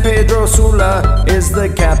 San Pedro Sula is the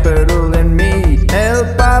capital in me. El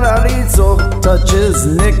Paradiso touches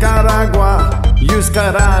Nicaragua.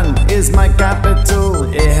 Yuscaran is my capital,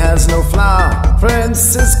 it has no flaw.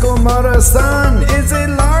 Francisco Morazan is a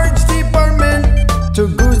large department.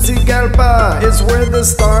 Tegucigalpa is where the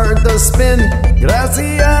star does spin.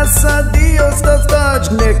 Gracias a Dios does touch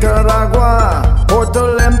Nicaragua.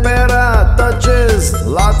 Porto Lempera touches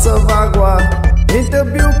lots of agua.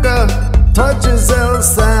 Intabuca touches El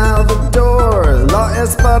Salvador. La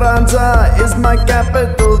Esperanza is my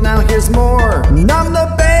capital, now here's more.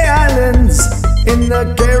 Namna Bay Islands in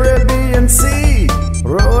the Caribbean Sea.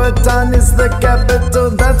 Roatan is the capital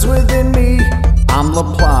that's within me. I'm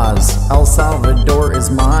La Paz, El Salvador is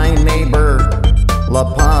my neighbor.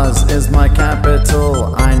 La Paz is my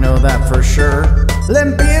capital, I know that for sure.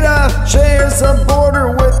 Lempira shares a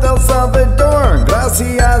border with El Salvador.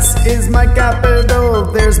 Gracias is my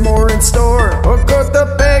capital, there's more in store.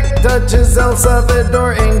 Ocotepec touches El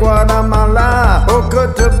Salvador in Guatemala.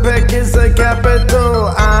 Ocotepec is the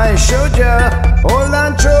capital, I showed ya.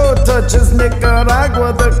 Olancho touches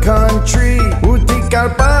Nicaragua, the country.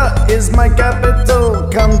 Uticalpa is my capital,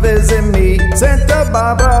 come visit me. Santa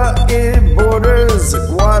Barbara, it borders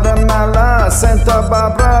Guatemala. Santa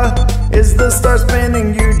Barbara is the star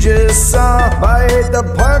spinning you just saw. By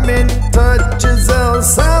department touches El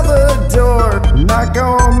Salvador.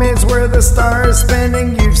 Nacaome is where the star is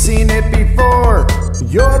spinning, you've seen it before.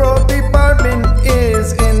 Yoro department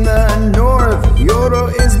is in the north. Yoro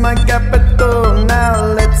is my capital, now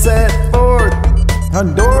let's set forth.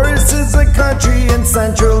 Honduras is a country in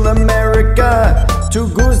Central America.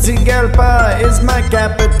 Tegucigalpa is my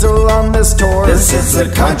capital on this tour. This is the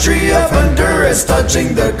country of Honduras,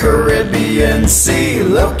 touching the Caribbean Sea.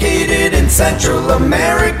 Located in Central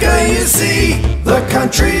America, you see. The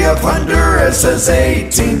country of Honduras has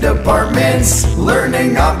 18 departments.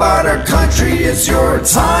 Learning about our country is your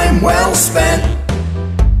time well spent.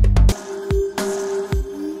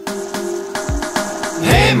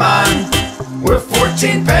 Hey man, we're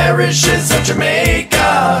 14 parishes of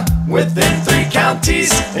Jamaica, within 3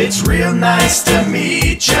 counties. It's real nice to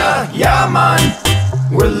meet ya. Yeah man,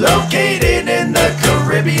 we're located in the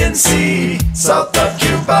Caribbean Sea, south of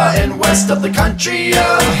Cuba and west of the country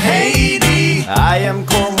of Haiti. I am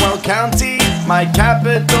Cornwall County, my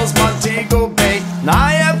capital's Montego Bay. And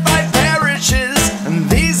I have 5 parishes, and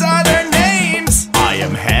these are their names. I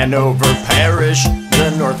am Hanover Parish,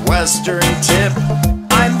 the northwestern tip.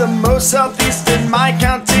 I'm the most southeast in my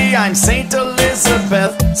county. I'm St.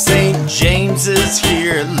 Elizabeth. St. James is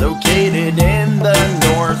here, located in the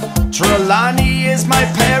north. Trelawney is my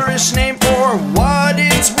parish name for what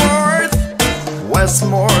it's worth.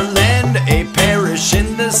 Westmoreland, a parish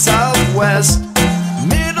in the southwest.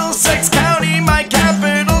 Middlesex County, my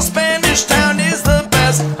capital, Spanish Town is the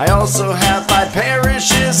best. I also have 5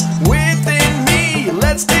 parishes within me.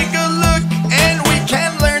 Let's take a look and we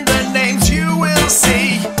can learn the names, you will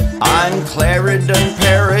see. I'm Clarendon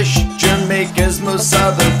Parish, Jamaica's most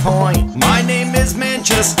southern point. My name is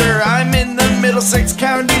Manchester, I'm in the Middlesex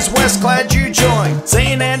Counties west, glad you joined.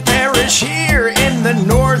 St. Anne Parish here in the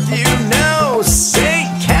north, you know. St.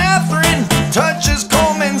 Catherine touches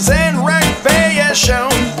Coleman's and Wreck Bay as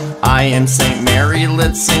shown. I am St. Mary,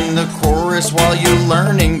 let's sing the chorus while you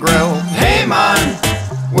learn and grow. Hey man,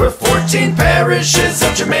 we're 14 parishes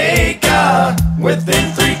of Jamaica,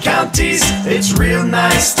 within 3 counties. It's real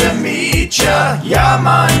nice to meet ya. Yeah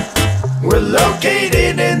man, we're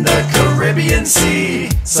located in the Caribbean Sea,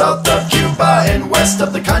 south of Cuba and west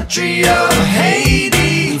of the country of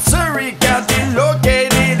Haiti. Surrey County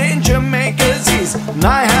located in Jamaica's east, and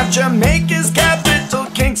I have Jamaica's capital,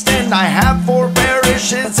 Kingston. I have 4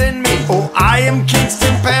 parishes in me. Oh, I am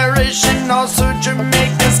Kingston Parish and also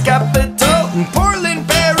Jamaica's capital. And Portland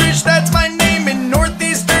Parish, that's my name in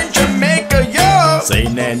northeastern Jamaica, yo!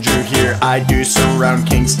 St. Andrew here, I do surround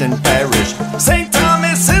Kingston Parish. St.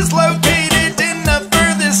 Thomas is located in the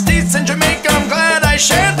furthest east in Jamaica, I'm glad I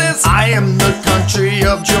shared this. I am the country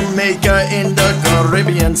of Jamaica in the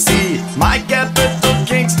Caribbean Sea. My capital,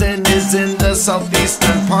 Kingston, is in the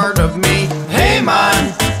southeastern part of me. Hey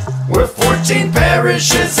man, we're 14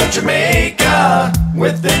 parishes of Jamaica,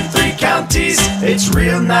 within 3 counties. It's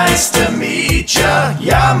real nice to meet ya.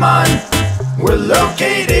 Yeah man, we're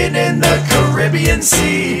located in the Caribbean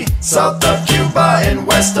Sea, south of Cuba and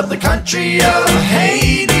west of the country of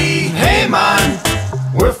Haiti. Hey man,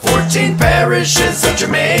 we're 14 parishes of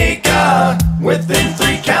Jamaica, within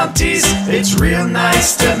 3 counties. It's real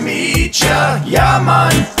nice to meet ya. Yeah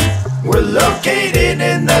man, we're located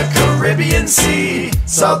in the Caribbean Sea,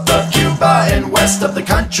 south of Cuba and west of the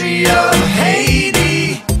country of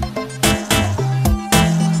Haiti.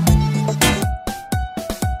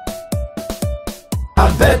 I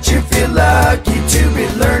bet you feel lucky to be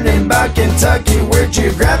learning about Kentucky. We're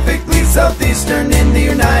geographically southeastern in the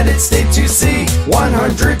United States, you see.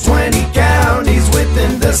 120 counties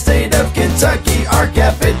within the state of Kentucky. Our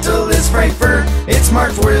capital is Frankfort, it's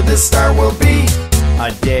marked where the star will be.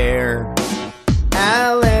 Adair,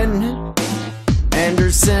 Allen,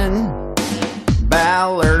 Anderson,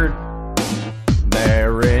 Ballard,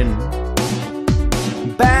 Barron,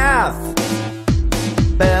 Bath,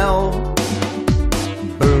 Bell,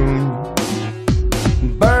 Boone,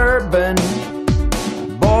 Bourbon,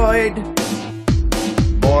 Boyd,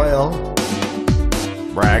 Boyle,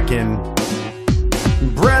 Bracken,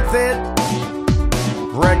 Breathitt,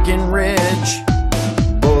 Breckenridge,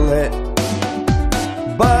 Bullitt,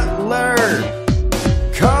 Butler,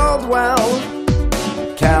 Caldwell,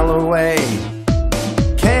 Callaway,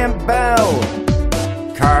 Campbell,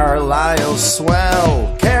 Carlisle,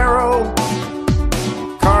 Swell, Carroll,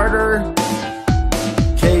 Carter,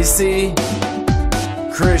 Casey,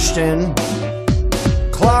 Christian,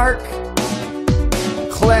 Clark,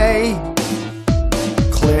 Clay,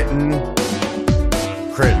 Clinton,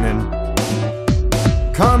 Crittenden,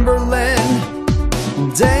 Cumberland,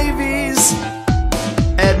 Davies,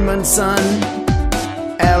 Edmondson,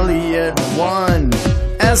 Elliott, 1,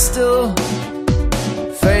 Estill,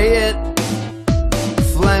 Fayette,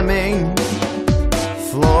 Fleming,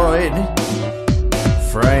 Floyd,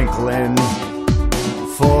 Franklin,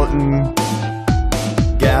 Fulton,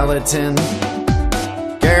 Gallatin,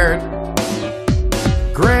 Garrett,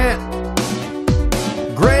 Grant,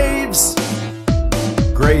 Graves,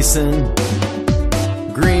 Grayson,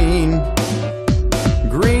 Green,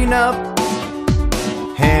 Greenup,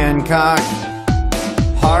 Hancock,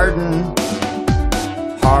 Hardin,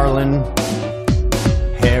 Harlan,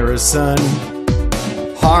 Harrison,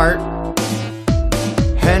 Hart,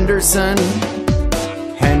 Henderson,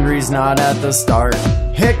 Henry's not at the start.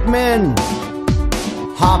 Hickman,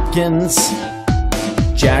 Hopkins,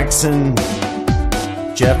 Jackson,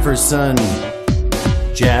 Jefferson,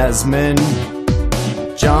 Jasmine,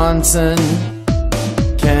 Johnson,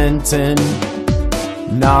 Kenton,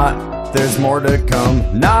 Knott, there's more to come.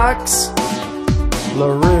 Knox,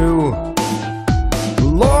 LaRue,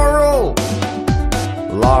 Laurel,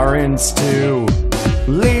 Lawrence too,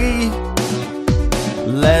 Lee,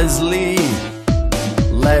 Leslie,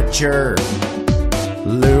 Letcher,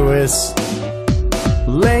 Lewis,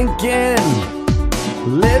 Lincoln,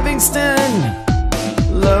 Livingston,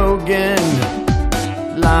 Logan,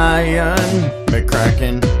 Lyon,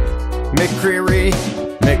 McCracken, McCreary,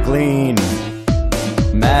 McLean,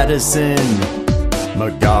 Madison,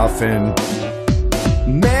 McGoffin,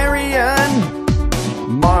 Marion,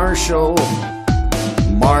 Marshall,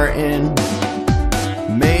 Martin,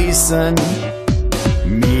 Mason,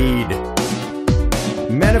 Meade,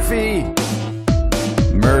 Menifee,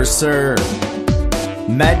 Mercer,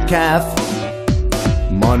 Metcalf,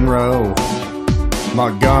 Monroe,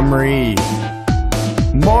 Montgomery,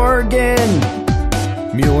 Morgan,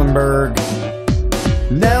 Muhlenberg,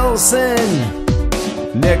 Nelson,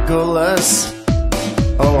 Nicholas,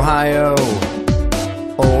 Ohio,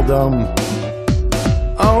 Oldham,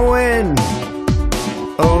 Owen,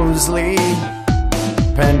 Osley,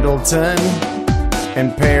 Pendleton,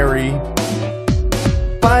 and Perry,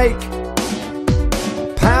 Pike,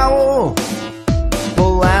 Powell,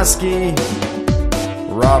 Pulaski,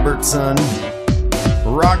 Robertson,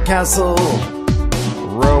 Rockcastle,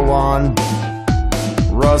 Rowan,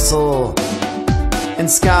 Russell, and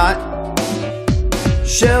Scott,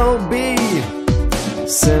 Shelby,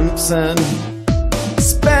 Simpson,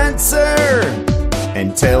 Spencer,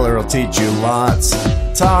 and Taylor will teach you lots.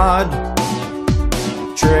 Todd,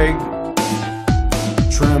 Trigg,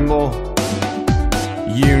 Trimble,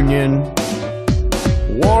 Union,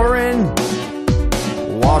 Warren,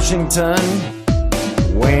 Washington,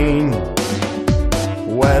 Wayne,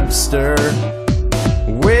 Webster,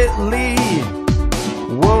 Whitley,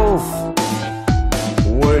 Wolf,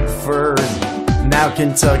 Woodford. Now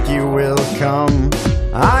Kentucky will come.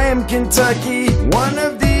 I am Kentucky, one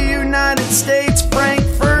of the United States.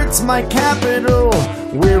 Frankfurt's my capital.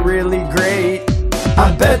 We're really great.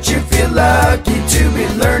 I bet you feel lucky to be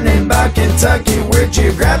learning about Kentucky. We're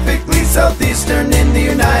geographically southeastern in the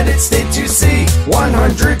United States. You see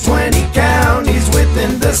 120 counties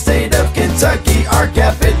within the state of Kentucky. Our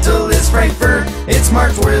capital is Frankfurt. It's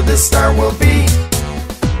marked where the star will be.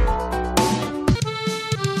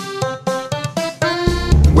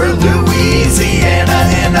 We're Louisiana,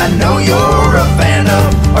 and I know you're a fan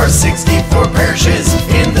of our 64 parishes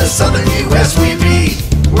in the southern U.S. we be.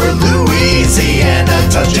 We're Louisiana,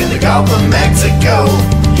 touching the Gulf of Mexico.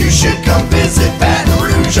 You should come visit Baton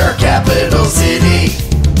Rouge, our capital city.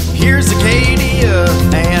 Here's Acadia,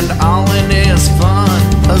 and all in is fun.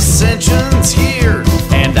 Ascension's here,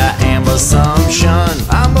 and I am Assumption.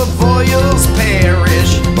 I'm a Voiles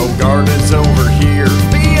Parish, Bogart is over here.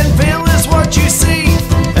 Bienville is what you see,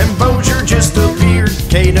 and Bossier just appeared.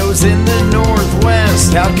 Cato's in the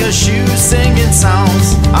northwest, Calcasieu singing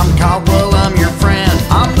songs. I'm Caldwell, I'm your friend.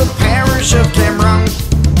 I'm the parish of Cameron.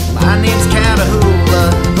 My name's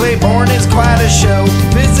Catahoula. Claiborne is quite a show.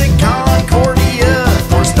 Visit Concordia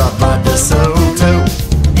or stop by DeSoto.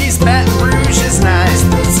 East Baton Rouge is nice.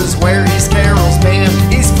 This is where East Carroll's been.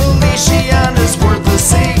 East Feliciana's worth a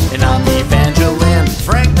see. And I'm Evangeline.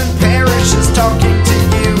 Franklin Parish is talking to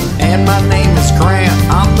you. And my name is Grant.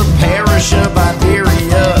 I'm the parish of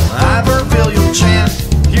Iberia. Iberville you'll chant.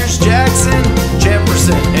 Here's Jackson,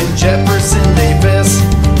 Jefferson, and Jefferson Davis,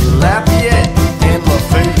 Lafayette, and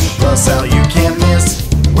Lafourche. LaSalle you can't miss.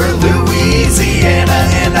 We're Louisiana,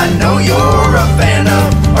 and I know you're a fan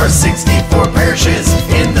of our 64 parishes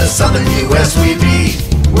in the southern U.S. we be.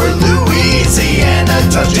 We're Louisiana,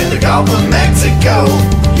 touching the Gulf of Mexico.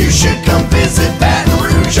 You should come visit Baton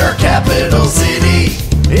Rouge, our capital city.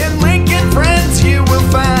 In Lincoln, friends, you will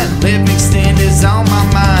find Livingston is on my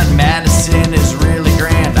mind. Madison is really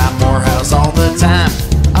grand. I'm Morehouse all the time.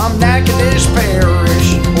 I'm Natchitoches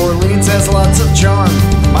Parish. Orleans has lots of charm.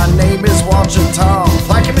 My name is Ouachita.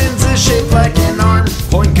 Plaquemines is shaped like an arm.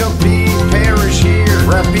 Point Copee Parish here.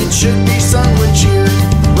 Rapids should be sung with cheer.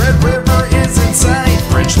 Red River is insane.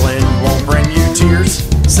 Richland won't bring you tears.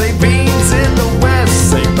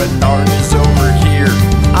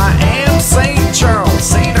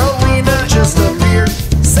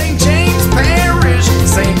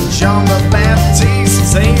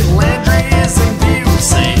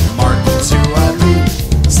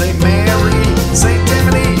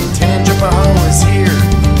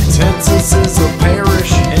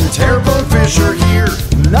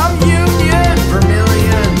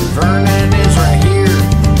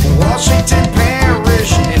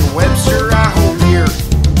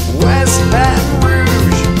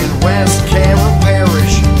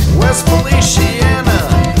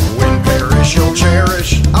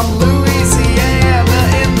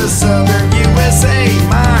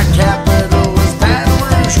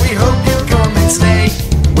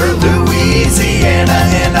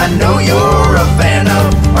 I know you're a fan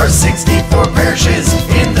of our 64 parishes.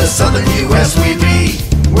 In the southern U.S. we be.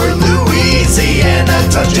 We're Louisiana,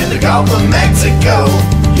 touching the Gulf of Mexico.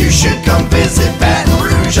 You should come visit Baton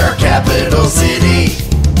Rouge, our capital city.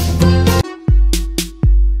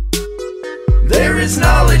 There is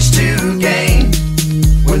knowledge to gain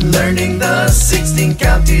when learning the 16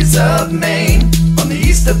 counties of Maine. On the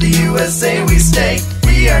east of the USA we stay,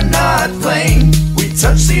 we are not plain. We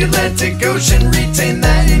touch the Atlantic Ocean, retain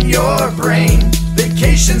that in your brain.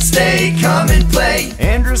 Vacation, stay, come and play.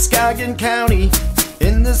 Androscoggin County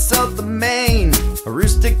in the south of Maine.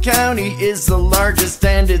 Aroostook County is the largest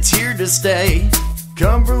and it's here to stay.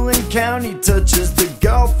 Cumberland County touches the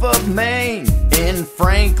Gulf of Maine. In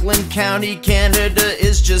Franklin County, Canada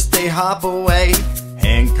is just a hop away.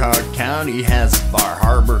 Hancock County has Bar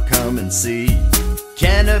Harbor, come and see.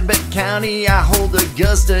 Kennebec County, I hold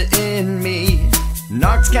Augusta in me.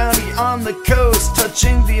 Knox County on the coast,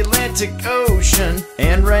 touching the Atlantic Ocean.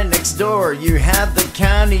 And right next door, you have the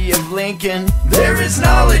county of Lincoln. There is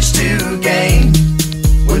knowledge to gain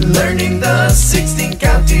when learning the 16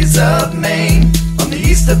 counties of Maine. On the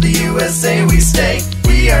east of the USA we stay,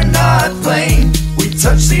 we are not plain. We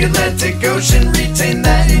touch the Atlantic Ocean, retain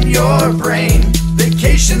that in your brain.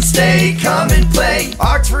 Vacation, stay, come and play.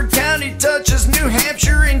 Oxford County touches New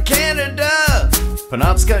Hampshire in Canada.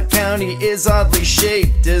 Penobscot County is oddly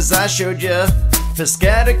shaped, as I showed ya.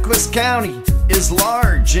 Piscataquis County is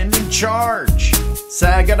large and in charge.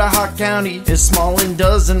 Sagadahoc County is small and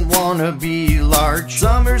doesn't wanna be large.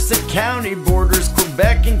 Somerset County borders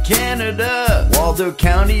Quebec and Canada. Waldo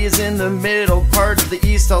County is in the middle part of the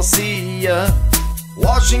East, I'll see ya.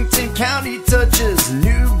 Washington County touches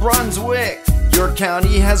New Brunswick. York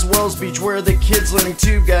County has Wells Beach, where the kids learning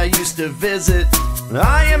to guy used to visit.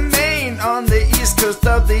 I am Maine on the east coast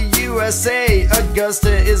of the USA.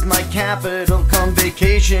 Augusta is my capital, come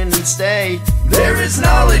vacation and stay. There is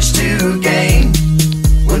knowledge to gain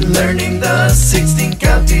when learning the 16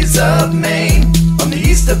 counties of Maine. On the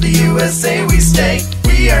east of the USA we stay,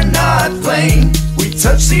 we are not plain. We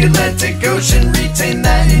touch the Atlantic Ocean, retain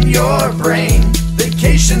that in your brain.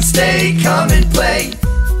 Vacation, stay, come and play.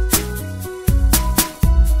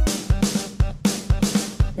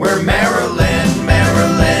 We're Maryland,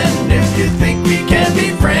 Maryland, if you think we can be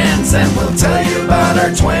friends. And we'll tell you about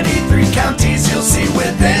our 23 counties you'll see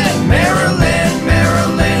within. Maryland,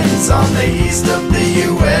 Maryland's on the east of the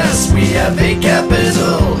U.S. We have a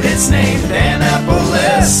capital, it's named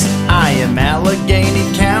Annapolis. I am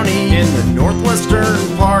Allegheny County in the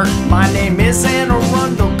northwestern part. My name is Anne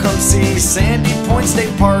Arundel, come see Sandy Point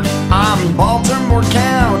State Park. I'm Baltimore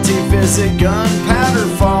County, visit Gunpowder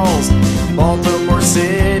Falls. Baltimore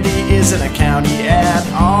City isn't a county at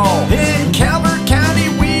all. In Calvert County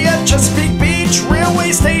we have Chesapeake Beach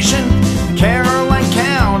Railway Station. Caroline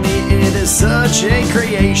County, it is such a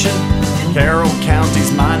creation. Carroll County's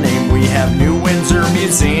my name, we have New Windsor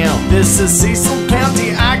Museum. This is Cecil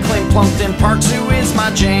County, I claim Plumpton Park Zoo is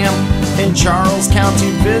my jam. In Charles County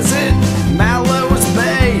visit Mallows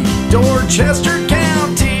Bay. Dorchester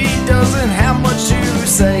County doesn't have much to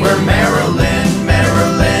say. We're Maryland,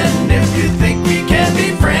 Maryland, if you think we can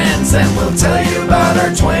be friends. And we'll tell you about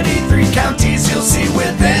our 23 counties you'll see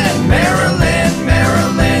within. Maryland,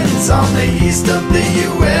 Maryland's on the east of the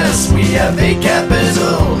U.S. We have a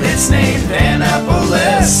capital, it's named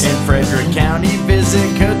Annapolis. In Frederick County visit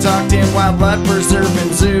Catoctin Wildlife Preserve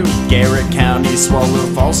and Zoo. Garrett County Swallow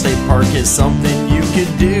Falls State Park is something you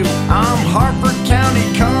could do. I'm Harford County,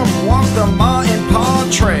 come walk the Ma and Pa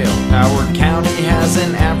Trail. Howard County has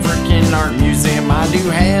an African art museum I do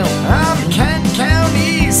hail. I'm Kent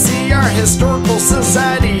County, see our historical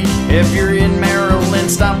society. If you're in Maryland,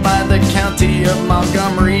 stop by the county of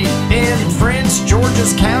Montgomery. In Prince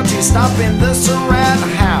George's County, stop in the Surratt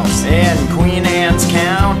House. In Queen Anne's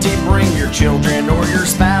County, bring your children or your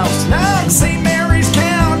spouse. Now in St. Mary's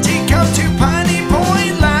County, come to Piney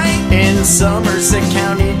Point Light. In Somerset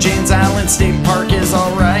County, James Island State Park is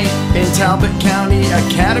alright. In Talbot County,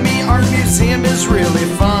 Academy Art Museum is really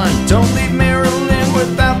fun. Don't leave Maryland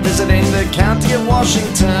without visiting the county of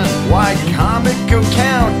Washington. Wycomico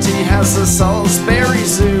County has the Salisbury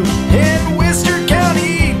Zoo. In Worcester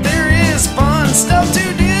County, there is fun stuff to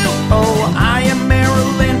do. Oh, I am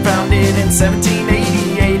Maryland, founded in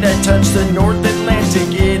 1788. I touch the North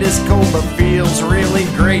Atlantic, it is cold but feels really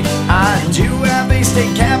great. I do have a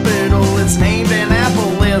state capital, it's named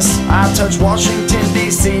Annapolis. I touch Washington,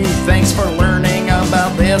 D.C., thanks for learning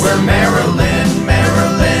about this. We're Maryland,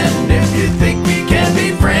 Maryland, if you think we can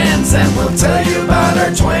be friends. And we'll tell you about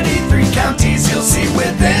our 23 counties you'll see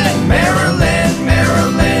within. Maryland,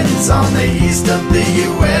 Maryland's on the east of the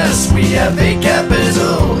U.S. We have a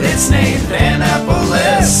capital,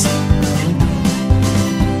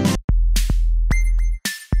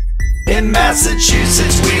 In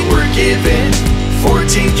Massachusetts we were given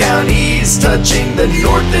 14 counties touching the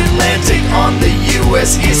North Atlantic. On the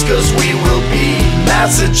US East Coast we will be.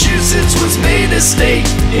 Massachusetts was made a state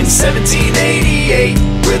in 1788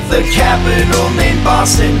 with a capital named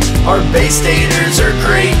Boston. Our Bay Staters are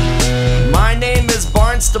great. My name is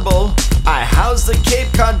Barnstable, I house the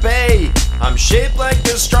Cape Cod Bay. I'm shaped like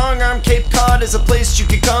a strong arm. Cape Cod is a place you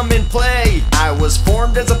can come and play. I was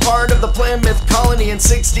formed as a part of the Plymouth colony in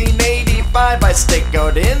 1685. I stake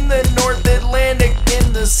out in the North Atlantic.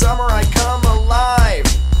 In the summer I come alive.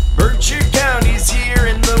 Berkshire County's here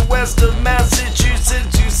in the west of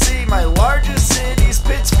Massachusetts. You see my largest city's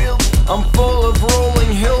Pittsfield. I'm full of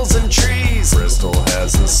rolling hills and trees. Bristol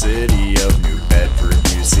has the city of New Bedford,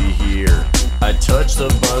 you see here. I touch the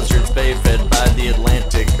Buzzards Bay, fed by the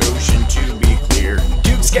Atlantic Ocean, to be clear.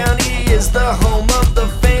 Dukes County is the home of the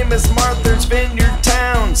famous Martha's Vineyard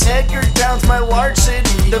towns. Edgartown's my large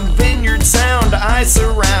city, the Vineyard Sound I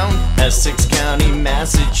surround. Essex County,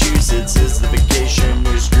 Massachusetts is the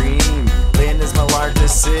vacationer's dream. Lynn is my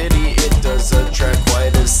largest city, it does attract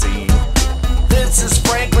quite a scene. This is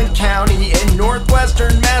Franklin County in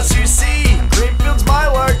northwestern Mass. You see, Greenfield's my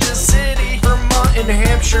largest city. Vermont and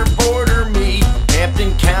Hampshire border me.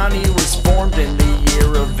 Hampton County was formed in the year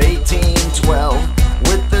of 1812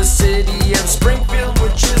 with the city of Springfield,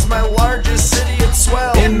 which is my largest city. It's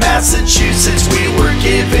swell. In Massachusetts we were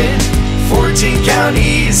given 14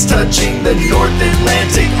 counties touching the North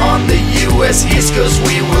Atlantic. On the US East Coast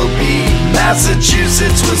we will be.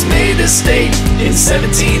 Massachusetts was made a state in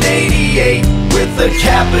 1788 with a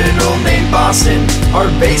capital named Boston. Our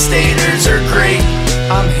Bay Staters are great.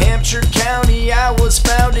 I'm Hampshire County, I was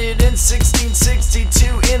founded in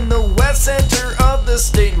 1662 in the west center of the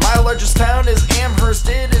state. My largest town is Amherst,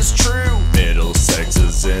 it is true. Middlesex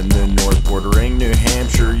is in the north bordering New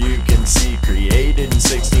Hampshire, you can see. Created in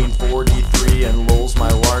 1643 and Lowell's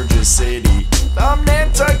my largest city. I'm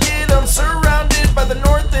Nantucket, I'm surrounded by the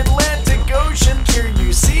North Atlantic Ocean. Here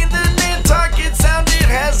you see the Nantucket Sound,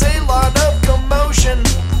 it has a lot of commotion.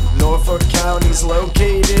 Norfolk County's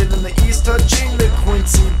located in the east touching the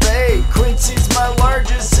Quincy Bay. Quincy's my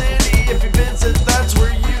largest city, if you visit that's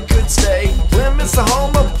where you could stay. Plymouth's the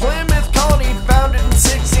home of Plymouth Colony, founded in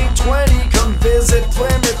 1620. Come visit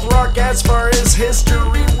Plymouth Rock, as far as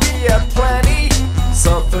history we have plenty.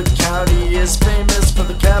 Suffolk County is famous for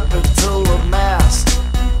the capital of Mass.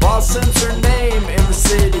 Boston's her name and the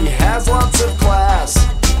city has lots of class.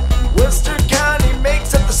 Worcester County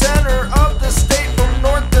makes up the center of the state from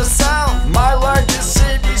north to south. My largest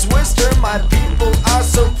city's Worcester, my people are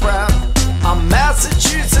so proud. I'm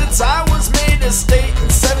Massachusetts, I was made a state in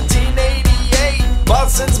 1788.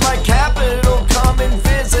 Boston's my capital, come and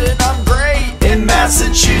visit, I'm great. In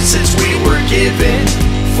Massachusetts we were given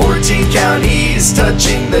 14 counties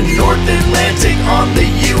touching the North Atlantic. On the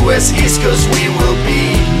US East Coast we will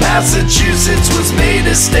be. Massachusetts was made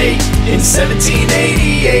a state in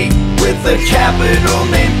 1788 with a capital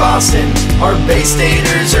named Boston. Our Bay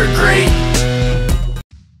Staters are great.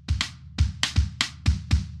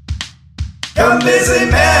 Come visit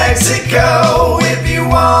Mexico if you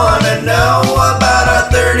wanna know about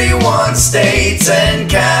our 31 states and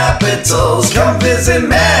capitals. Come visit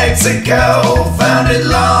Mexico, founded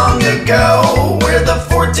long ago. We're the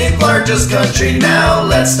 14th largest country, now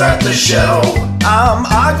let's start the show. I'm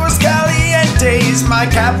Aguascalientes, my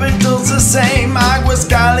capital's the same.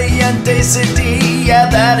 Aguascalientes City, yeah,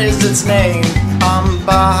 that is its name. I'm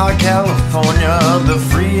Baja California, the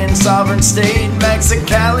free and sovereign state.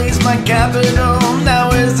 Mexicali's my capital, now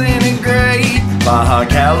isn't it great? Baja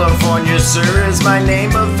California, sir, is my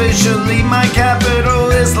name officially. My capital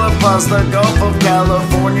is La Paz, the Gulf of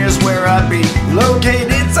California's where I be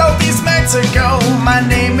located, southeast Mexico. My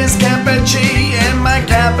name is Campeche, and my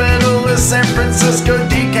capital is San Francisco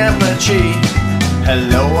de Campeche.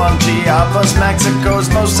 Hello, I'm Chiapas, Mexico's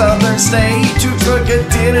most southern state. Tuxtla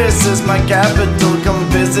is my capital, come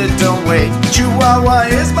visit, don't wait. Chihuahua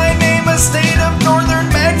is my name, a state of northern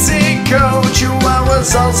Mexico.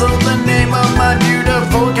 Chihuahua's also the name of my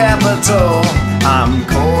beautiful capital. I'm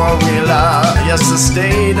Coahuila, yes, the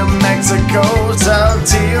state of Mexico.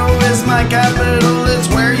 Saltillo is my capital, it's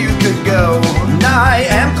where you could go. And I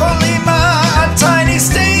am Colima, a tiny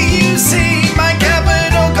state, you see. My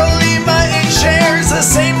capital, Colima, it shares the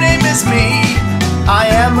same name as me. I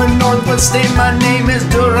am a northwest state, my name is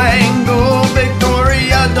Durango.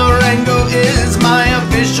 Victoria, Durango is my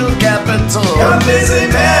official capital. Come visit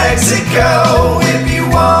Mexico if you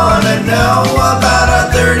wanna know about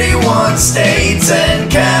our 31 states and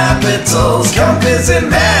capitals. Come visit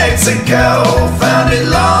Mexico, founded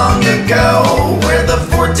long ago. We're the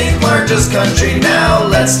 14th largest largest country. Now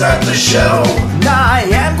let's start the show. I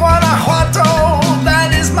am Guanajuato,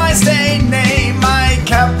 that is my state name. My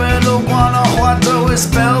capital, Guanajuato, is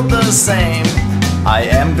spelled the same. I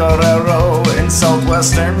am Guerrero in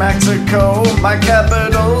southwestern Mexico. My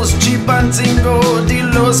capital's Chilpancingo de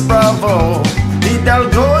los Bravo.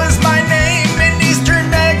 Hidalgo is my name in eastern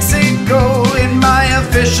Mexico. And my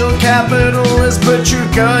official capital is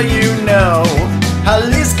Pachuca, you know.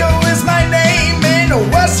 Jalisco is my name in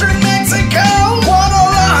western Mexico.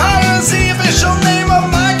 Guadalajara is the official name of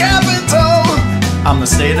my capital. I'm the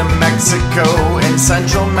state of Mexico in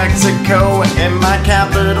central Mexico, and my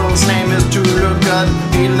capital's name is Toluca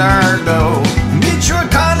de Lerdo.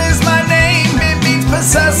 Michoacan is my name, it means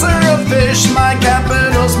possessor of fish. My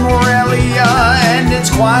capital's Morelia, and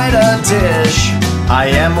it's quite a dish. I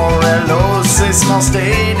am Morelos, a small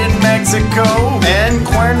state in Mexico, and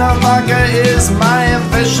Cuernavaca is my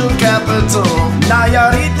official capital.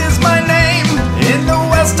 Nayarit is my name in the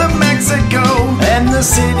west of Mexico, and the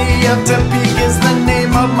city of Tepic is the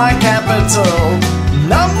name of my capital.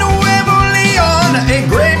 Nam Nuevo Leon, a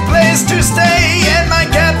great place to stay, and my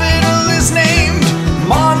capital is named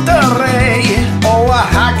Monterrey.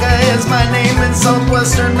 Oaxaca is my name in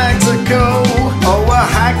southwestern Mexico.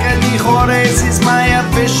 Oaxaca de Juarez is my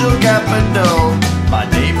official capital. My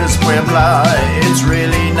name is Puebla, it's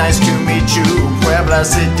really nice to meet you. Puebla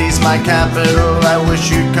City's my capital, I wish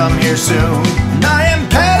you'd come here soon. I am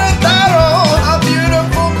Querétaro, a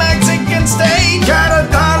beautiful Mexican state.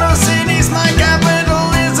 Querétaro City's my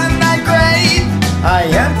capital, isn't that great? I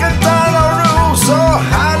am Querétaro, so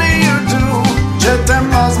how do you do?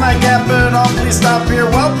 Chetumal's my capital, please stop here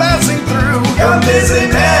while passing through. Come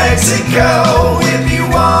visit Mexico if you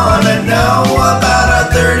wanna know about our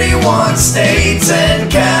 31 states and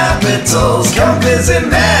capitals. Come visit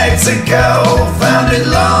Mexico, founded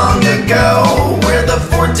long ago. We're the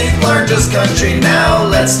 14th largest country. Now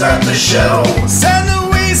let's start the show. San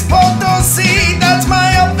Luis Potosí, that's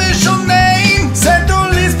my official name. San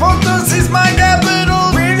Luis Potosí's my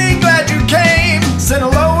capital, really glad you came.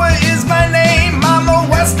 Sinaloa is my name, I'm a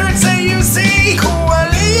western CUC.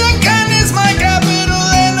 Culiacan is my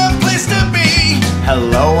capital and a place to be.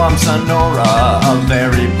 Hello, I'm Sonora, a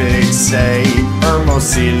very big state.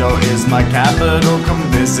 Hermosillo is my capital, come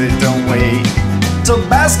visit, don't wait.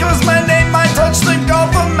 Tabasco's my name, I touch the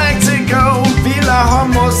Gulf of Mexico.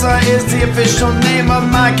 Villahermosa is the official name of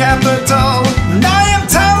my capital. I am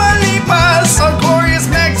Tamaulipas, a glorious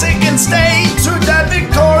Mexican state. Ciudad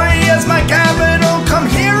Victoria is my capital, come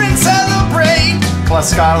here and celebrate.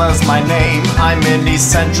 Tlaxcala's my name, I'm in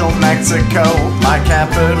East Central Mexico. My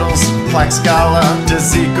capital's Tlaxcala,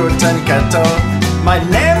 Tezicotenqueto. My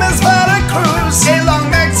name is Veracruz, a long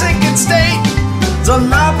Mexican state.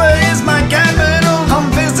 Jalapa is my capital,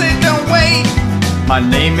 come visit, don't wait. My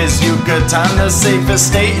name is Yucatan, the safest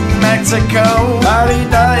state in Mexico.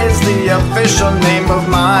 Mérida is the official name of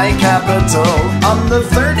my capital. I'm the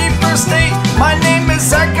 31st state, my name is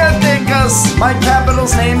Zacatecas. My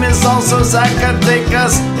capital's name is also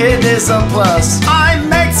Zacatecas, it is a plus. I'm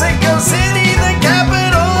Mexico City, the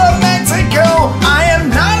capital of Mexico. I am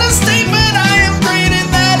not a state, but I am great and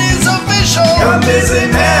that is official. Come visit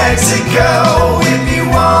Mexico if you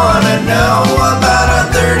wanna know about our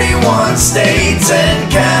 31 states and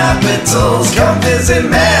capitals. Come visit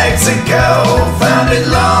Mexico, founded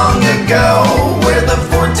long ago. We're the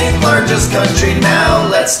 14th largest country. Now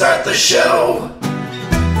let's start the show.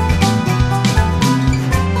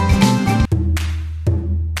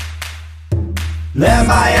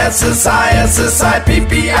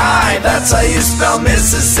 M-I-S-S-I-S-S-I-P-P-I, that's how you spell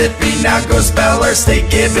Mississippi. Now go spell our state,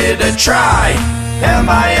 give it a try.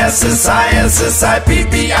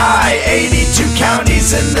 M-I-S-S-I-S-S-I-P-P-I, 82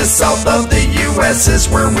 counties in the south of the U.S. is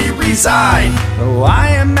where we reside. Oh, I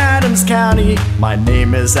am Adams County, my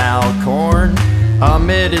name is Alcorn.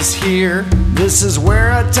 It is here, this is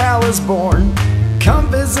where a Tao was born.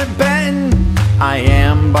 Come visit Benton, I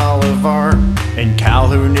am Bolivar. In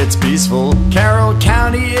Calhoun it's peaceful, Carroll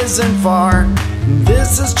County isn't far.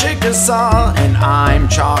 This is Chickasaw and I'm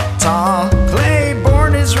Choctaw.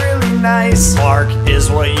 Claiborne is really nice, Clark is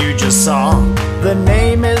what you just saw. The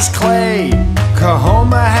name is Clay,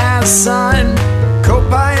 Coahoma has sun.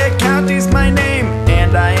 Copiah County's my name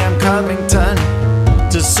and I am Covington.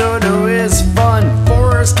 DeSoto is fun,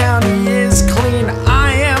 Forest County is clean.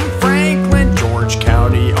 I am Franklin, George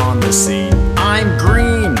County on the scene. I'm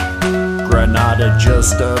Green, Granada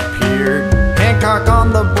just appeared. Hancock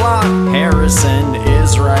on the block, Harrison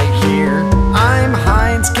is right here. I'm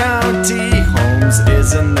Hines County, Holmes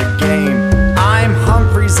is in the game. I'm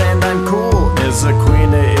Humphreys and I'm cool,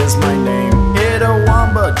 Issaquena is my name.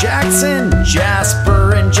 Itawamba, Jackson,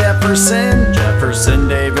 Jasper and Jefferson. Jefferson, Jefferson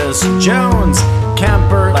Davis, Jones,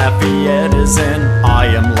 Kemper, Lafayette is in. I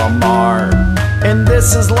am Lamar, and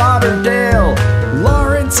this is Lauderdale.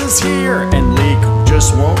 Lawrence is here, and Leak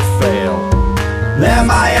just won't fail.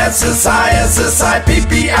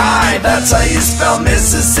 M-I-S-S-I-S-S-I-P-P-I, that's how you spell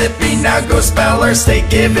Mississippi. Now go spell our state,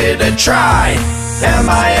 give it a try.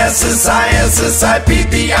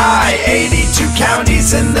 M-I-S-S-I-S-S-I-P-P-I, 82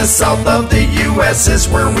 counties in the south of the U.S. is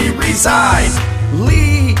where we reside.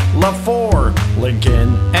 Lee, LaFour,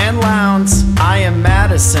 Lincoln, and Lowndes. I am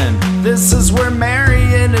Madison, this is where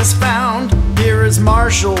Marion is found. Here is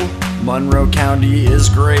Marshall, Monroe County is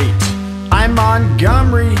great. I'm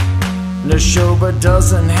Montgomery, Neshoba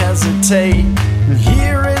doesn't hesitate. And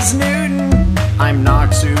here is Newton, I'm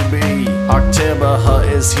Noxubee. Octobaha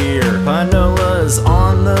is here, Panola is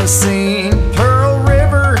on the scene. Pearl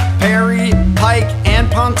River, Perry, Pike,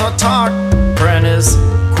 and Pontotoc. Prentice,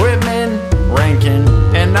 Quitman, Rankin,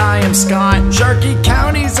 and I am Scott. Sharkey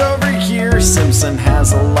County's over here, Simpson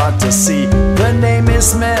has a lot to see. The name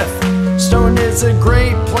is Smith, Stone is a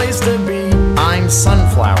great place to be. I'm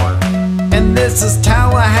Sunflower, and this is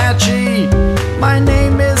Tallahatchie. My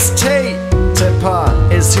name is Tate, Tepa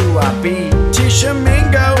is who I be.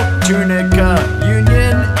 Tishomingo, Tunica,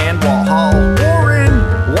 Union, and Walhall. Warren,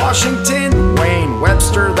 Washington, Wayne,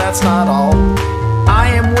 Webster, that's not all. I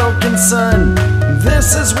am Wilkinson,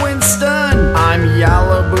 this is Winston. I'm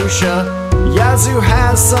Yalabusha, Yazoo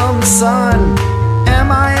has some sun.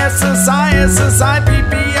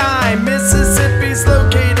 M-I-S-S-I-S-S-I-P-P-I, Mississippi's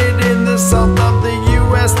located in the south of the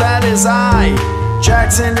U.S., that is I.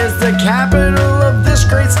 Jackson is the capital of this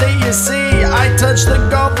great state you see. I touch the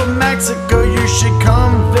Gulf of Mexico, you should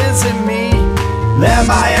come visit me.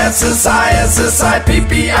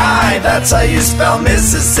 M-I-S-S-I-S-S-I-P-P-I, that's how you spell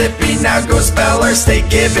Mississippi. Now go spell our state,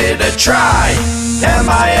 give it a try.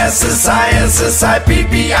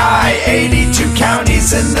 M-I-S-S-I-S-S-I-P-P-I, 82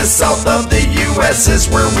 counties in the south of the U.S. is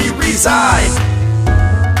where we reside.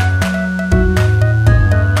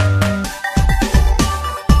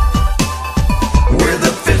 We're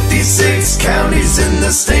the 56 counties in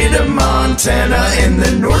the state of Montana. In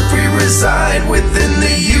the north we reside within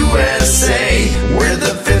the USA. We're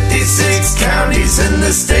the 56 counties in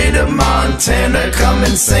the state of Montana. Come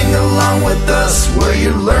and sing along with us, will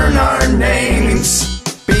you learn our names?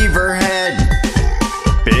 Beaverhead,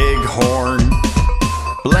 Bighorn,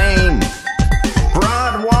 Blaine,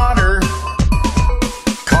 Broadwater,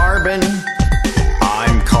 Carbon,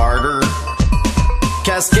 I'm Carter,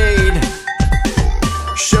 Cascade,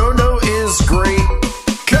 Shodo is great,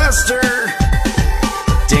 Custer,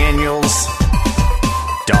 Daniels,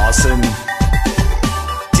 Dawson,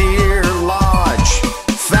 Deer Lodge,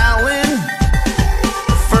 Fallon,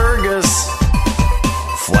 Fergus,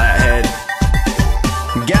 Flathead,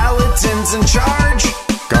 Gallatin's in charge,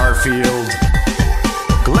 Garfield,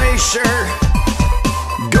 Glacier,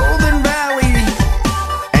 Golden Valley,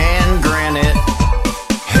 and Granite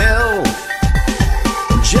Hill,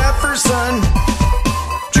 Jefferson,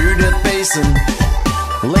 Judith Basin,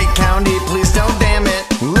 Lake County, please don't damn it,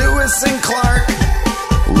 Lewis and Clark,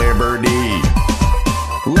 Liberty,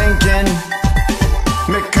 Lincoln,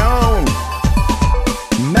 Macomb,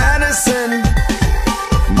 Madison,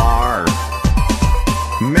 Mar,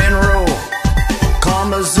 Mineral,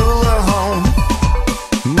 Missoula home,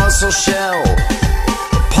 Muscle Shell,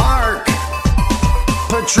 Park,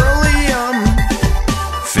 Petroleum,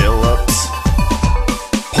 Phillips,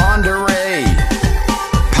 Ponderay,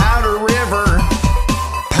 Powder River,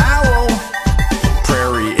 Powell,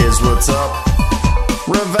 Prairie is what's up,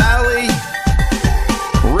 Ravalli,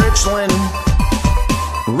 Richland,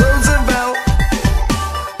 Roosevelt,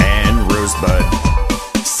 and Rosebud,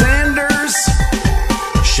 Sanders,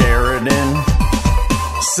 Sheridan,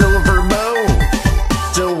 Silver Bow,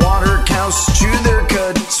 Stillwater cows chew their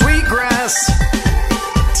cud, Sweetgrass,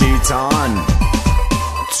 Teton,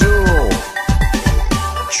 Tool,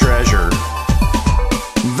 Treasure,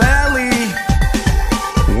 Valley,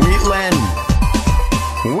 Wheatland,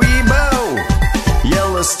 Webo,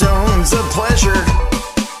 Yellowstone's a pleasure.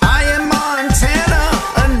 I am Montana,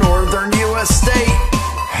 a northern U.S. state.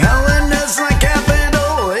 Helena's my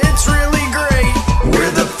capital, it's really great.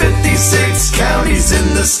 We're the 56 counties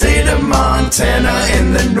in the state of Montana.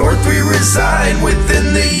 In the north we reside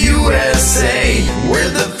within the USA. We're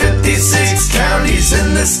the 56 counties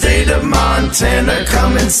in the state of Montana.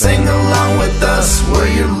 Come and sing along with us, will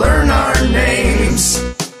you learn our names?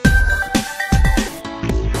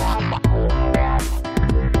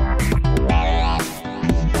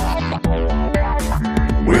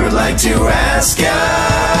 We would like to ask ya,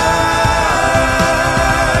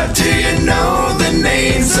 do you know the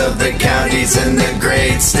names of the counties in the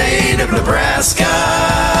great state of Nebraska.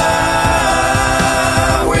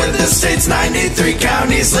 We're the state's 93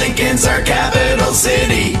 counties, Lincoln's our capital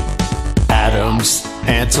city. Adams,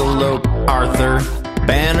 Antelope, Arthur,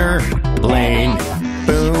 Banner, Blaine,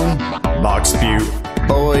 Boone, Box Butte,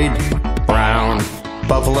 Boyd, Brown,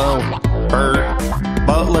 Buffalo, Burt,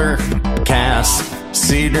 Butler, Cass,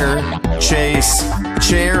 Cedar, Chase,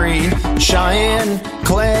 Cherry, Cheyenne,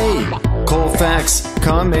 Clay, Colfax,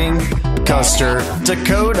 Cumming, Custer,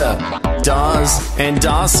 Dakota, Dawes and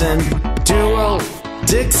Dawson, Duo,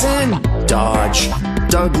 Dixon, Dodge,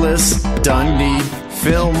 Douglas, Dundee,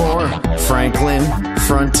 Fillmore, Franklin,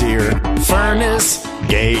 Frontier, Furnace,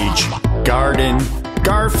 Gage, Garden,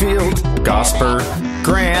 Garfield, Gosper,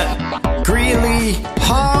 Grant, Greeley,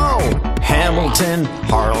 Hall, Hamilton,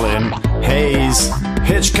 Harlan, Hayes,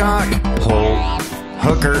 Hitchcock, Holt,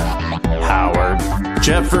 Hooker, Howard,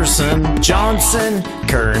 Jefferson, Johnson,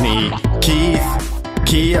 Kearney, Keith,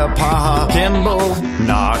 Keapaha, Kimball,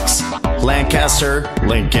 Knox, Lancaster,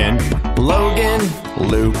 Lincoln, Logan,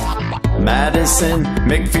 Luke, Madison,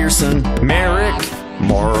 McPherson, Merrick,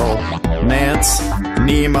 Morrill, Nance,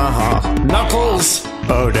 Nemaha, Knuckles,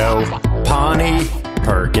 Bodo, Pawnee,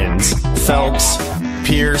 Perkins, Phelps,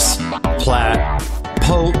 Pierce, Platte,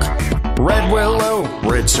 Polk, Red Willow,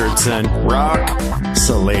 Richardson, Rock,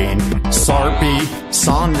 Saline, Sarpy,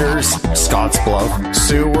 Saunders, Scottsbluff,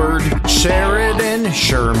 Seward, Sheridan,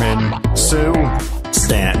 Sherman, Sioux,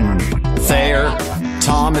 Stanton, Thayer,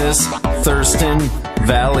 Thomas, Thurston,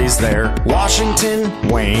 Valley's there, Washington,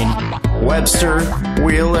 Wayne, Webster,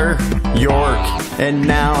 Wheeler, York, and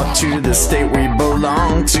now to the state we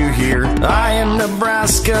belong to here. I am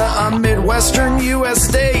Nebraska, a Midwestern U.S.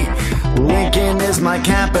 state. Lincoln is my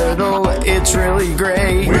capital, it's really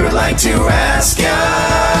great. We would like to ask ya,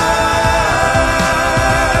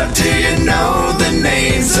 do you know the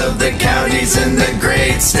names of the counties in the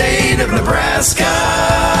great state of Nebraska?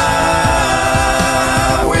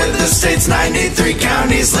 We're the state's 93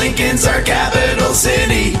 counties, Lincoln's our capital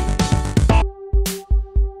city.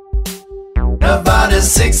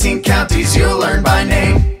 Nevada's 16 counties you'll learn by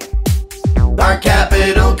name. Our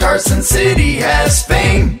capital, Carson City, has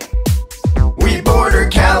fame. We border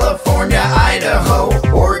California, Idaho,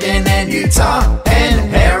 Oregon, and Utah,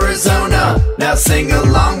 and Arizona. Now sing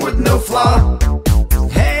along with no flaw.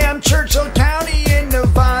 Hey, I'm Churchill County in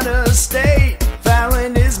Nevada State.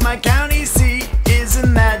 Fallon is my county seat,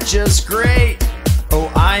 isn't that just great?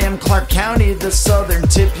 Oh, I am Clark County, the southern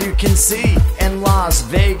tip you can see, and Las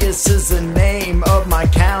Vegas is the name of my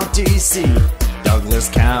county seat. Douglas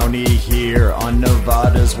County here on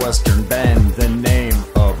Nevada's western bend. The name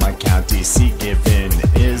of my county seat given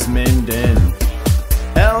is Minden.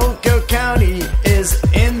 Elko County is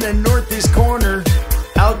in the northeast corner.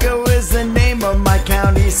 Elko is the name of my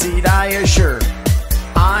county seat, I assure.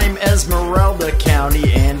 I'm Esmeralda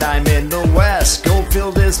County and I'm in the west.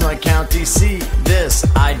 Goldfield is my county seat, this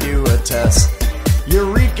I do attest.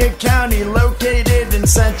 Eureka County, located in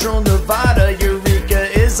central Nevada.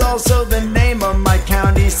 Eureka is also the name of my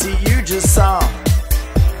county seat you just saw.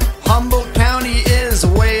 Humboldt County is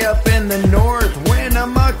way up in the north.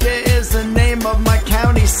 Winnemucca is the name of my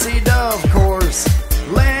county seat, of course.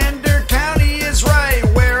 Lander County is right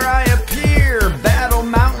where I appear. Battle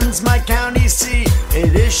Mountain's my county seat,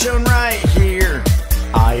 it is shown right here.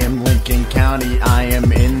 I am Lincoln County, I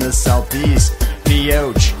am in the southeast.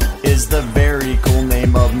 Pioche is the very cool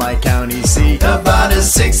name of my county seat.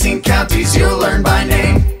 Nevada's 16 counties you'll learn by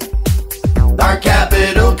name. Our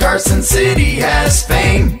capital, Carson City, has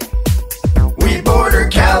fame. We border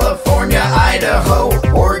California, Idaho,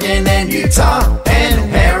 Oregon, and Utah,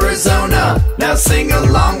 and Arizona. Now sing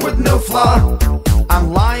along with no flaw.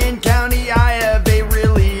 I'm Lyon County, I have a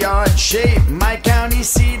really odd shape. My county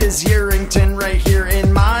seat is Yerington right here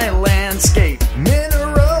in my landscape.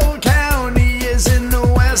 Mineral County is in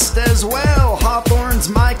the west as well. Hawthorne's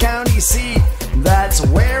my county seat, that's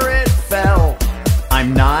where it fell.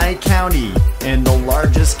 I'm Nye County, and the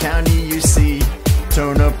largest county you see.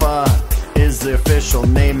 Tonopah is the official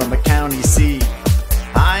name of my county seat.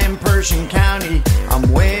 I am Pershing County,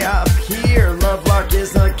 I'm way up here. Lovelock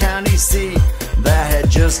is the county seat that had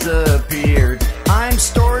just appeared. I'm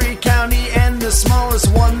Story County and the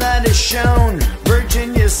smallest one that is shown.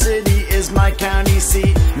 Virginia City is my county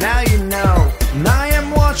seat, now you know. And I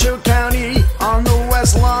am Washoe County on the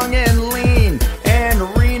west, long and lean. And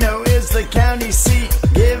Reno is the county seat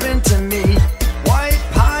given to me. White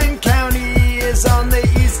Pine County is on the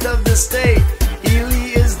east of the state.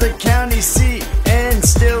 Ely is the county seat and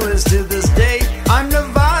still is to this day. I'm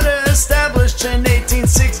Nevada, established in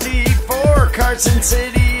 1864. Carson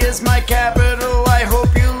City is my capital, I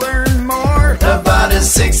hope you learn more. Nevada's the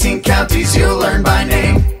 16 counties you'll learn by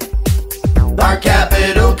name. Our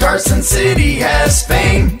capital, Carson City, has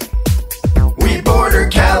fame. We border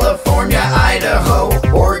California, Idaho,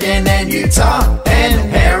 Oregon, and Utah,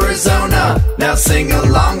 and Arizona. Now sing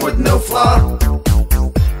along with no flaw.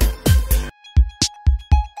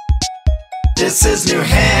 This is New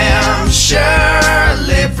Hampshire,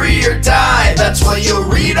 live free or die. That's what you'll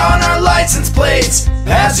read on our license plates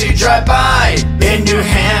as you drive by. In New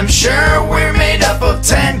Hampshire, we're made up of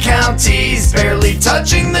 10 counties, barely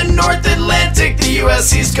touching the North Atlantic, the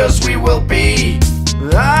US East Coast we will be.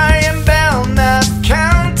 I am Belknap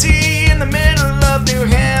County in the middle of New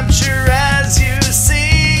Hampshire, as you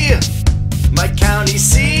see. My county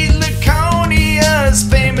seat, Laconia, is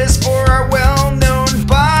famous for our well-known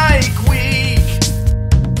bike week.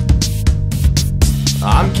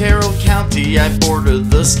 I'm Carroll County, I border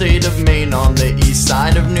the state of Maine on the east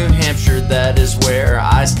side of New Hampshire. That is where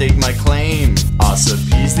I stake my claim.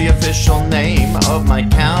 Ossapee's the official name of my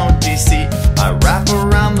county seat. I wrap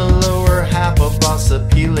around the lower half of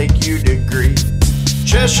Ossipee Lake Utica.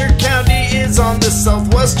 Cheshire County is on the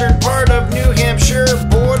southwestern part of New Hampshire,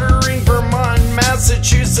 bordering Vermont and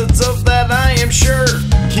Massachusetts, of that I am sure.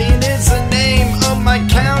 Keene is the name of my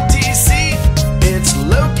county seat. It's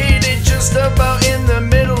located just about in the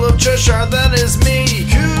middle of Cheshire, that is me.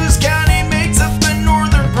 Coos County makes up the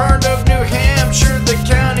northern part of New Hampshire. The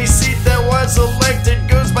county seat that was elected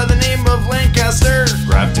goes by the name of Lancaster.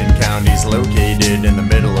 Grafton County's located in the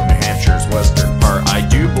middle of New Hampshire's western part. I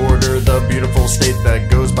do border the beautiful state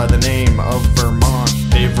that goes by the name of Vermont.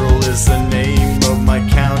 Haverhill is the name of my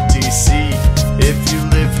county seat. If you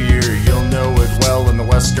live here, you'll know it well in the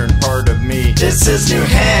western part of me. This is New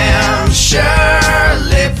Hampshire,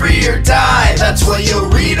 live free or die. That's what you'll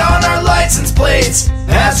read on our license plates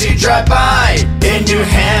as you drive by. In New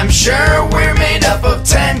Hampshire, we're made up of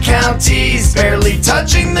 10 counties, barely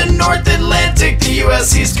touching the North Atlantic, the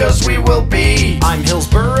US East Coast we will be. I'm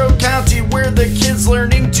Hillsborough County, where the kids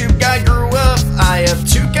learning to guy grew up. I have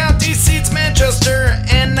 2 county seats, Manchester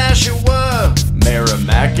and Nashua.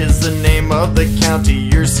 Merrimack is the name of the county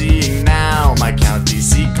you're seeing now. My county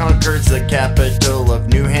seat Concord's the capital of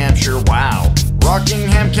New Hampshire, wow.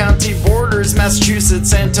 Rockingham County borders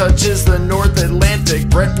Massachusetts and touches the North Atlantic.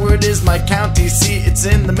 Brentwood is my county seat, it's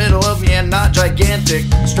in the middle of me and not gigantic.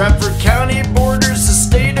 Stratford County borders the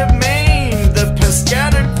state of Maine. The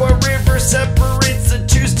Piscataqua River separates the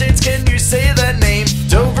 2 states, can you say that name?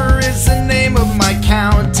 Dover is the name of my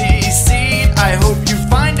county seat. I hope you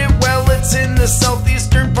find it well, it's in the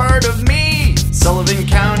southeastern part of me. Sullivan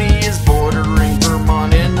County is bordering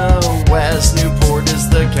Vermont in the west. Newport is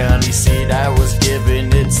the county seat I was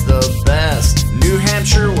given, it's the best. New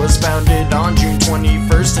Hampshire was founded on June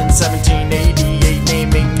 21st in 1788,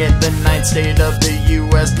 naming it the 9th state of the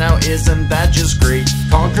US. Now isn't that just great?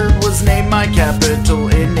 Concord was named my capital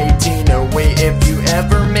in 1808. If you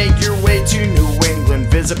ever make your way to New England,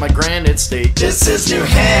 visit my granite state. This is New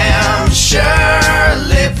Hampshire,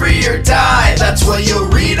 live free or die. That's what you'll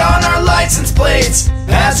read on our license plates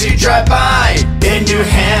as you drive by. In New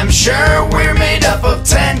Hampshire, we're made up of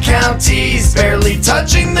 10 counties, barely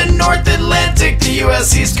touching the North Atlantic, the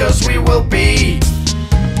US East Coast we will be.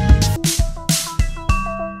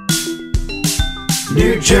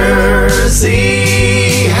 New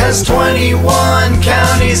Jersey has 21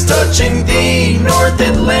 counties touching the North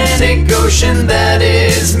Atlantic Ocean, that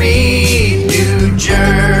is me. New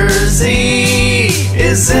Jersey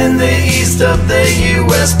is in the east of the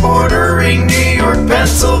US, bordering New York,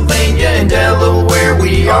 Pennsylvania, and Delaware.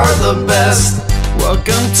 We are the best.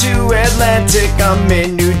 Welcome to Atlantic, I'm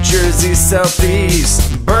in New Jersey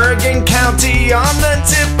southeast. Bergen County on the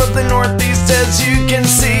tip of the northeast, as you can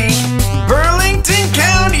see. Burlington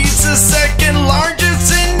County's the second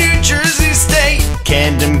largest in New Jersey state.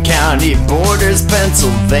 Camden County borders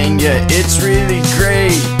Pennsylvania, it's really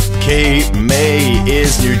great. Cape May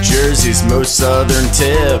is New Jersey's most southern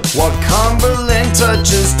tip, while Cumberland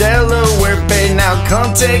touches Delaware Bay. Now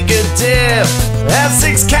come take a dip.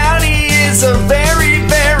 Essex County is a very,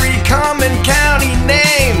 very common county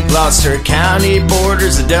name. Gloucester County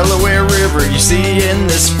borders the Delaware River you see in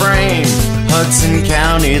this frame. Hudson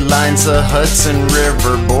County lines the Hudson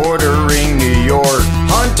River, bordering New York.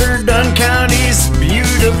 Hunterdon County's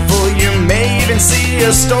beautiful, you may even see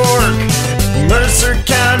a stork. Mercer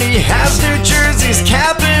County has New Jersey's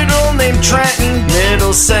capital named Trenton.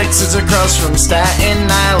 Middlesex is across from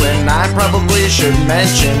Staten Island, I probably should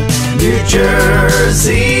mention. New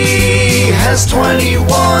Jersey has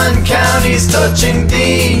 21 counties touching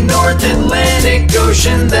the North Atlantic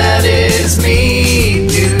Ocean, that is me.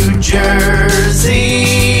 New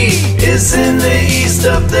Jersey is in the east east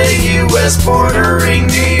of the U.S., bordering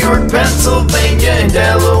New York, Pennsylvania, and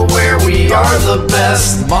Delaware. We are the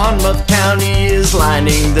best. Monmouth County is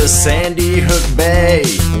lining the Sandy Hook Bay,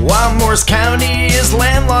 while Morris County is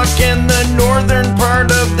landlocked in the northern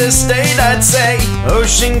part of this state, I'd say.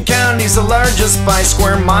 Ocean County's the largest by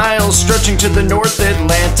square miles, stretching to the North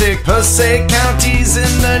Atlantic. Passaic County's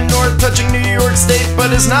in the north, touching New York State,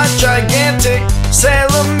 but is not gigantic.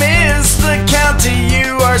 Salem is the county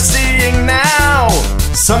you are seeing now.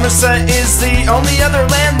 Somerset is the only other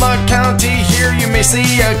landlocked county. Here you may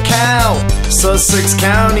see a cow. Sussex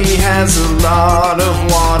County has a lot of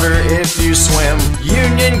water if you swim.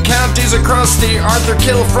 Union County's across the Arthur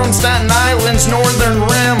Kill from Staten Island's northern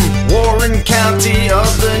rim. Warren County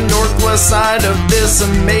of the northwest side of this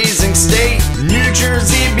amazing state. New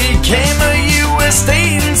Jersey became a U.S.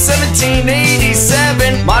 state in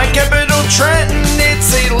 1787. My capital, Trenton,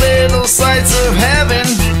 it's a little slice of heaven.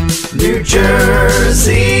 New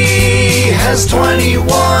Jersey has 21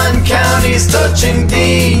 counties touching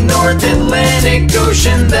the North Atlantic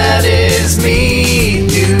Ocean, that is me.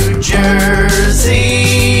 New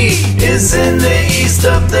Jersey is in the east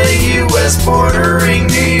of the U.S., bordering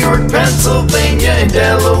New York, Pennsylvania, and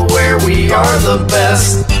Delaware. We are the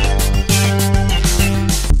best.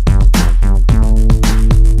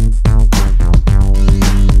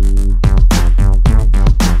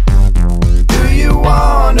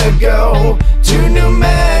 Go to New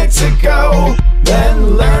Mexico,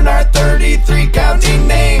 then learn our 33 county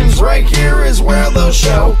names. Right here is where they'll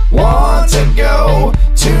show. Want to go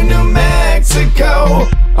to New Mexico?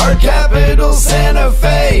 Our capital, Santa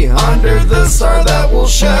Fe, under the star that will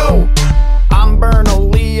show. I'm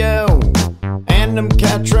Bernalillo, and I'm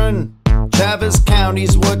Catron. Travis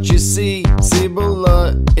County's what you see.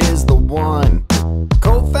 Cibola is the one.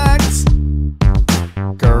 Colfax,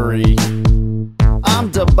 Curry.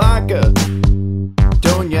 I'm Tobacco,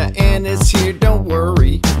 Doña Ann is here, don't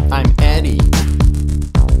worry. I'm Eddie,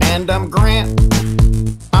 and I'm Grant.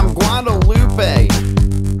 I'm Guadalupe,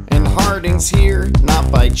 and Harding's here,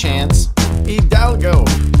 not by chance. Hidalgo,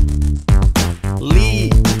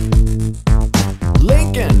 Lee,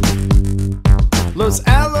 Lincoln, Los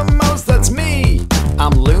Alamos, that's me.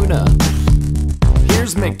 I'm Luna.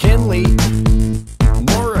 Here's McKinley,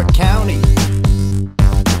 Mora County.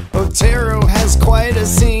 Otero has quite a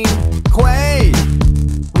scene. Quay,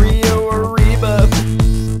 Rio Arriba,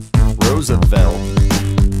 Roosevelt,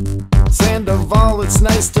 Sandoval, it's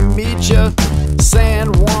nice to meet ya.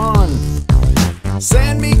 San Juan,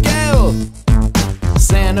 San Miguel,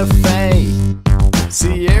 Santa Fe,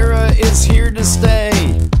 Sierra is here to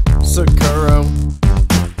stay. Socorro,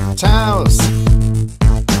 Taos,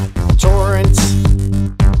 Torrance,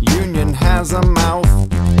 Union has a mouth.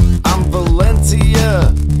 I'm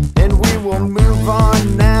Valencia, and we will move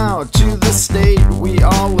on now to the state we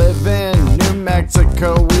all live in. New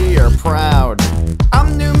Mexico, we are proud.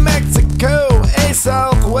 I'm New Mexico, a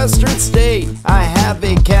southwestern state. I have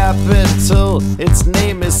a capital, its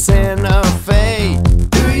name is Santa Fe.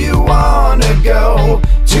 Do you wanna go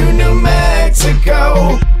to New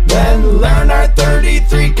Mexico? Then learn our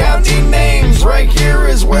 33 county names. Right here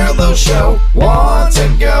is where they'll show. Want to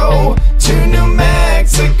go to New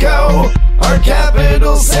Mexico? Our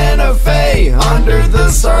capital, Santa Fe, under the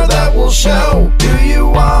star that will show. Do you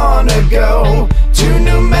wanna go to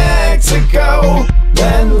New Mexico?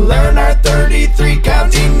 Then learn our 33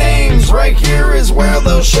 county names. Right here is where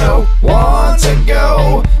they'll show. Want to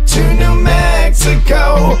go to New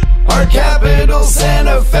Mexico? Our capital,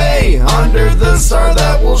 Santa Fe, under the star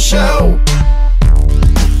that will show.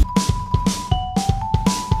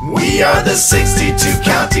 We are the 62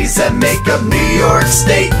 counties that make up New York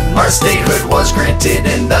State. Our statehood was granted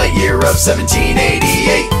in the year of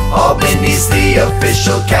 1788. Albany's the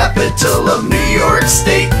official capital of New York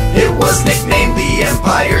State. It was nicknamed the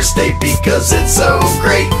Empire State because it's so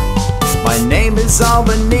great. My name is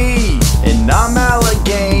Albany, and I'm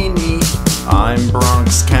Allegheny. I'm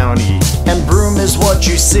Bronx County, and Broome is what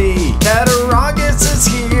you see. Cattaraugus is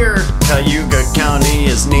here, Cayuga County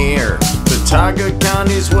is near. Watauga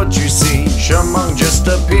County's what you see. Chemung just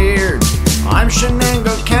appeared. I'm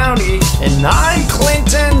Shenango County, and I'm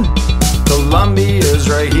Clinton. Columbia's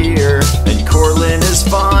right here, and Cortland is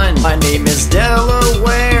fun. My name is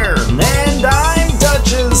Delaware, and I'm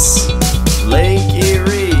Dutchess. Lake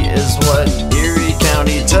Erie is what Erie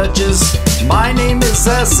County touches. My name is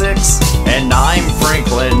Essex, and I'm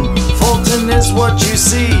Franklin. Fulton is what you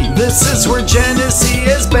see. This is where Genesee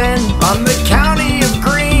has been. I'm the county of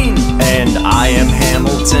Greene, and I am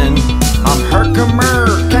Hamilton. I'm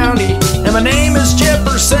Herkimer County, and my name is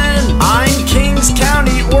Jefferson. I'm Kings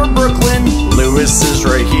County or Brooklyn. Lewis this is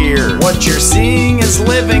right here. What you're seeing is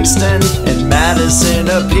Livingston and Madison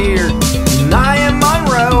up here. And I am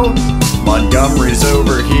Monroe, Montgomery's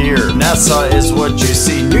over here. Nassau is what you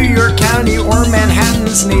see, New York County or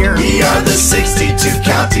Manhattan's near. We are the 62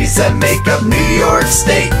 counties that make up New York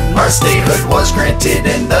State. Our statehood was granted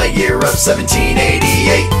in the year of 1788.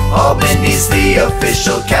 Albany's the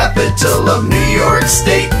official capital of New York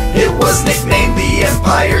State. It was nicknamed the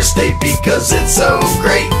Empire State because it's so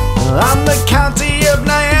great. I'm the county of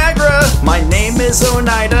Niagara, my name is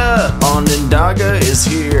Oneida. Onondaga is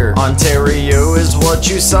here, Ontario is what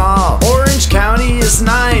you saw. Orange County is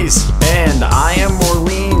nice, and I am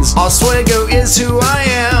Orleans. Oswego is who I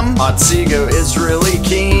am, Otsego is really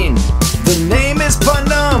keen. The name is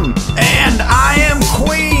Putnam, and I am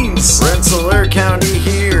Queens. Rensselaer County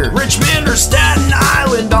here, Richmond or Staten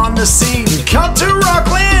Island on the sea. Come to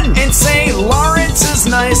Rockland, and St. Lawrence is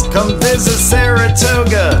nice. Come visit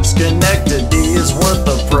Saratoga, Schenectady is worth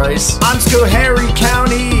the price. I'm Schoharie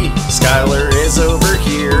County, Schuyler is over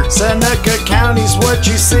here. Seneca County's what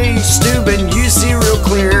you see, Steuben you see real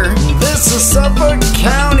clear. This is Suffolk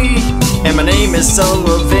County, and my name is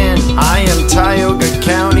Sullivan. I am Tioga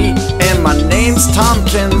County, and my name's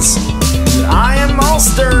Tompkins. I am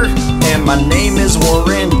Ulster, and my name is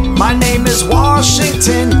Warren. My name is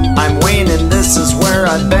Washington, I'm Wayne, and this is where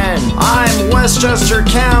I've been. I'm Westchester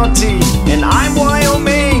County, and I'm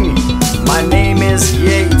Wyoming. My name is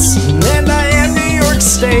Yates, and I am New York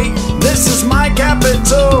State. This is my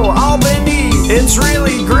capital, Albany, it's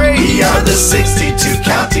really great. We are the 62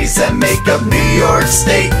 counties that make up New York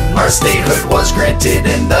State. Our statehood was granted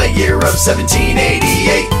in the year of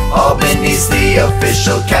 1788. Albany's the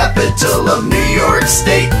official capital of New York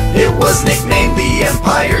State. It was nicknamed the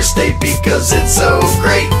Empire State because it's so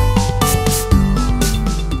great.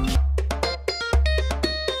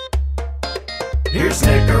 Here's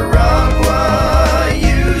Nicaragua,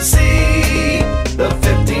 you see, the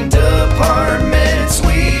 15 departments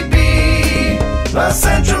we be, a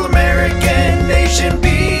Central American nation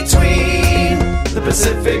between the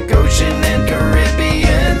Pacific Ocean and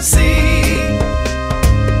Caribbean Sea.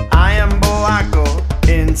 I am Boaco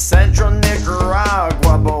in central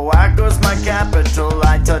Nicaragua. Boaco's my capital.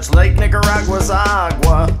 I touch Lake Nicaragua's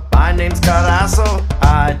agua. My name's Carazo,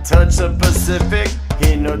 I touch the Pacific.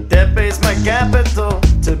 Jinotepe's my capital.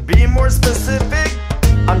 To be more specific,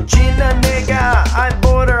 I'm Chinanega, I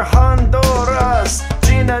border Honduras.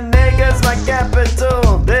 Chinanaga's my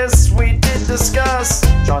capital, this we did discuss.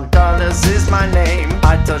 John Carlos is my name,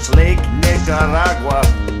 I touch Lake Nicaragua.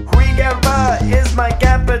 Huigaba is my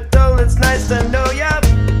capital, it's nice to know ya.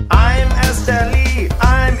 I'm Esteli,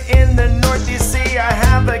 I'm in the Northeast Sea. I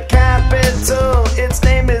have a capital, its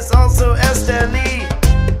name is also Esteli.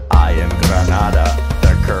 I am Granada,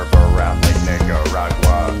 the curve around Lake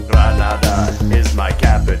Nicaragua. Granada is my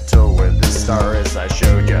capital, where the star is I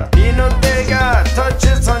showed ya. Jinotega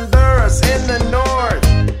touches Honduras in the north.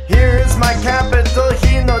 Here is my capital,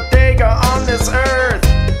 Jinotega on this earth.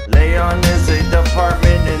 Leon is a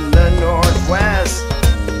department in the northwest.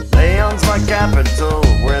 Leon's my capital,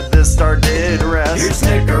 where the star did rest. Here's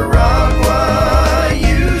Nicaragua,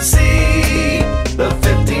 you see, the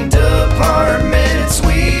 15 departments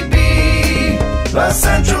we be, a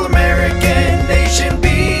Central American nation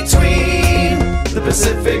between the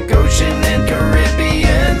Pacific Ocean and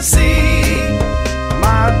Caribbean Sea.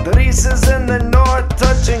 Madrid is in the north,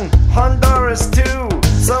 touching Honduras too.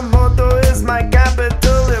 Somoto is my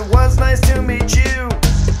capital, it was nice to meet you.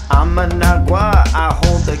 I'm Managua, I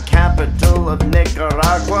hold the capital of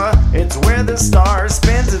Nicaragua. It's where the star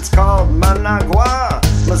spins, it's called Managua.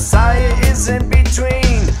 Messiah is in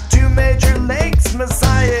between two major lakes.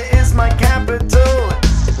 Messiah is my capital,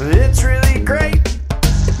 it's really great.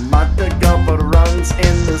 Matagalpa runs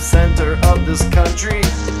in the center of this country.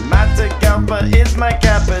 Matagalpa is my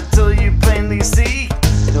capital, you plainly see.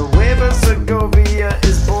 Nueva Segovia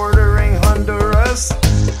is bordering Honduras.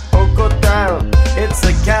 Ocotal, it's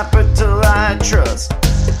the capital I trust.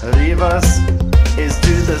 Rivas is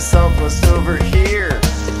to the southwest over here.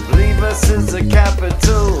 Rivas is the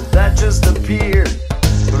capital that just appeared.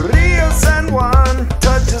 Rio San Juan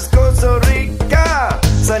touches Costa Rica.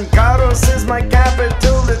 San Carlos is my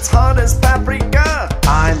capital, it's hot as paprika.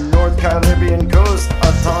 I'm North Caribbean Coast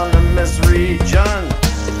Autonomous Region.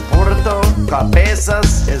 Puerto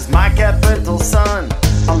Cabezas is my capital, son.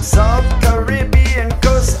 I'm South Caribbean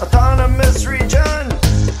Coast Autonomous Region.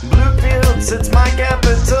 Bluefields, it's my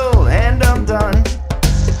capital, and I'm done.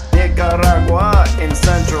 Nicaragua in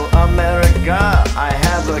Central America, I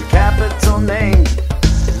have a capital named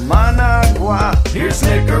Managua. Here's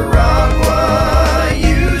Nicaragua,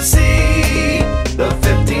 you see, the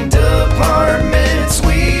 15 departments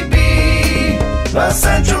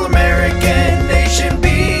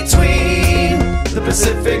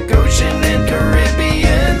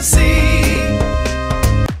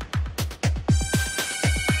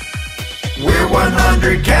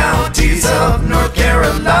counties of North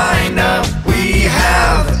Carolina. We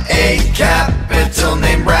have a capital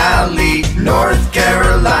named Raleigh. North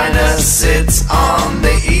Carolina sits on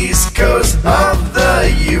the east coast of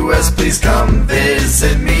the U.S. Please come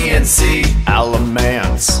visit me and see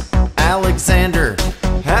Alamance, Alexander,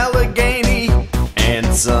 Allegheny,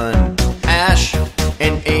 Anson, Ash,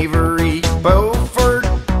 and Avery, Beaufort,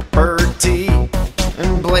 Bertie,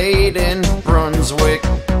 and Bladen, Brunswick,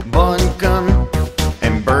 Buncombe,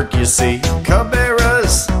 and Burke, you see.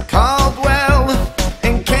 Cabarrus, Caldwell,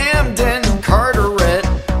 and Camden, Carteret,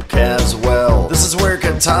 Caswell. This is where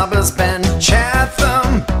Catawba's been.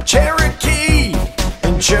 Chatham, Cherokee,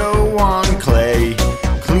 and Chowan Clay,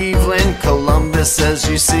 Cleveland, Columbus, as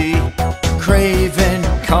you see. Craven,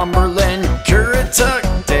 Cumberland,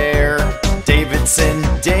 Currituck, Dare, Davidson,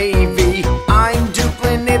 Davie, I'm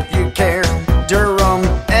Duplin if you care. Durham,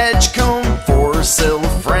 Edgecombe,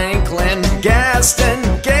 Forsyth, Franklin, Gaston,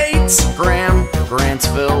 Gates, Graham,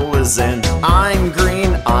 Grantsville is in. I'm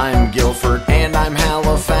Green, I'm Guilford, and I'm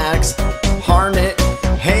Halifax. Harnett,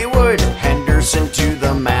 Haywood, Henderson to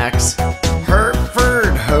the max.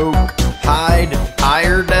 Hertford, Hoke, Hyde,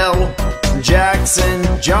 Iredell, Jackson,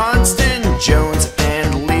 Johnston, Jones,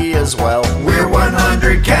 and Lee as well. We're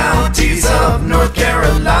 100 counties of North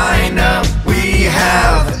Carolina. We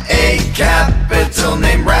have a capital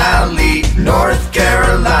named Raleigh. North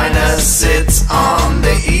Carolina sits on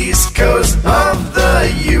the east coast of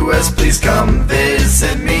the U.S. Please come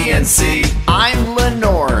visit me and see. I'm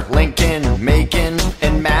Lenore, Lincoln, Macon,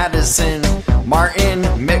 and Madison. Martin,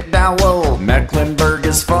 McDowell, Mecklenburg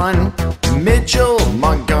is fun. Mitchell,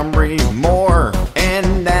 Montgomery, Moore,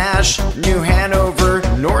 and Nash. New Hanover,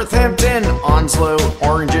 Northampton, Onslow,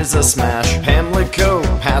 Orange is a smash. Pamlico,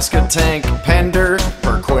 Pascatank, Pender,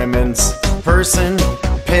 Perquimans, Person,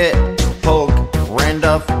 Pitt, Polk,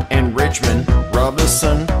 Randolph, and Richmond.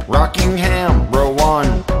 Robison, Rockingham,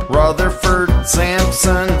 Rowan, Rutherford,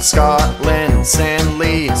 Sampson, Scotland,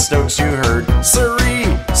 Stanley, Stokes you heard. Surrey,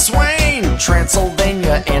 Swain,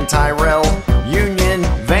 Transylvania, and Tyrell. Union,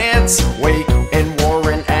 Vance, Wake, and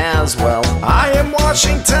Warren as well. I am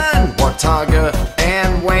Washington, Watauga,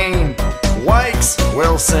 and Wayne. Wykes,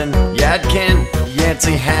 Wilson, Yadkin,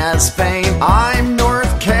 Yancey has fame. I'm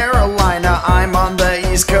North Carolina, I'm on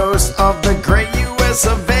the east coast of the great US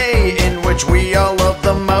of A, in which we all love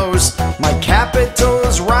the most. My capital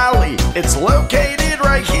is Raleigh, it's located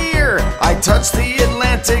right here. I touch the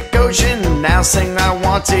Atlantic Ocean, now sing I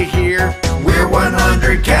want to hear. We're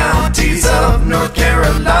 100 counties of North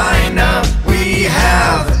Carolina. We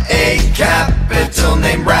have a capital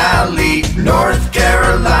named Raleigh. North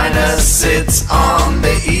Carolina sits on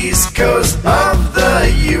the east coast of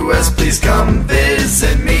the U.S. Please come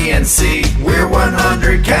visit me and see. We're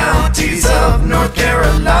 100 counties of North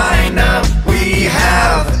Carolina. We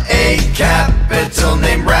have a capital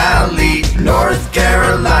named Raleigh. North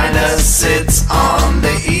Carolina sits on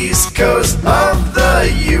the east coast of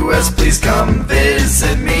the U.S. Please come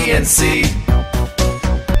visit me and see.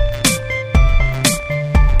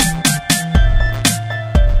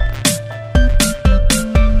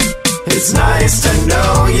 It's nice to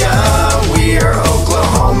know ya, we are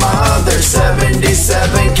Oklahoma. There's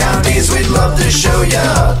 77 counties we'd love to show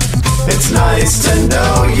ya. It's nice to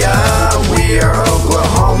know ya, we are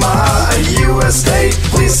Oklahoma, a U.S. state.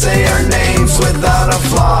 Please say our names without a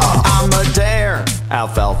flaw. I'm Adair,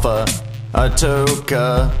 Alfalfa,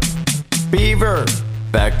 Atoka, Beaver,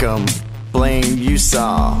 Beckham, Blaine, you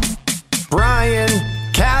saw. Brian,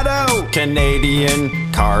 Caddo,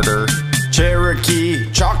 Canadian, Carter, Cherokee,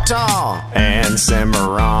 Choctaw, and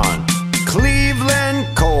Cimarron. Cleveland,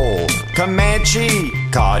 Cole, Comanche,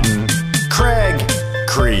 Cotton, Craig,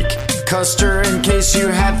 Creek, Custer, in case you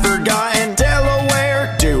had forgotten.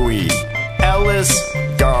 Delaware, Dewey, Ellis,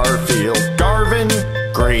 Garfield, Garvin,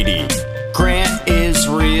 Grady, Grant is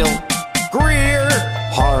real. Greer,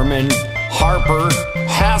 Harmon, Harper,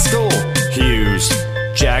 Haskell, Hughes,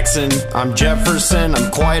 Jackson, I'm Jefferson,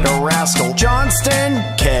 I'm quite a rascal. Johnston,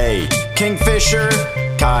 K, Kingfisher,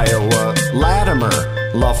 Kiowa, Latimer,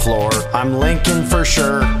 LaFleur, I'm Lincoln for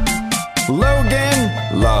sure.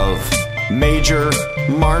 Logan, Love, Major,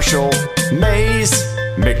 Marshall, Mays,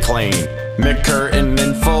 McLean, McCurtain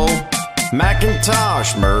in full.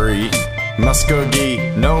 McIntosh, Murray,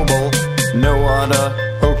 Muskogee, Noble,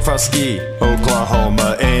 Nowata, Okfuskee,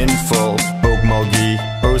 Oklahoma in full. Okmulgee,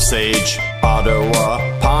 Osage,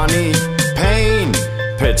 Ottawa, Pawnee, Payne,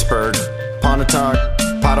 Pittsburgh, Pontotoc,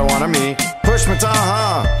 Potawatomi,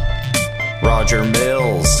 Pushmataha, Roger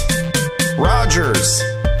Mills, Rogers,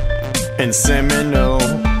 and Seminole,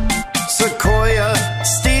 Sequoia,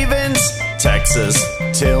 Stevens, Texas,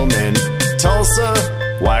 Tillman, Tulsa,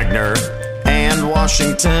 Wagner, and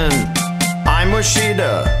Washington. I'm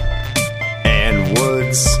Washita and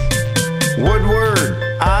Woods.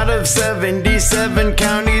 Woodward, out of 77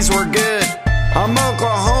 counties, we're good. I'm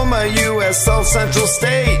Oklahoma, U.S. South Central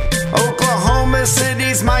State. Oklahoma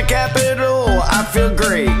City's my capital, I feel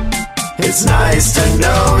great. It's nice to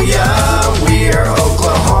know ya, we are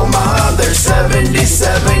Oklahoma. There's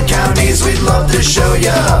 77 counties, we'd love to show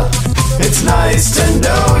ya. It's nice to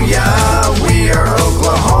know ya, we are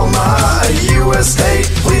Oklahoma, a U.S. state.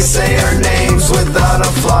 Please say our names without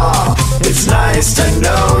a flaw. It's nice to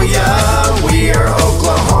know ya, we are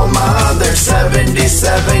Oklahoma. There's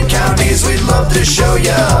 77 counties, we'd love to show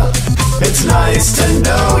ya. It's nice to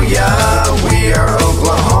know ya, we are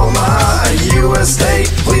Oklahoma, a U.S. state.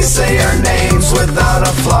 Please say our names without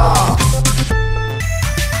a flaw.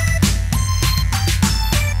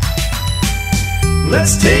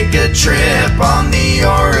 Let's take a trip on the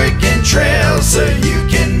Oregon Trail so you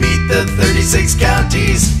can meet the 36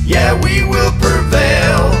 counties. Yeah, we will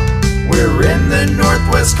prevail. We're in the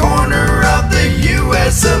northwest corner of the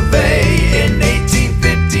U.S. of A. In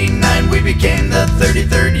 1859 we became the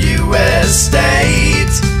 33rd U.S. state.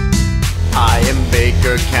 I am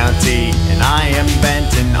Baker County, and I am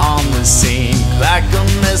Benton on the scene.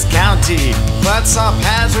 Clackamas County, Flatsop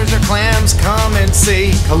hazards or clams, come and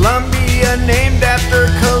see. Columbia, named after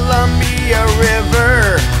Columbia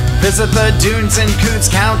River. Visit the dunes in Coots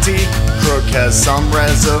County. Crook has some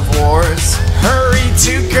reservoirs. Hurry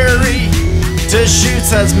to Curry.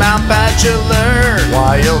 Deschutes has Mount Bachelor.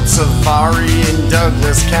 Wild Safari in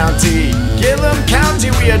Douglas County. Gillum County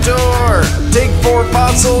we adore. Dig for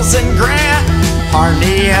fossils in Grant.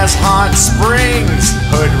 Harney has hot springs.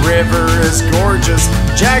 Hood River is gorgeous.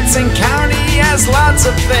 Jackson County has lots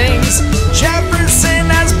of things. Jefferson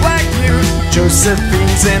has Black Butte.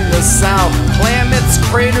 Josephine's in the south. Klamit's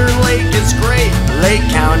Crater Lake is great. Lake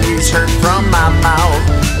County's heard from my mouth.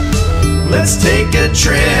 Let's take a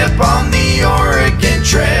trip on the Oregon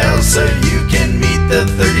Trail so you can meet the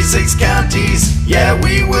 36 counties. Yeah,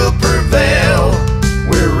 we will prevail.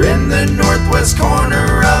 We're in the northwest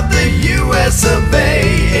corner of the U.S. of A.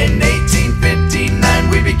 In 1859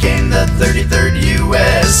 we became the 33rd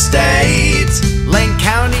U.S. state. Lane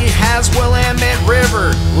County has Willamette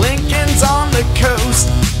River. Lincoln's on the coast.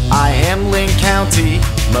 I am Lane County,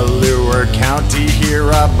 Malheur County, here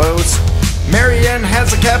I boast. Marion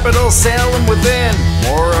has a capital, Salem within.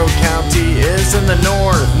 Morrow County is in the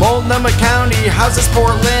north. Multnomah County houses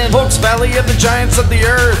Portland. Oaks Valley of the giants of the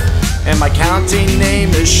earth. And my county name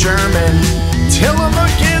is Sherman.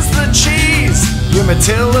 Tillamook is the cheese.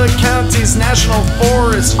 Umatilla County's national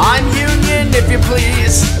forest. I'm Union, if you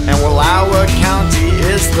please. And Wallowa County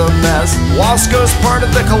is the best. Wasco's part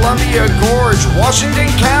of the Columbia Gorge.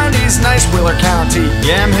 Washington County's nice. Wheeler County,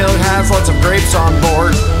 Yamhill has lots of grapes on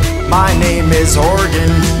board. My name is Oregon,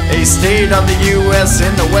 a state of the U.S.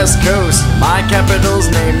 in the West Coast. My capital's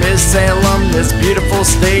name is Salem, this beautiful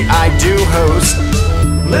state I do host.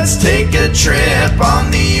 Let's take a trip on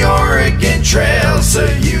the Oregon Trail so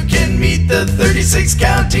you can meet the 36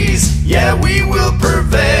 counties. Yeah, we will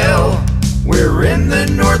prevail. We're in the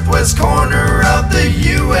northwest corner of the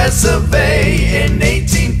U.S. of A. In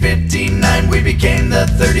 1859 we became the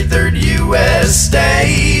 33rd U.S.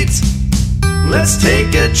 state. Let's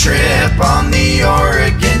take a trip on the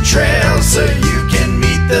Oregon Trail so you can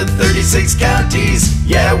meet the 36 counties.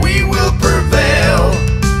 Yeah, we will prevail.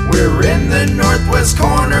 We're in the northwest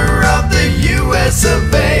corner of the U.S.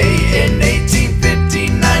 of A. In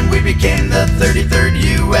 1859 we became the 33rd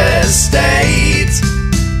U.S. state.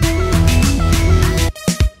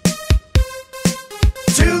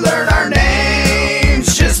 To learn our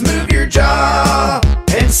names, just move your jaw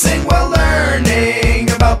and sing while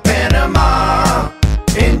learning about Panama.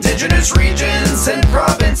 Indigenous regions and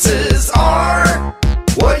provinces are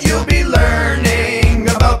what you'll be learning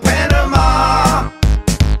about Panama.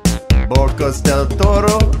 Bocas del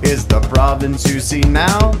Toro is the province you see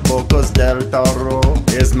now. Bocas del Toro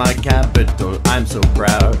is my capital, I'm so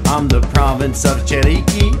proud. I'm the province of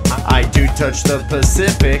Chiriqui, I do touch the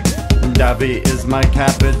Pacific. Davie is my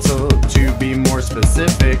capital, to be more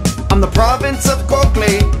specific. I'm the province of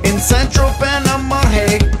Cocle in central Panama.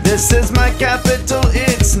 Hey, this is my capital,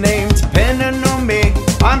 it's named Penanome.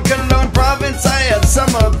 I'm Colon province, I have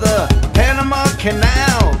some of the Panama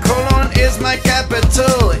Canal. Colon is my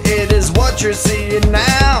capital, it is what you're seeing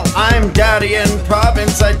now. I'm Darien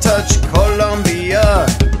province, I touch Colombia.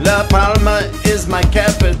 La Palma is my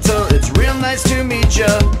capital, it's real nice to meet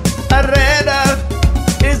ya. Herrera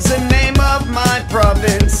is the name of my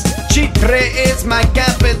province. Chitre is my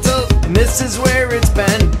capital, and this is where it's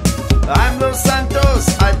been. I'm Los Santos,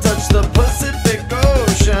 I touch the Pacific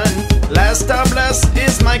Ocean. Las Tablas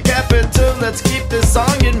is my capital. Let's keep this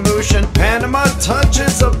song in motion. Panama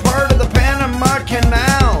touches a part of the Panama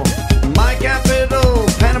Canal. My capital,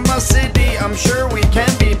 Panama City, I'm sure we can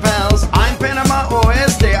be pals. I'm Panama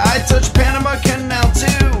Oeste, I touch Panama Canal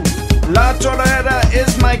too. La Torera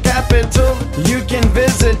is my capital, you can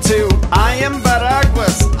visit too. I am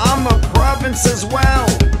Veraguas, I'm a province as well.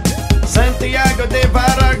 Santiago de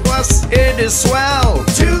Veraguas, it is swell.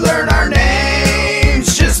 To learn our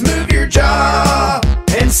names, just move your jaw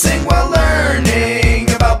and sing while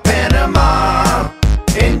learning about Panama.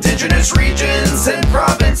 Indigenous regions and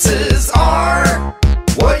provinces are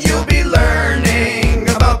what you'll be learning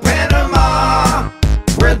about Panama,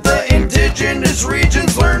 where the indigenous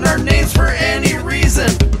regions learn our names for any reason.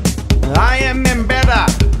 I am Mbera,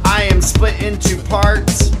 I am split into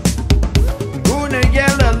parts.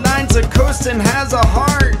 Gunayala lines a coast and has a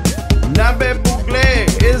heart. Nabe Bugle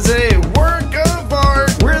is a work of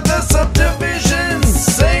art. We're the subdivisions,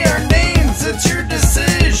 say our names, it's your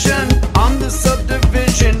decision. I'm the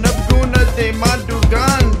subdivision of Guna de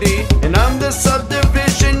Madugandi, and I'm the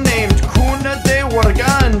subdivision named Cuna de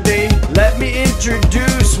Wargandi. Let me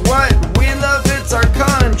introduce what we love, it's our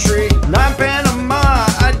country. Not Panama,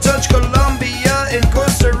 I touch Colombia and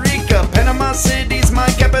Costa Rica. Panama City's my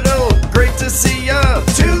capital, great to see ya.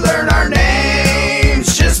 To learn our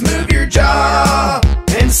names, just move your jaw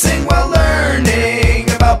and sing while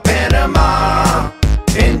learning about Panama.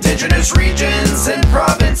 Indigenous regions and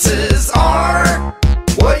provinces are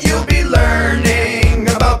what you'll be learning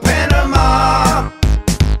about Panama.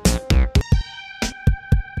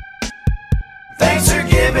 Thanks for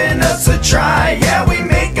giving us a try. Yeah, we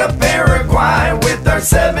make up Paraguay with our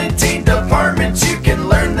 17 departments. You can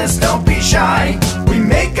learn this, don't be shy. We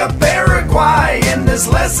make up Paraguay. In this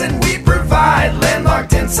lesson we provide.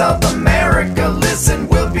 Landlocked in South America, listen,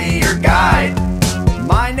 we'll be your guide.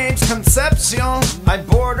 My name's Concepcion, I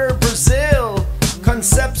border Brazil.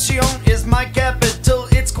 Concepcion is my capital,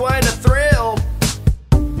 it's quite a thrill.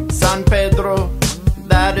 San Pedro,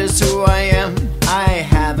 that is who I am. I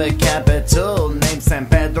have a capital named San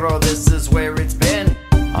Pedro, this is where it's been.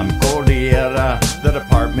 I'm Cordillera, the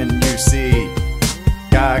department you see.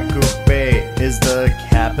 Cacupe is the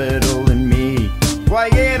capital in me.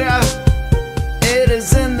 Guayera, it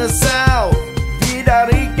is in the south. Vida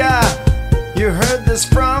Rica, you heard this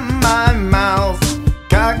from my mouth.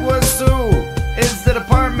 Caguasu is the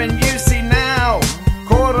department you see now.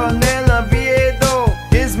 Coronel Oviedo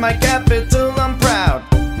is my capital, I'm proud.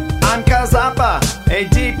 I'm Cazapa, a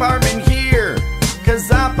department here.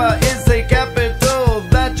 Cazapa is a capital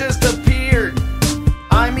that just appeared.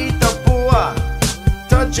 I'm Itapúa,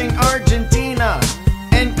 touching Argentina.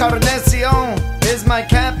 Encarnacion is my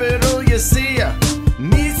capital, you see ya.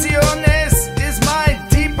 Misiones is my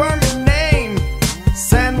department name.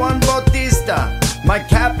 San Juan Bautista, my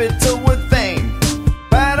capital with fame.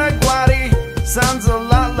 Paraguay sounds a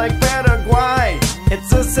lot like Paraguay. It's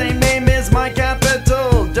the same name as my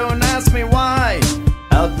capital, don't ask me why.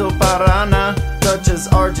 Alto Paraná touches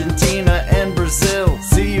Argentina and Brazil.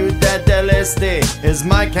 Ciudad del Este is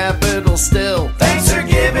my capital still. Thanks for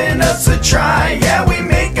giving us a try. Yeah, we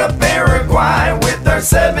make up Paraguay with our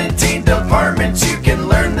 17 departments. You can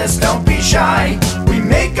learn this, don't be shy. We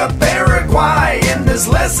make up Paraguay. In this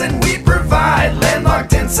lesson we provide.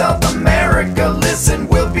 Landlocked in South America, listen,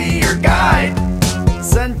 we'll be your guide.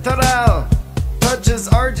 Central touches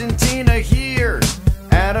Argentina here.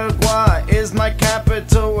 Aragua is my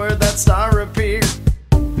capital where that star appeared.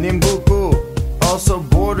 Nimbuku also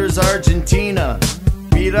borders Argentina.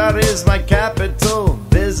 Pilar is my capital,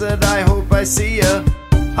 visit, I hope I see ya.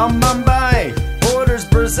 Amambay borders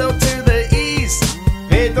Brazil to the east.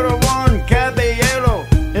 Pedro Juan Caballero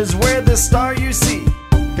is where the star you see.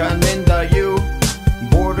 Canindayu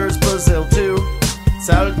borders Brazil too.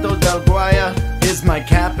 Salto del Guaya is my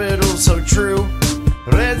capital, so true.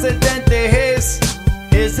 Residente Hayes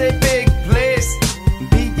is a big place.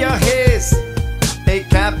 Villa Hayes, a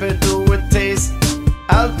capital with taste.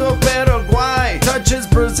 Alto Paraguay touches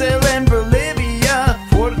Brazil and Bolivia.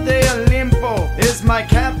 Fuerte Olimpo is my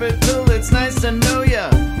capital, it's nice to know ya.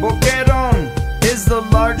 Boquerón is the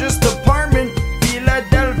largest department.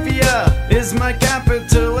 Philadelphia is my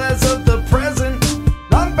capital as of the present.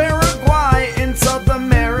 I'm Paraguay in South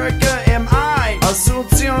America, am I?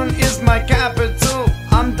 Asunción is my capital,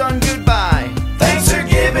 I'm done, goodbye. Thanks for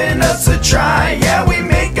giving us a try. Yeah, we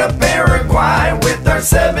make up Paraguay with our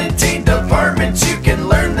 17 departments. You can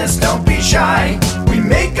learn this, don't be shy. We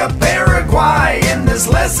make up Paraguay. In this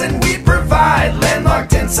lesson we provide.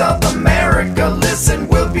 Landlocked in South America, listen,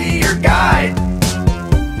 we'll be your guide.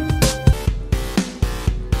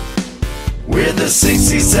 We're the the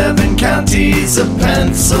 67 counties of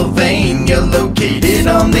Pennsylvania, located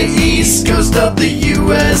on the east coast of the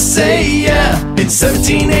USA. Yeah, in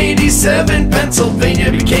 1787,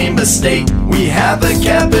 Pennsylvania became a state. We have a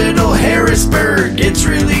capital, Harrisburg. It's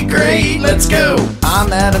really great. Let's go.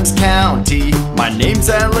 I'm Adams County. My name's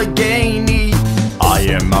Allegheny. I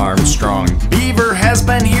am Armstrong. Beaver has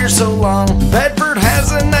been here so long. Bedford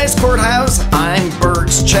has a nice courthouse. I'm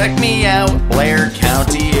Berks, check me out. Blair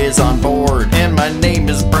County is on board, and my name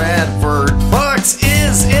is Bradford. Bucks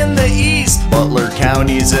is in the east. Butler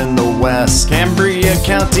County's in the west. Cambria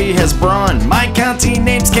County has Braun. My county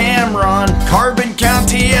name's Cameron. Carbon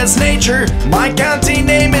County has nature. My county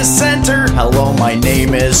name is Center. Hello, my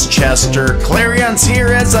name is Chester. Clarion's here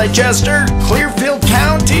as I gesture. Clearfield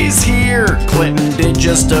County's here. Clinton did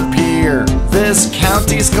just appear. This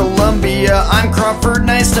county's Columbia. I'm Crawford,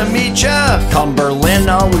 nice to meet ya. Cumberland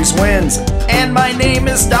always wins, and my name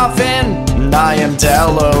is Dauphin. and I am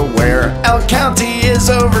Delaware. Elk County is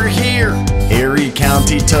over here. Erie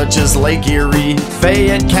County touches Lake Erie.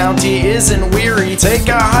 Fayette County isn't weary. Take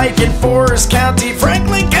a hike in Forest County.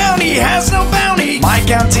 Franklin County has no bounty. My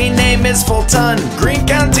county name is Fulton. Greene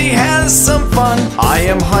County has some fun. I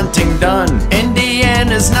am Huntingdon.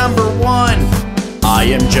 Indiana's #1. I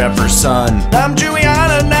am Jefferson. I'm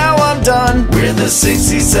Juliana, now I'm done. We're the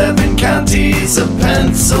 67 counties of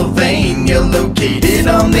Pennsylvania, located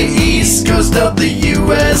on the east coast of the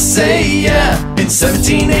USA. Yeah, in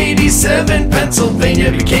 1787,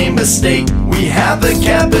 Pennsylvania became a state. We have a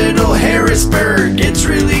capital, Harrisburg. It's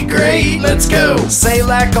really great. Let's go. Say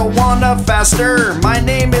Lackawanna faster. My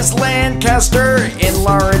name is Lancaster. In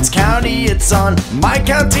Lawrence County, it's on. My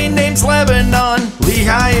county name's Lebanon.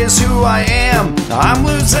 Lehigh is who I am. I'm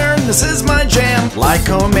Luzerne, this is my jam.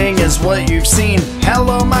 Lycoming is what you've seen.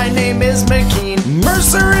 Hello, my name is McKean.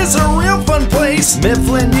 Mercer is a real fun place.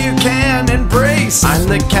 Mifflin you can embrace. I'm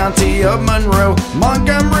the county of Monroe.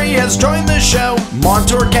 Montgomery has joined the show.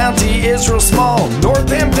 Montour County is real small.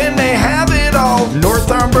 Northampton, they have it all.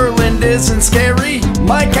 Northumberland isn't scary.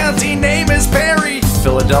 My county name is Perry.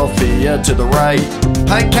 Philadelphia to the right.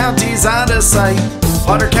 Pike County's out of sight.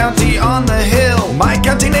 Potter County on the hill. My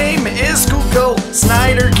county name is Schuylkill.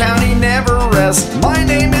 Snyder County never rests. My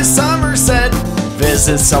name is Somerset.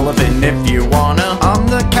 Visit Sullivan if you wanna. I'm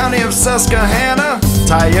the county of Susquehanna.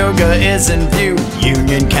 Tioga is in view.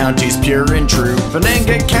 Union County's pure and true.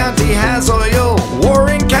 Venango County has oil.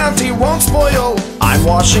 Warren County won't spoil. I'm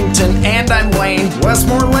Washington and I'm Wayne.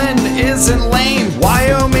 Westmoreland isn't lame.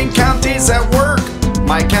 Wyoming County's at work.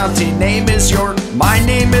 My county name is York. My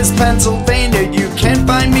name is Pennsylvania. You can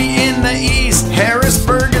find me in the east.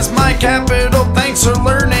 Harrisburg is my capital. Thanks for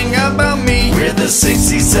learning about me. We're the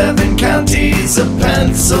 67 counties of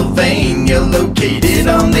Pennsylvania, located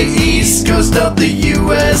on the east coast of the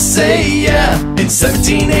USA. Yeah, in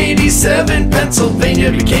 1787,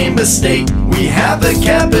 Pennsylvania became a state. We have a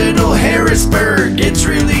capital, Harrisburg. It's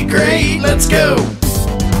really great. Let's go.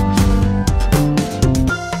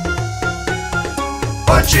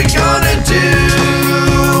 What you gonna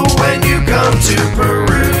do when you come to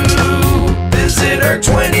Peru? Visit our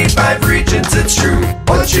 25 regions, it's true.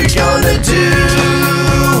 What you gonna do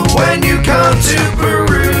when you come to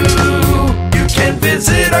Peru? You can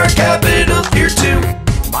visit our capital here too.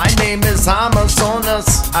 My name is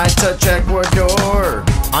Amazonas, I touch Ecuador.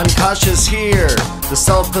 I'm cautious here, the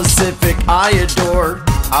South Pacific I adore.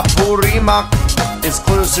 Apurimac is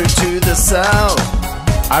closer to the south.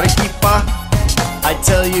 Arequipa, I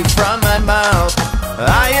tell you from my mouth.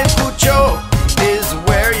 Ayacucho is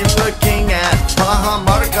where you're looking at.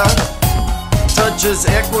 Cajamarca touches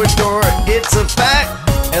Ecuador, it's a fact.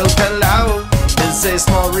 El Callao is a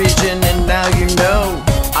small region, and now you know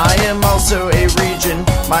I am also a region.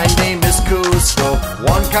 My name is Cusco.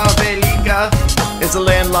 Huancavelica is a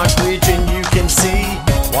landlocked region you can see.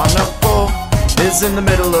 Huanaco is in the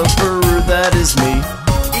middle of Peru, that is me.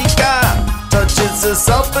 Ica touches the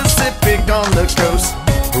South Pacific on the coast.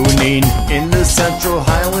 Junín in the Central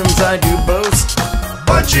Highlands I do boast.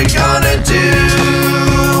 What you gonna do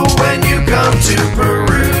when you come to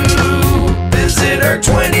Peru? Visit our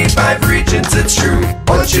 25 regions, it's true.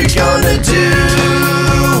 What you gonna do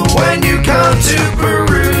when you come to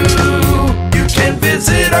Peru? You can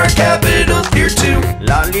visit our capital here too.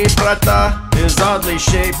 La Librata is oddly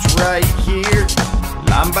shaped right here.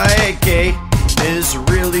 Lambayeque is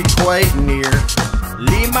really quite near.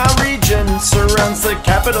 Lima region surrounds the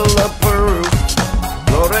capital of Peru.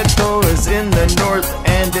 Loreto is in the north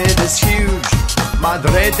and it is huge.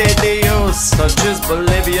 Madre de Dios touches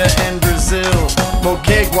Bolivia and Brazil.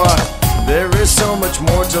 Moquegua, there is so much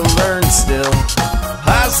more to learn still.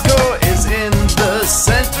 Pasco is in the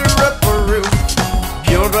center of Peru.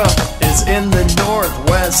 in the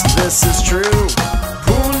northwest, this is true.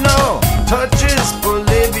 Puno touches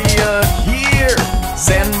Bolivia here.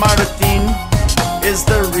 San Martin is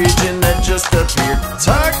the region that just appeared.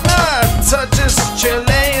 Tacna touches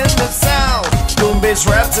Chile in the south. Tumbes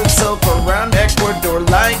wraps itself around Ecuador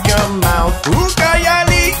like a mouth.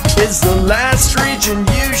 Ucayali is the last region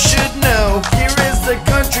you should know. Here is the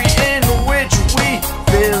country in which we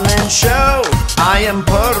fill and show. I am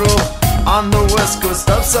Peru on the west coast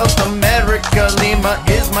of South America. Lima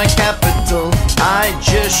is my capital, I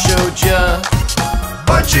just showed ya.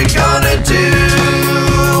 What you gonna do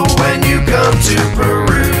when you come to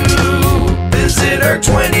Peru? Visit our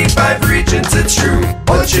 25 regions, it's true.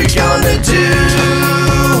 What you gonna do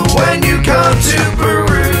when you come to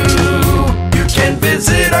Peru? You can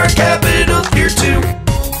visit our capital here too.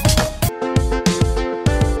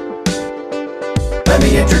 Let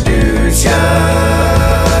me introduce ya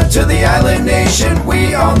to the island nation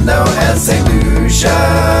we all know as St. Lucia.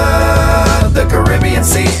 The Caribbean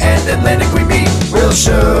Sea and Atlantic we meet. We'll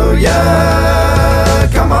show ya.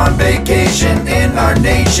 Come on vacation in our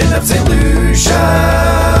nation of St.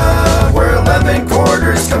 Lucia. We're 11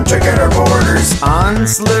 quarters, come check out our borders.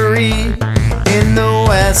 Anslary in the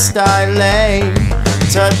west I lay,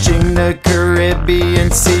 touching the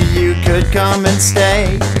Caribbean Sea, you could come and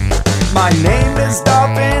stay. My name is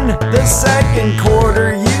Dolphin, the second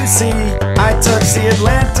quarter you see. I touch the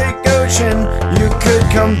Atlantic Ocean, you could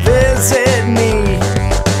come visit me.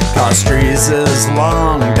 Castries is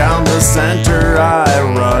long, down the center I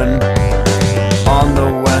run. On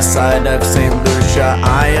the west side of St. Lucia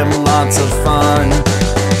I am lots of fun.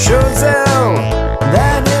 Choiseul,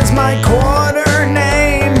 that is my quarter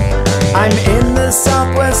name. I'm in the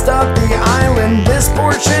southwest of the island, this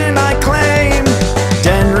portion I claim.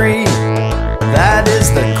 Denry, that is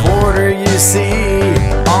the quarter you see.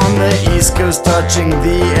 On the east coast touching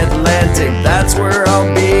the Atlantic, that's where I'll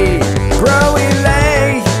be. Groile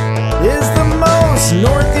is the most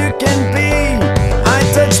north you can be. I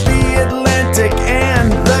touch the Atlantic and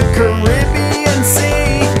the Caribbean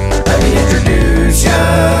Sea. Let me introduce ya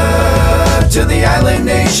to the island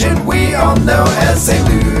nation we all know as St.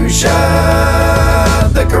 Lucia.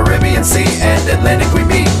 The Caribbean Sea and Atlantic we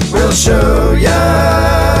meet. We'll show ya.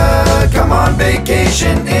 Come on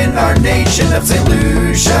vacation in our nation of St.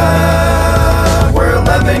 Lucia. We're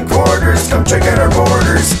 11 quarters, come check out our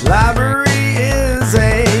borders. Lavery is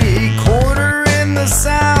a quarter in the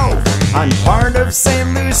south. I'm part of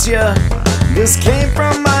St. Lucia, this came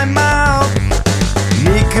from my mouth.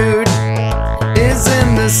 Mikud is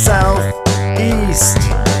in the southeast.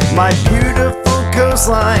 My beautiful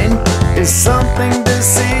coastline is something to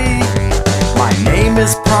see. My name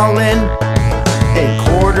is Paulin, a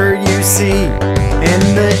quarter you see. In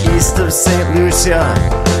the east of St. Lucia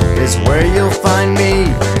is where you'll find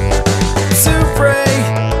me. Soufre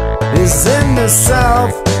is in the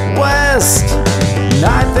southwest, and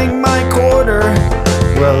I think my quarter,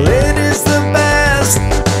 well, it is the best.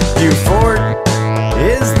 Beaufort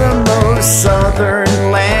is the most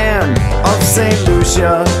southern land of St.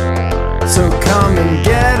 Lucia, so come and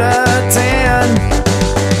get a tan.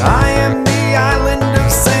 I am the island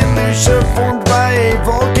of St. Lucia, formed by a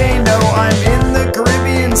volcano. I'm in the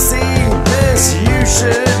Caribbean Sea, this you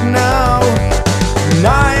should know. And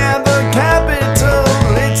I have a capital,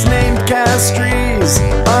 it's named Castries.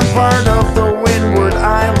 I'm part of the Windward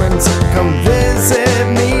Islands, come visit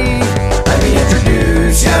me. Let me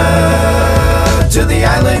introduce ya to the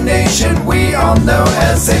island nation we all know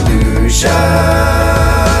as St. Lucia.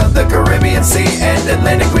 The Caribbean Sea and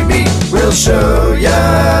Atlantic we meet. We'll show ya.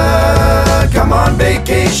 Come on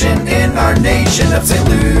vacation in our nation of St.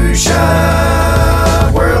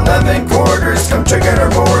 Lucia. We're 11 quarters, come check out our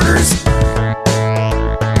borders.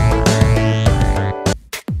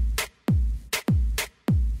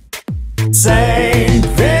 St.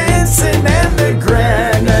 Vincent and the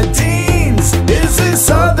Grenadines is a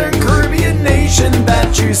southern Caribbean nation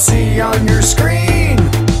that you see on your screen.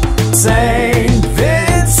 St.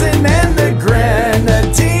 Vincent and the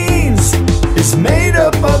Grenadines is made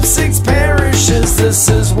up of 6 parishes. This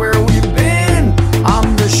is where we've been.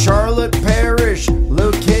 I'm the Charlotte Parish,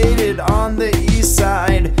 located on the east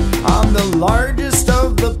side. I'm the largest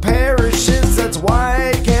of the parishes, that's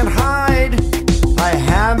why I can't hide. I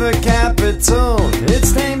have a capital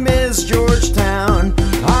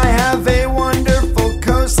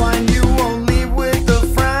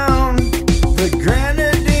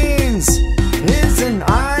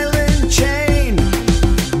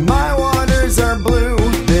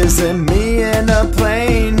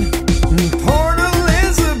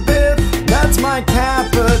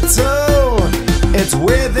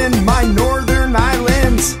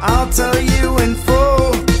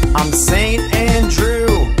I'm St. Andrew,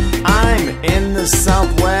 I'm in the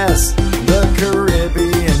Southwest. The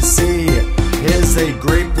Caribbean Sea is a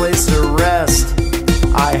great place to rest.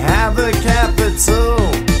 I have a capital,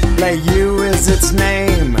 Layou is its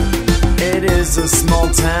name. It is a small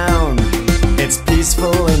town, it's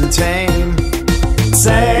peaceful and tame.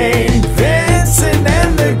 St. Vincent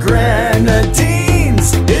and the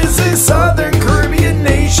Grenadines is a southern Caribbean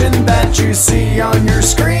nation that you see on your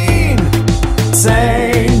screen.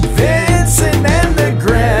 St. Vincent and the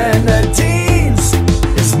Grenadines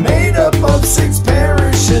is made up of 6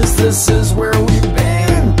 parishes, this is where we've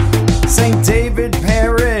been. St. David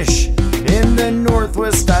Parish, in the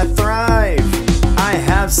northwest I thrive. I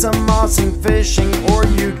have some awesome fishing, or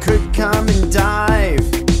you could come and dive.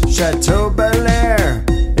 Chateau Bel Air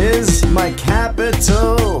is my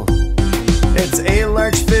capital. It's a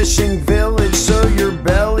large fishing village, so your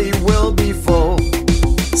belly will be full.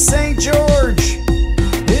 St. George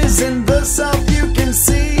is in the south, you can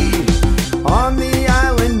see. On the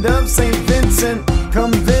island of St. Vincent,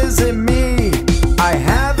 come visit me. I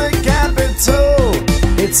have a capital,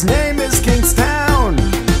 its name is Kingstown.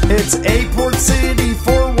 It's a port city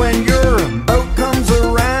for when your boat comes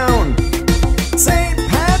around. St.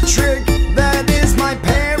 Patrick, that is my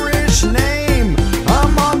parish name.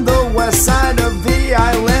 I'm on the west side of the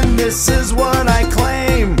island, this is what I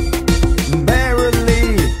claim.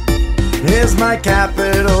 Verily is my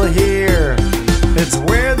capital here. It's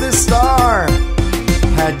where the star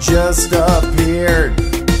had just appeared.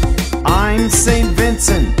 I'm St.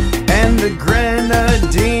 Vincent and the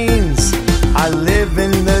Grenadines. I live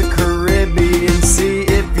in the Caribbean Sea,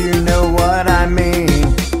 if you know what I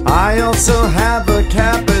mean. I also have a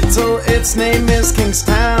capital, its name is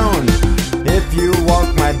Kingstown. If you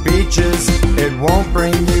walk my beaches, it won't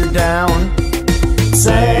bring you down.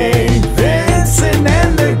 St. Vincent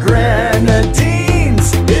and the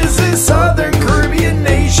Grenadines is a southern Caribbean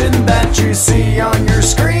nation that you see on your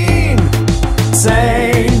screen.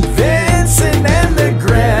 St. Vincent and the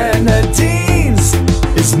Grenadines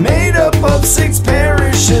is made up of 6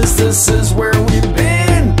 parishes, this is where we've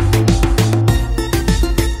been.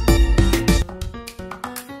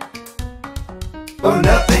 Oh,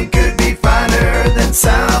 nothing could be finer than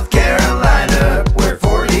South Carolina. We're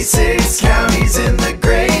 46 counties in the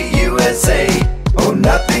great USA. Oh,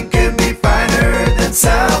 nothing could be finer than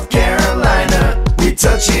South Carolina. We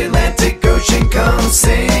touch the Atlantic Ocean, come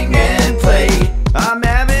sing and play. I'm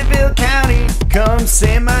Abbeville County, come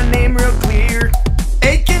say my name real clear.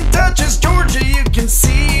 Aiken touches Georgia, you can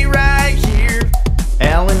see right here.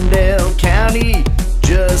 Allendale County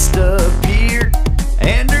just appeared.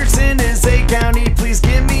 Anderson is a county, please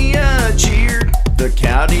give me a cheer. The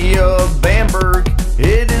county of Bamberg,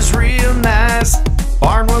 it is real nice.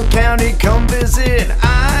 Barnwell County, come visit,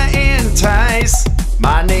 I entice.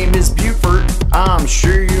 My name is Beaufort, I'm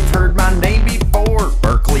sure you've heard my name before.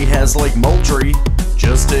 Berkeley has Lake Moultrie,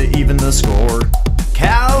 just to even the score.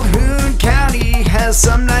 Calhoun County has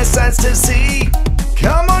some nice sights to see.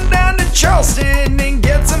 Come on down to Charleston and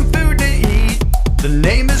get some food to eat. The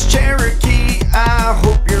name is Cherokee, I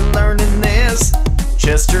hope you're learning this.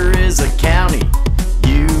 Chester is a county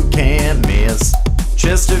you can't miss.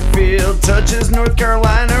 Chesterfield touches North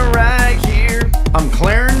Carolina right here. I'm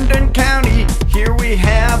Clarendon County, here we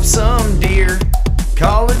have some deer.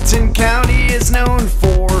 Colleton County is known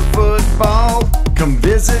for football. Come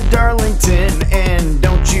visit Darlington and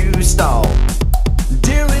don't you stall.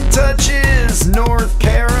 Dillon touches North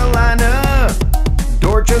Carolina.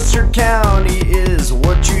 Dorchester County is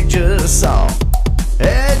what you just saw.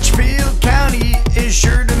 Edgefield County is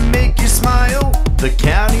sure to make you smile. The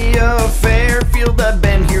county of Fairfield, I've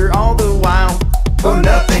been here all the while. Oh,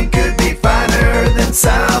 nothing could be finer than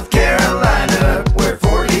South Carolina. We're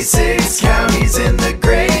 46 counties in the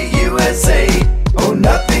great USA. Oh,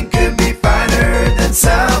 nothing could be finer than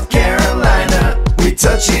South Carolina. We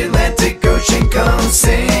touch the Atlantic Ocean, come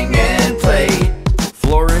sing and play.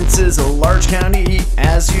 Florence is a large county,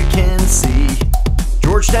 as you can see.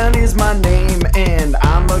 Georgetown is my name, and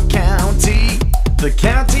I'm a county. The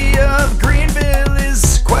county of Greenville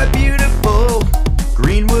is quite beautiful.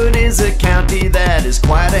 Greenwood is a county that is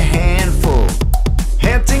quite a handful.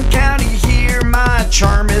 Hampton County, here my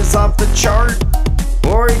charm is off the chart.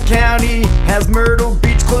 Horry County has Myrtle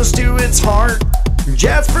Beach close to its heart.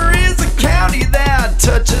 Jasper is a county that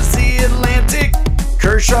touches the Atlantic.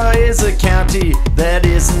 Kershaw is a county that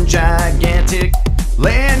isn't gigantic.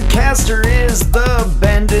 Lancaster is the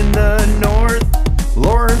bend in the north.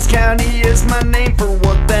 Lawrence County is my name for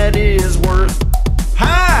what that is worth.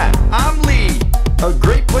 Hi, I'm Lee, a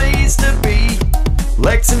great place to be.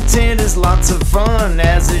 Lexington is lots of fun,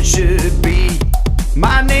 as it should be.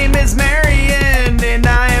 My name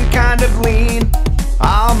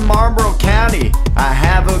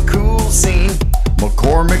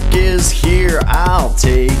is here, I'll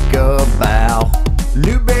take a bow.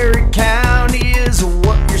 Newberry County is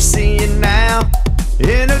what you're seeing now.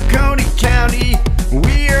 In Oconee County,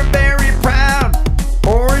 we are very proud.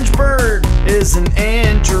 Orangeburg is an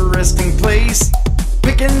interesting place.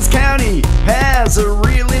 Pickens County has a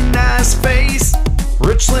really nice face.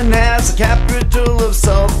 Richland has the capital of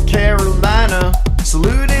South Carolina.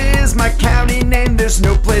 Saluda is my county name, there's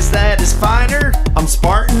no place that is finer. I'm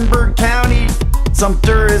Spartanburg County,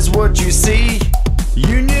 Sumter is what you see.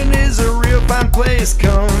 Union is a real fine place,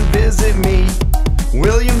 come visit me.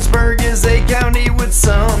 Williamsburg is a county with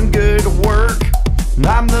some good work.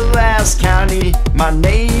 I'm the last county, my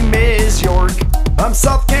name is York. I'm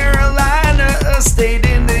South Carolina, a state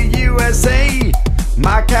in the USA.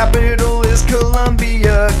 My capital is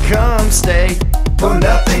Columbia, come stay. Oh,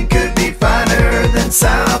 nothing could be finer than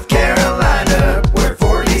South Carolina. We're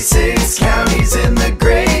 46 counties in the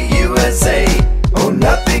great USA. Oh,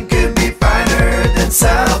 nothing could be finer than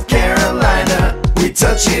South Carolina. We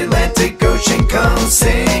touch the Atlantic Ocean, come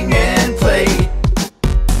sing and play.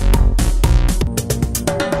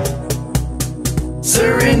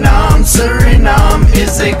 Suriname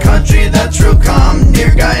is a country that's real calm. Near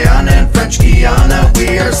Guyana and French Guiana,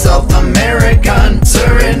 we are South American.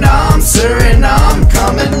 Suriname,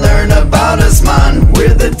 come and learn about us, man.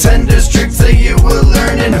 We're the 10 districts that you will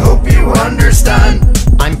learn and hope you understand.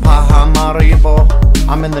 I'm Paramaribo,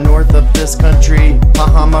 I'm in the north of this country.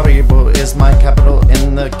 Paramaribo is my capital,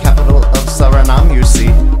 in the capital of Suriname you see.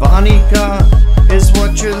 Vanica is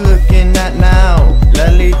what you're looking at now.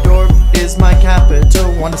 Lelydorp is my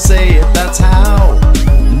capital, wanna say it, that's how.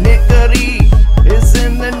 Nickerie is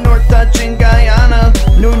in the north, touching Guyana.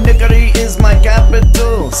 New Nickerie is my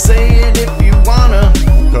capital, say it if you wanna.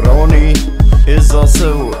 Coroni is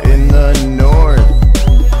also in the north.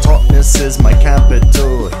 Totnes is my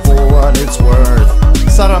capital, for what it's worth.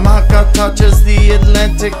 Saramacca touches the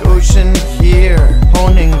Atlantic Ocean here.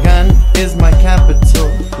 Groningen is my capital,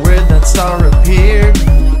 where that star appeared.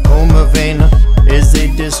 Omavena is a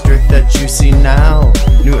district that you see now.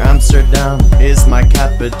 New Amsterdam is my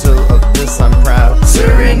capital, of this I'm proud.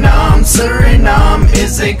 Suriname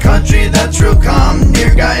is a country that's real calm.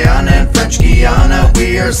 Near Guyana and French Guiana,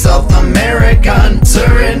 we are South American.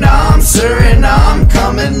 Suriname,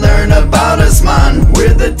 come and learn about us, man.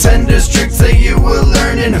 We're the 10 districts that you will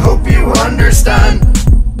learn and hope you understand.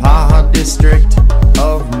 Paha district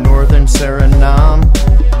of northern Suriname.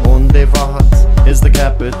 Ondewacht is the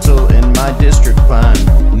capital in my district plan.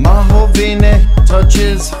 Mahovene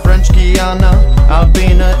touches French Guiana.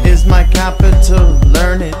 Albina is my capital,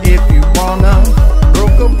 learn it if you wanna.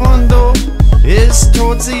 Brokopondo is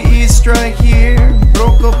towards the east right here.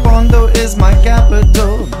 Brokopondo is my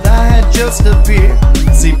capital, that had just appeared.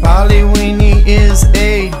 Sipaliwini is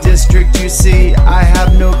a district you see. I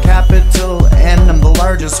have no capital and I'm the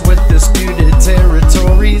largest with disputed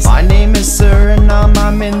territories. My name is Suriname,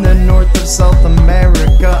 I'm in the north of South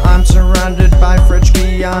America. I'm surrounded by French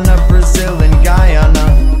Guiana, Brazil and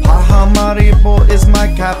Guyana. Paramaribo is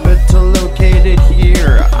my capital, located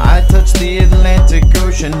here. I touch the Atlantic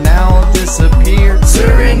Ocean, now I'll disappear.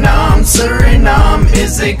 Suriname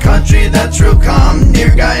is a country that's real calm. Near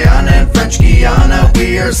Guyana and French Guiana,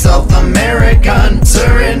 we are South American.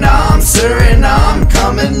 Suriname,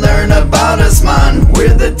 come and learn about us, man.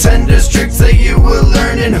 We're the 10 districts that you will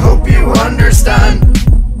learn and hope you understand.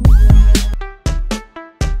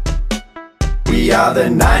 We are the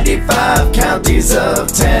 95 counties of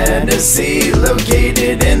Tennessee,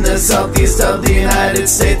 located in the southeast of the United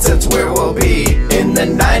States, that's where we'll be. In the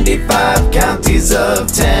 95 counties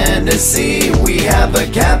of Tennessee, we have a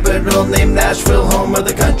capital named Nashville, home of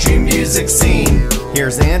the country music scene.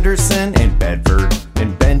 Here's Anderson and Bedford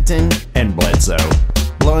and Benton and Bledsoe,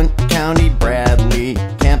 Blount County, Bradley,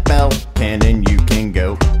 Campbell, Cannon, you can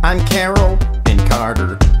go. I'm Carroll and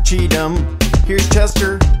Carter, Cheatham, here's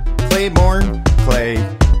Chester, Claiborne, Clay,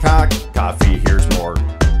 Cock, Coffee, here's more.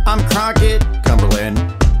 I'm Crockett, Cumberland,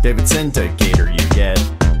 Davidson, Decatur, you get.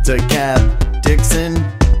 DeKalb, Dixon,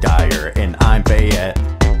 Dyer, and I'm Fayette.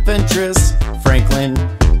 Fentress, Franklin,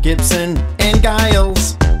 Gibson, and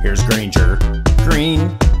Giles. Here's Granger,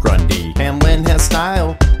 Green, Grundy, Hamlin has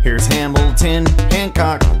style. Here's Hamilton,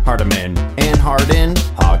 Hancock, Hardeman, and Hardin,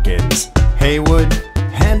 Hawkins, Haywood,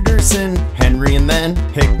 Henderson, Henry, and then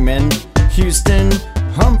Hickman, Houston,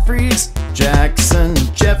 Humphreys, Jackson,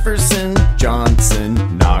 Jefferson,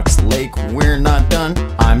 Johnson, Knox, Lake, we're not done.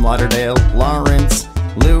 I'm Lauderdale, Lawrence,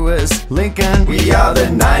 Lewis, Lincoln. We are the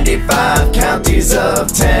 95 counties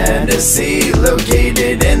of Tennessee,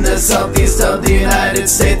 located in the southeast of the United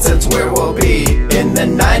States. That's where we'll be. In the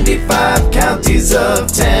 95 counties of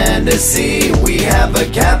Tennessee, we have a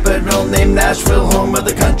capital named Nashville, home of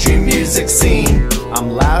the country music scene.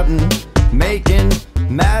 I'm Loudon, Macon,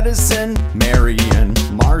 Madison, Marion,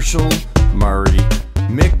 Marshall, Murray,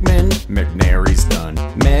 McMinn, McNary's done,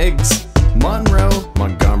 Meigs, Monroe,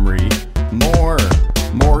 Montgomery, Moore,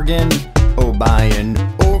 Morgan, Obion,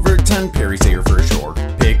 Overton, Perry's here for sure,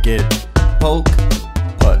 Pickett, Polk,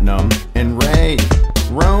 Putnam, and Ray,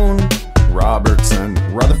 Roan, Robertson,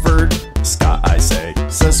 Rutherford, Scott, I say,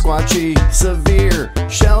 Sasquatchie, Sevier,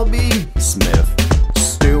 Shelby, Smith,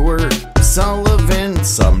 Stewart, Sullivan,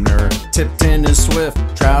 Sumner, Tipton is Swift,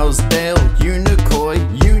 Trousdale, Unicoi,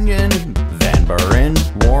 Union, Van Buren,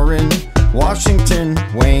 Warren, Washington,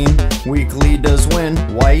 Wayne, Weekly does win,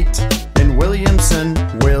 White, and Williamson,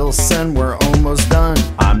 Wilson, we're almost done.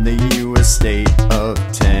 I'm the U.S. state of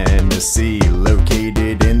Tennessee,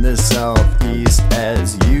 located in the southeast,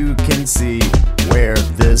 as you can see. Where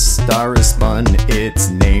this star is spun, it's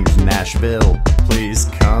named Nashville. Please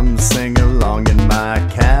come sing along in my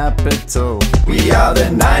capital. We are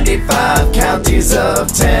the 95 counties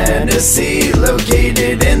of Tennessee,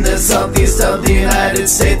 located in the southeast of the United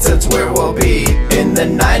States. That's where we'll be. In the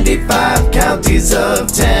 95 counties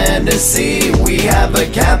of Tennessee, we have a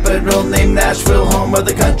capital named Nashville, home of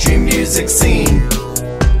the country music scene.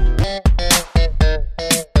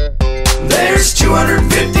 There's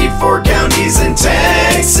 254 counties in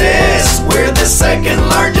Texas. We're the second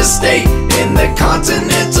largest state in the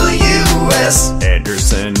continental U.S.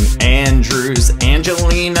 Anderson, Andrews,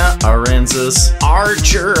 Angelina, Aransas,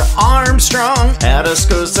 Archer, Armstrong,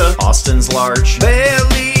 Atascosa, Austin's large,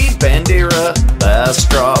 Bailey, Bandera,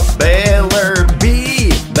 Bastrop, Baylor,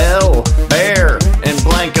 B, Bell, Bear, and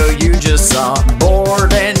Blanco you just saw,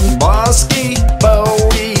 Borden, Bosque,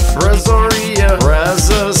 Bowie, Brazoria,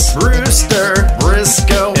 Brazos, Brewster,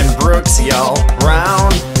 Briscoe, and Brooks, y'all,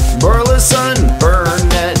 Brown, Burleson,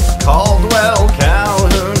 Burnett, Caldwell,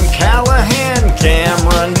 Calhoun, Callahan,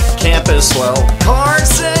 Cameron, Campuswell,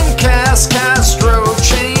 Carson, Cass, Castro,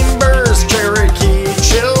 Chambers, Cherokee,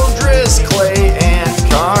 Childress, Clay, and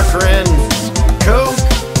Cochran, Coke,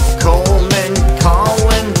 Coleman,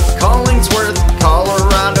 Collin, Collingsworth,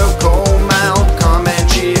 Colorado, Comal,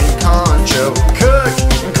 Comanche, and Concho, Cook,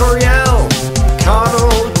 and Coriel,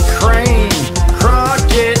 Cottle, Crane,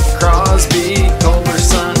 Crockett, Crosby,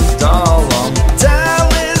 Culberson, Dahlem,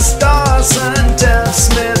 Dallas, Dawson, Deaf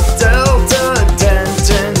Smith, Delta,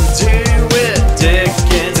 Denton, Dewitt,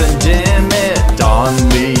 Dickens, and Dimmitt,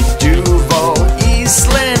 Donley, Duval,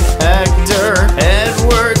 Eastland, Hector,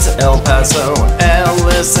 Edwards, El Paso,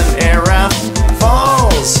 Ellis, and Arath,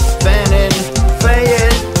 Falls, Fannin,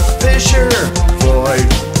 Fayette, Fisher, Floyd,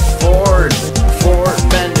 Ford, Fort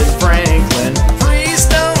Bend, and Franklin,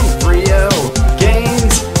 Freestone, Frio,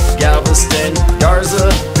 Gaines, Galveston, Garza,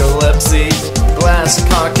 Gillespie,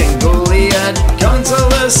 Glasscock, and Goliad,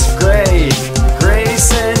 Gonzales, Gray,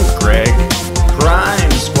 Grayson, Greg,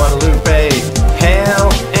 Grimes, Guadalupe,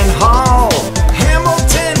 Hale, and Hall,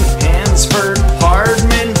 Hamilton, Hansford,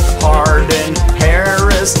 Hardman, Hardin,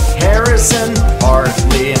 Harris, Harrison,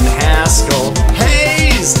 Hartley, and Haskell,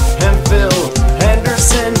 Hayes, Hemphill,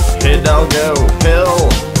 Henderson, Hidalgo, Hill,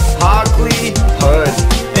 Hockley, Hood,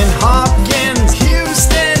 and Hopkins,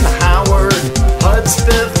 Houston, Howard,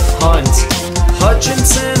 Hudspeth, Hunt,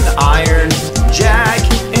 Hutchinson, Iron, Jack,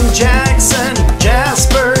 and Jackson,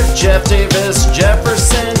 Jasper, Jeff Davis,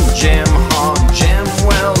 Jefferson, Jim Hogg, Jim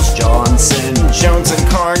Wells, Johnson, Jones, and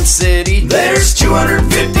Carn City. There's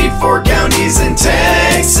 254 counties in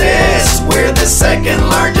Texas. We're the second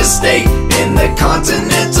largest state in the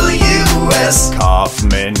continental U.S.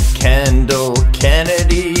 Kaufman, Kendall,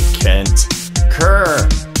 Kennedy, Kent, Kerr,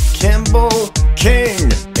 Kimball,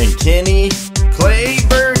 King, and Kinney,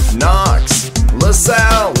 Clayburg, Knox,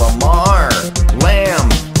 LaSalle, Lamar, Lamb,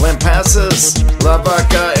 Lampasas,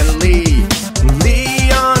 Lavaca, and Lee,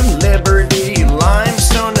 Leon, Liberty,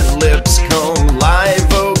 Limestone, and Lipscomb,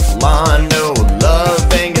 Live Oak, Lano,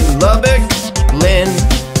 Loving, and Lubbock, Lynn,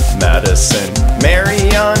 Madison,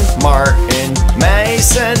 Marion, Martin,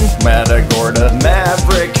 Mason, Matagorda,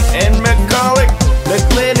 Maverick, and McCulloch,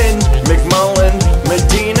 McLennan, McMullen,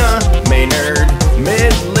 Medina, Maynard,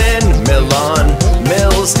 Midland, Milan,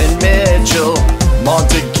 Mills, and Mitchell,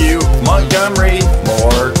 Montague, Montgomery,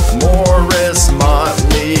 Moore, Morris,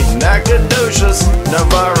 Motley, Nacogdoches,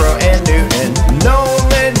 Navarro, and Newton,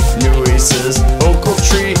 Nolan, Nueces,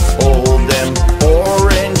 Ochiltree, Oldham,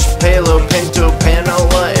 Orange, Palo Pinto,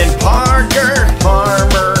 Panola, and Parker,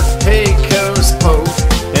 Palmer, Pecos, Pope,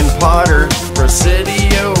 and Potter,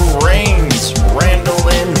 Presidio, Rains, Randall,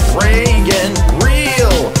 and Reagan,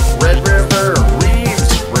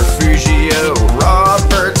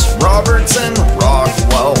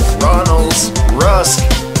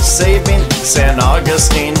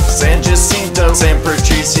 San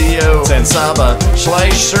Patricio, San Saba,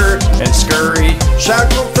 Schleicher, and Scurry,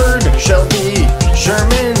 Shackelford, Shelby,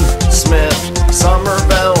 Sherman, Smith,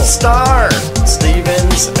 Somerville, Starr,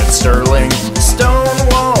 Stevens, and Sterling,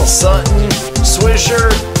 Stonewall, Sutton, Swisher,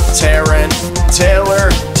 Tarrant, Taylor,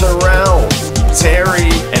 Terrell, Terry,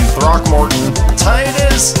 and Throckmorton,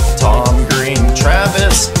 Titus, Tom Green,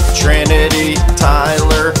 Travis, Trinity,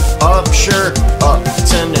 Tyler, Upshur,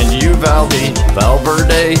 Upton, and Uvalde,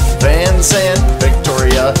 Valverde, Van Zandt,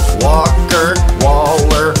 Victoria, Walker,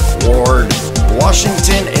 Waller, Ward,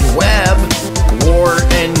 Washington, and Webb,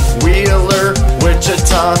 Wharton, Wheeler,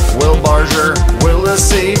 Wichita, Wilbarger,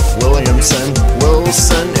 Willacy, Williamson,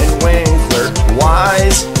 Wilson, and Winkler,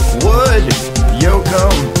 Wise, Wood,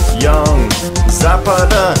 Yoakum, Young,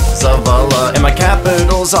 Zapata, Zavala, and my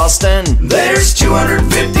capital's Austin. There's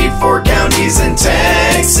 254 counties in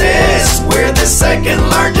Texas. We're the second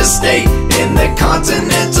largest state in the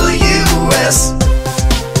continental U.S.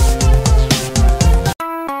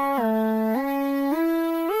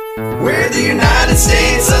 We're the United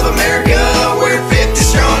States of America. We're 50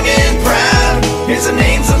 strong and proud. Here's the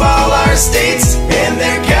names of all our states and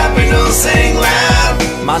their capitals, saying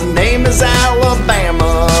loud. My name is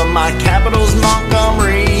Alabama, my capital's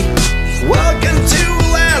Montgomery. Welcome to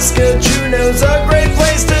Alaska, Juneau's a great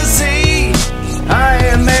place to see. I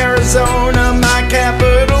am Arizona, my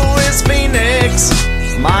capital is Phoenix.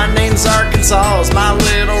 My name's Arkansas, my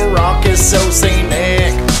little rock is so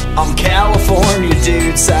scenic. I'm California,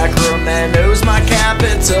 dude, Sacramento's my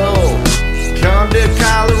capital. Come to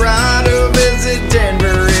Colorado, visit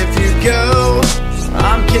Denver if you go.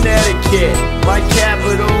 I'm Connecticut, my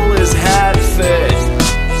capital is Hatfield.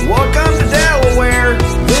 Welcome to Delaware,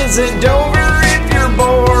 visit Dover if you're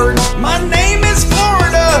bored. My name is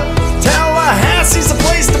Florida, Tallahassee's a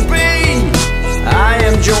place to be. I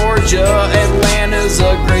am Georgia, Atlanta's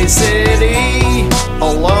a great city.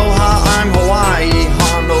 Aloha, I'm Hawaii,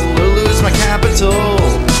 Honolulu's my capital.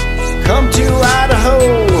 Come to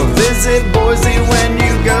Idaho, visit Boise when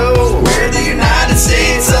you go. We're the United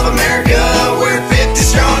States of America. We're 50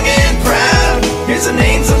 strong and proud. Here's the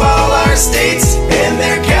names of all our states and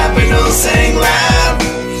their capitals, saying loud.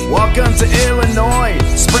 Welcome to Illinois,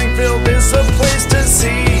 Springfield is a place to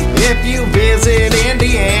see. If you visit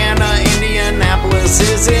Indiana, Indianapolis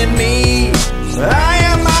is in me. I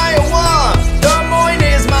am Iowa, Des Moines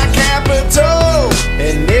is my capital.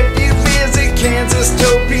 And if you visit Kansas,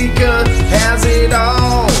 Topeka has it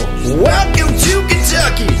all. Welcome to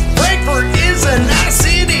Kentucky, Frankfort is a nice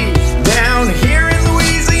city. Down here in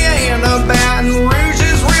Louisiana, Baton Rouge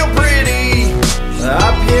is real pretty.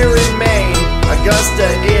 Up here in Maine, Augusta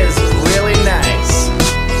is really nice.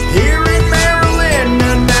 Here in Maryland,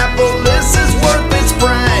 Annapolis is worth its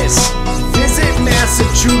price. Visit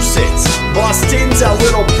Massachusetts, Boston's a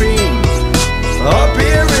little bean. Up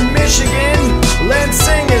here in Michigan,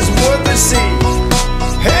 Lansing is worth a see.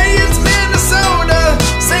 Hey, it's Minnesota,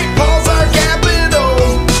 St. Paul's our capital.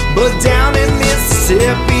 But down in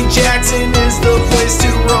Mississippi, Jackson is the place to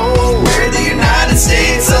roll. We're the United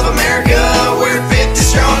States of America. We're 50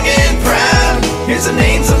 strong and proud. Here's the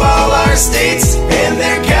names of all our states and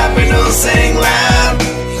their capitals, saying loud.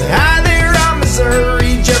 Hi there, I'm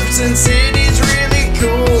Missouri, Jefferson City's really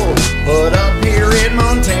cool. But up here in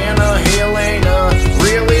Montana, Helena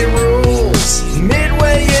really rules.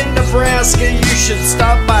 Midway in Nebraska, you should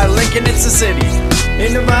stop by Lincoln, it's a city.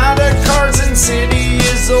 In Nevada, Carson City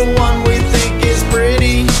is the one we think is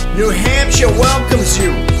pretty. New Hampshire welcomes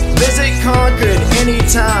you, visit Concord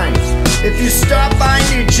anytime. If you stop by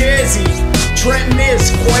New Jersey, Trenton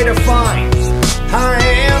is quite a find. I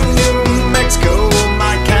am New Mexico,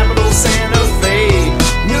 my capital Santa Fe.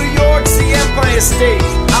 New York's the Empire State,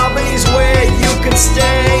 Albany's where you can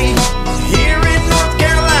stay. Here in North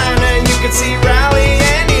Carolina, you can see Raleigh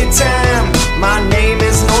anytime. My name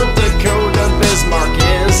is North Dakota, Bismarck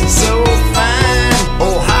is so fine.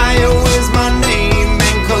 Ohio is my name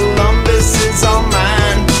and Columbus is all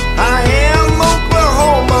mine. I am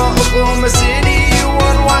Oklahoma, Oklahoma City, you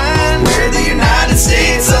unwind. We're the United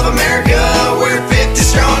States of America. We're 50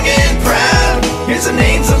 strong and proud. Here's the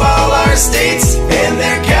names of all our states and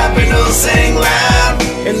their capitals, saying loud.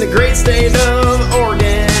 In the great state of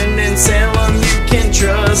Oregon, in Salem you can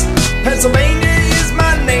trust. Pennsylvania is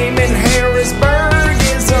my name and Harrisburg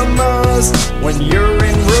is a must. When you're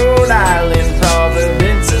in Rhode Island,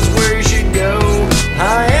 Providence is where you should go.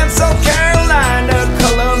 I am South Carolina,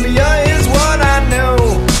 Columbia is what I know.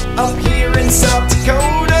 Up here in South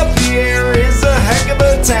Dakota, Pierre is a heck of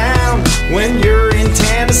a town. When you're in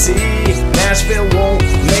Tennessee, Nashville won't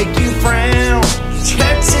make you frown.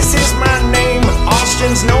 Texas is my name,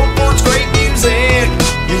 Austin's known for its great music.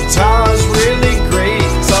 Utah is really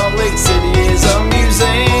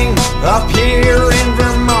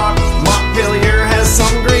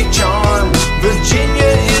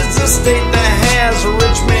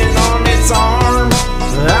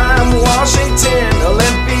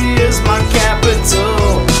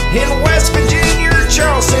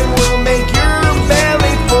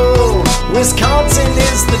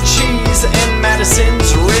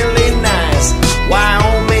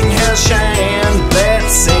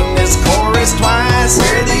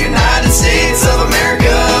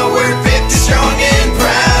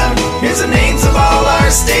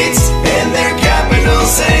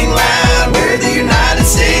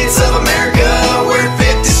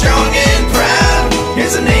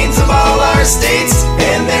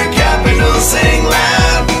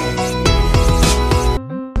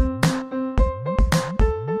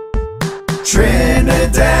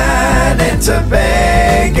and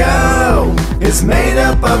Tobago is made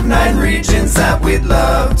up of 9 regions that we'd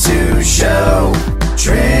love to show.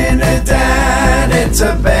 Trinidad and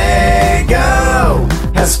Tobago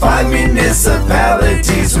has 5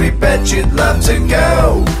 municipalities we bet you'd love to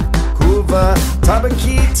go. Cuba,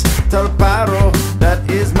 Tabaquite, Talparo, that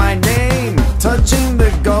is my name. Touching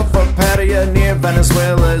the Gulf of Paria near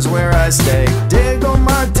Venezuela is where I stay. Diego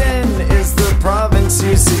Martin is the province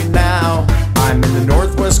you see now. I'm in the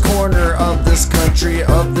northwest corner of this country,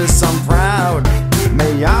 of this I'm proud.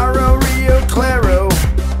 Mayaro, Rio Claro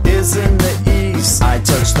is in the east. I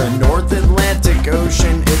touch the North Atlantic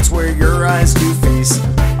Ocean, it's where your eyes do feast.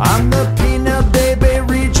 I'm the Pina Bebe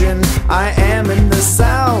region, I am in the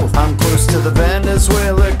south. I'm close to the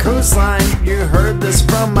Venezuela coastline, you heard this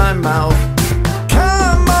from my mouth.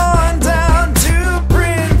 Come on down to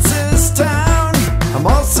Princess Town, I'm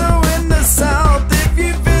also in the south, if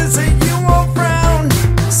you visit you won't frown.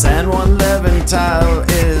 San Juan Levantile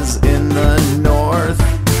is in the north,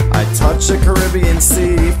 I touch the Caribbean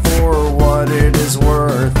Sea for what it is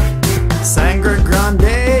worth. Sangre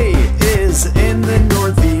Grande is in the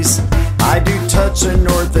northeast, I do touch the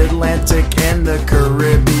North Atlantic and the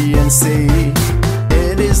Caribbean Sea.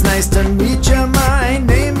 It is nice to meet ya, my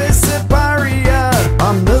name is Siparia.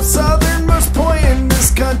 I'm the southernmost point in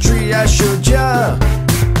this country, I showed ya.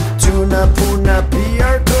 Tuna Puna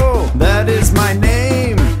Piarco, that is my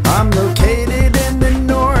name. I'm located in the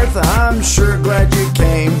north, I'm sure glad you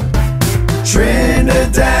came.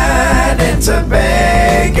 Trinidad and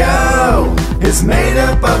Tobago is made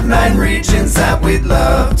up of 9 regions that we'd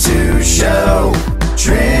love to show.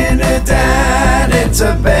 Trinidad and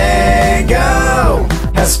Tobago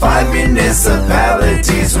has 5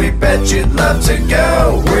 municipalities we bet you'd love to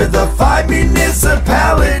go. We're the 5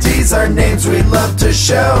 municipalities, our names we'd love to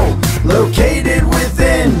show. Located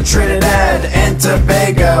within Trinidad and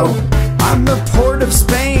Tobago. I'm the Port of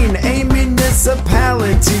Spain, a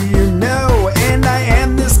municipality you know, and I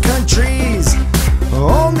am this country's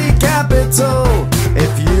only capital.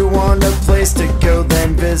 If you want a place to go,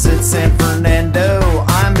 then visit San Fernando.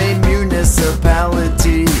 I'm a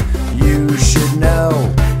municipality you should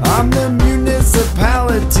know. I'm the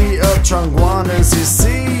municipality of Chonguanas, you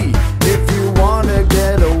see. If you wanna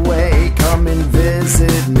get away, come and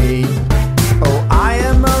visit me. Oh, I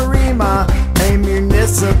am Arima, a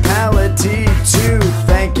municipality too.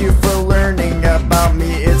 Thank you for learning about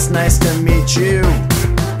me, it's nice to meet you.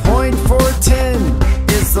 Point 410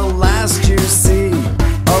 is the last you see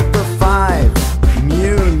of the 5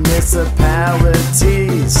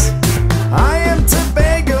 municipalities. I am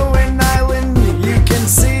Tobago and Island, you can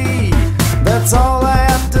see. That's all I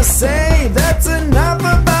have to say, that's enough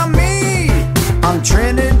about me. I'm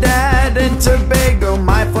Trinidad and Tobago,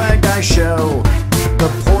 my flag I show. The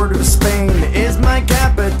Port of Spain is my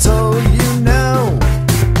capital, you know.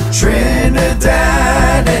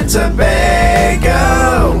 Trinidad and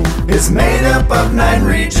Tobago is made up of 9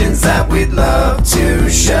 regions that we'd love to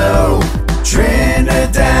show.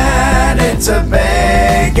 Trinidad and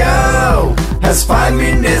Tobago has 5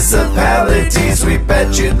 municipalities we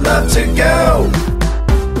bet you'd love to go.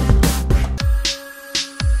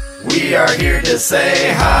 We are here to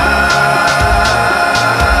say hi.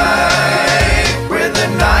 We're the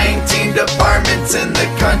 19 departments in the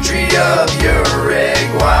country of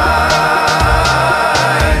Uruguay.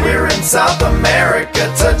 We're in South America,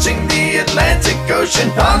 touching the Atlantic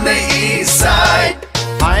Ocean on the east side.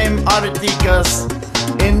 I'm Areticas.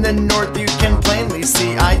 In the north you can plainly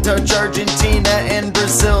see I touch Argentina and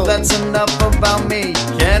Brazil. That's enough about me.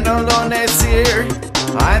 Que no lo decir.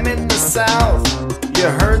 I'm in the south. You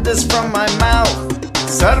heard this from my mouth.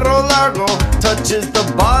 Cerro Largo touches the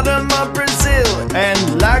bottom of Brazil,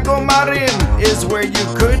 and Lago Marin is where you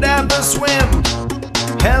could have a swim.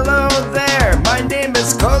 Hello there, my name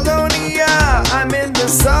is Colonia. I'm in the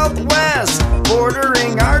southwest,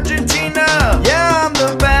 bordering Argentina. Yeah, I'm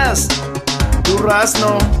the best.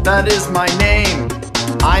 Durazno, that is my name.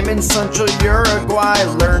 I'm in central Uruguay,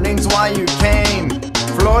 learning's why you came.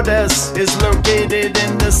 Flores is located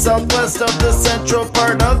in the southwest of the central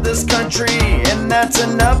part of this country, and that's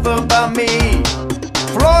enough about me.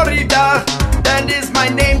 Florida, that is my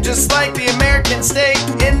name, just like the American state.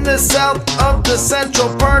 In the south of the central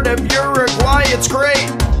part of Uruguay, it's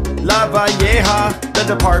great. La Valleja, the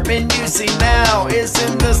department you see now, is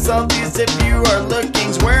in the southeast. If you are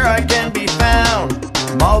looking's where I can be found.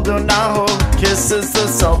 Maldonado kisses the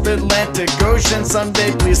South Atlantic Ocean.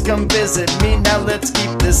 Someday please come visit me. Now let's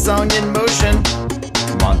keep this song in motion.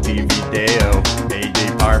 Montevideo, a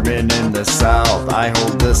department in the south. I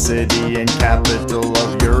hold the city and capital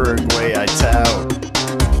of Uruguay, I tout.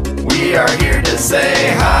 We are here to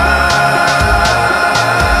say hi.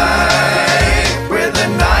 We're the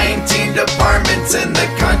 19 departments in the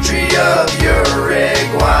country of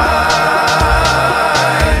Uruguay.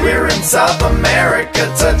 We're in South America,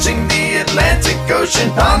 touching the Atlantic Ocean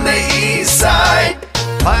on the east side.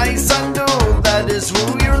 Paisano, that is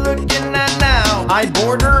who you're looking at now. I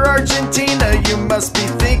border Argentina, you must be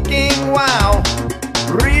thinking, wow.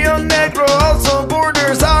 Rio Negro also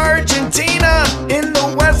borders Argentina. In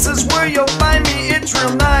the west is where you'll find me, it's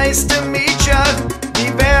real nice to meet ya.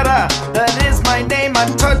 Rivera, that is my name,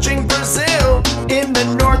 I'm touching Brazil. In the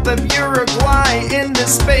north of Uruguay, in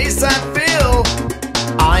this space I fill.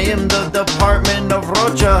 I am the Department of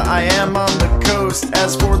Rocha, I am on the coast.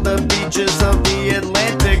 As for the beaches of the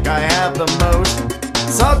Atlantic, I have the most.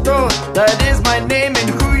 Salto, that is my name and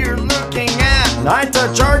who you're looking at. I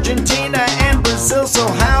touch Argentina and Brazil, so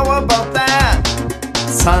how about that?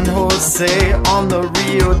 San Jose on the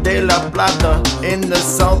Rio de la Plata. In the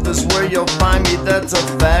south is where you'll find me, that's a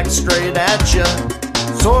fact straight at ya.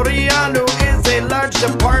 Soriano is a large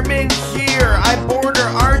department here. I border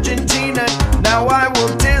Argentina, now I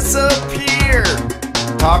will disappear.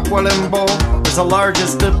 Tacuarembó is the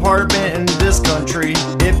largest department in this country.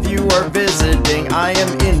 If you are visiting, I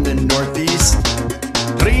am in the northeast.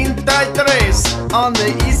 33 on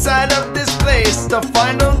the east side of this place, the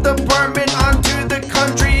final department onto the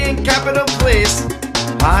country and capital place.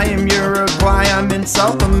 I am Uruguay, I'm in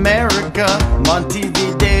South America.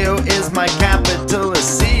 Montevideo is my capital,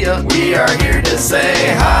 see ya. We are here to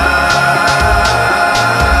say hi.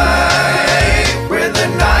 We're the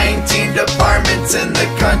 19 departments in the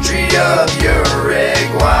country of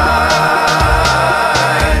Uruguay.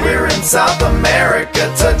 We're in South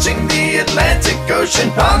America, touching the Atlantic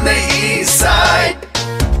Ocean on the east side.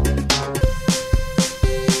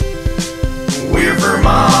 We're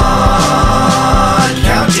Vermont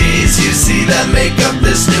counties, you see, that make up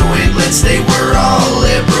this New England state. We're all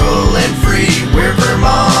liberal and free. We're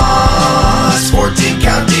Vermont, 14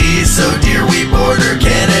 counties, so dear, we border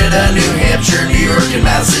Canada, New Hampshire, New York, and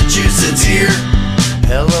Massachusetts here.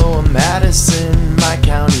 Hello, I'm Madison, my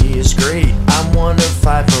county is great. I'm one of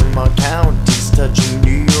 5 Vermont counties touching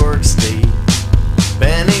New York State.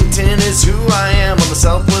 Bennington is who I am on the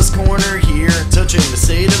southwest corner here, touching the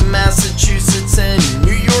state of Massachusetts and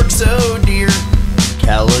New York so dear.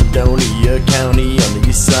 Caledonia County on the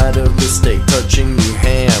east side of the state, touching New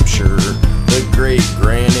Hampshire, the great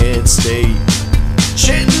granite state.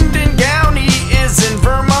 Chittenden County is in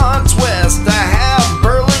Vermont's west. I have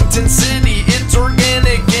Burlington City, it's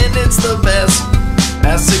organic and it's the best.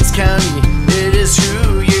 Essex County, it is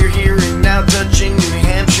who you're hearing now, touching New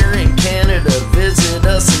Hampshire and Canada. Visit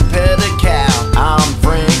us in Petticow. I'm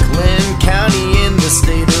Franklin County in the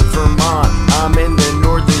state of Vermont. I'm in the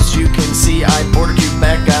north, as you can see. I border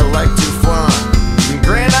Quebec, I like to flaunt.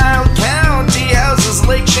 Grand Isle County houses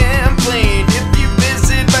Lake Champlain. If you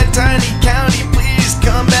visit my tiny county, please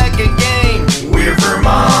come back again. We're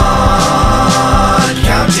Vermont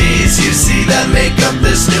counties, you see, that make up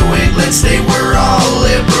this New England state. We're all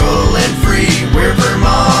liberal and free. We're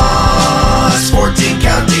Vermont, 14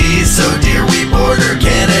 counties, so dear, we border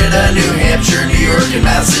Canada, New Hampshire, New York, and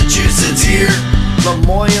Massachusetts here.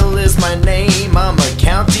 Lamoille is my name, I'm a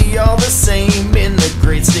county all the same in the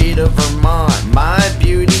great state of Vermont. My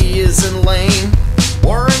beauty isn't lame.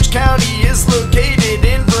 Orange County is located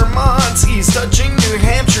in Vermont's east, touching New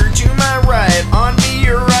Hampshire to my right. On me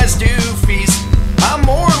your eyes do feast. I'm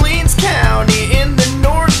Orleans County in the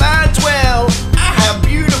north I dwell. I have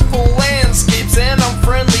beautiful landscapes and I'm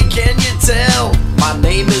friendly, can you tell? My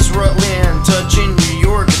name is Rutland, touching New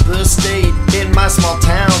York, the state. In my small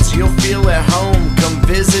towns you'll feel at home, come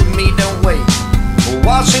visit me, don't wait.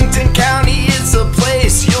 Washington County is a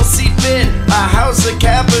place you'll see fit. I house the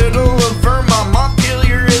capital of Vermont,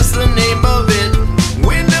 Montpelier is the name of it.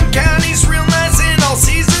 Windham County's real nice in all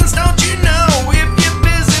seasons, don't you know? If you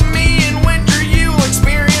visit me in winter you'll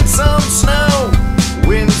experience some snow.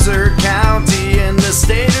 Windsor County in the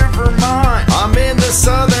state of Vermont. I'm in the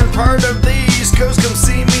southern part of the East Coast, come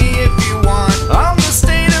see me if you want. I'm the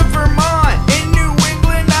state of Vermont, in New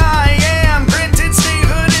England I am. Granted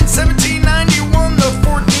statehood in 1791, the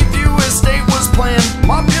 14th U.S. state was planned.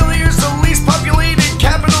 Montpelier's the least populated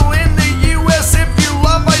capital in the U.S. If you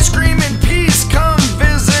love ice cream and peace, come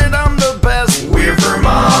visit, I'm the best. We're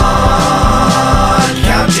Vermont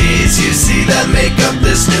counties, you see, that make up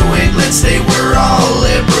this New England state. We're all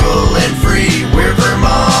liberal and free. We're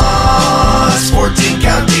Vermont, 14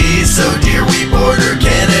 counties, so dear, we border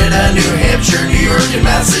Canada, New Hampshire, New York, and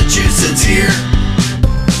Massachusetts here.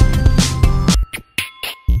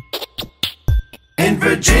 In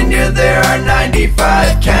Virginia there are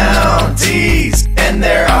 95 counties, and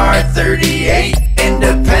there are 38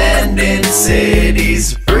 independent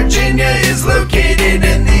cities. Virginia is located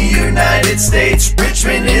in the United States.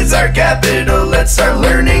 Richmond is our capital. Let's start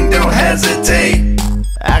learning, don't hesitate.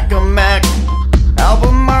 Accomack,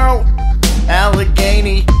 Albemarle,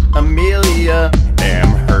 Allegheny, Amelia,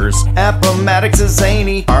 Amherst, Appomattox,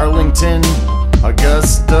 Zany, Arlington,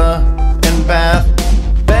 Augusta, and Bath,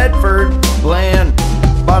 Bedford, Bland,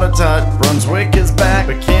 Botetourt, Brunswick is back,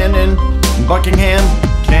 Buchanan, Buckingham,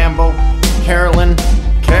 Campbell, Carolyn,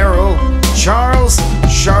 Carroll, Charles,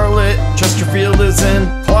 Charlotte, Chesterfield is in,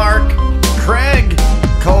 Clark, Craig,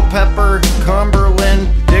 Culpeper, Cumberland,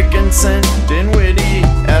 Dickinson, Dinwiddie,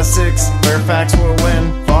 Essex, Fairfax will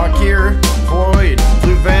win, Fauquier, Floyd,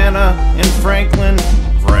 Fluvanna, and Franklin,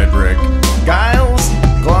 Frederick, Giles,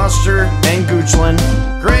 Gloucester, and Goochland,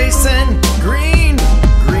 Grayson, Greene,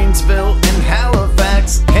 Greensville, and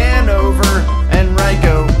Halifax, Hanover,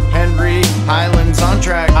 Enrico, Henry, Highlands on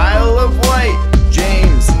track, Isle of Wight,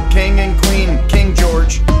 James, King and Queen, King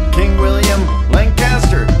George, King William,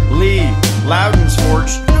 Lancaster, Lee, Loudon's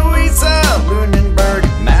Forge, Louisa, Lunenburg,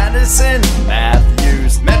 Madison,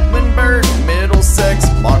 Matthews, Mecklenburg, Middlesex,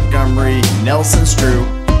 Montgomery, Nelson, Strew,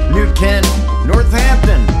 New Kent,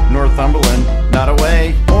 Northampton, Northumberland,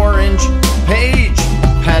 Nottoway, Orange, Page,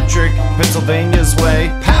 Patrick, Pennsylvania's Way,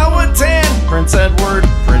 Powhatan, Prince Edward,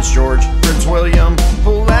 Prince George, Prince William,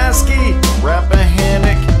 Pulaski,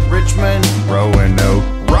 Rappahannock, Richmond, Roanoke,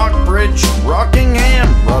 Rockbridge, Rockingham,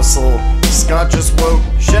 Russell, Scotcheswoke,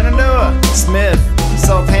 Shenandoah, Smith,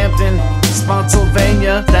 Southampton,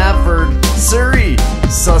 Spotsylvania, Stafford, Surrey,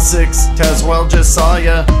 Sussex, Tazewell, just saw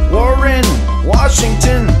ya, Warren,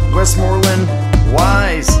 Washington, Westmoreland,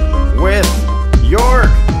 Wise, With, York,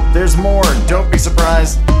 there's more, don't be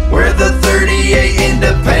surprised. We're the 38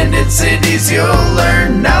 independent cities you'll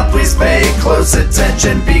learn. Now please pay close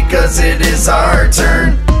attention because it is our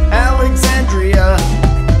turn. Alexandria,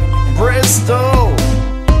 Bristol,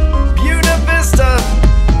 Buena Vista,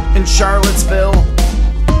 and Charlottesville,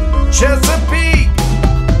 Chesapeake,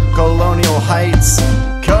 Colonial Heights,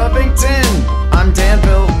 Covington, I'm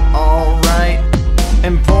Danville, alright,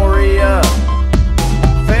 Emporia,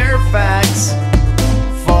 Fairfax,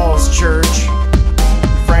 Falls Church,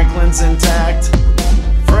 Franklin's intact,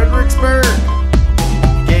 Fredericksburg,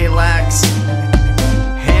 Galax,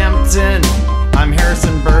 Hampton, I'm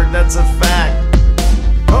Harrisonburg, that's a fact,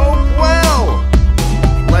 Hopewell,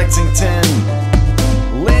 Lexington,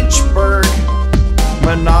 Lynchburg,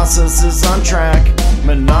 Manassas is on track,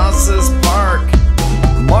 Manassas Park,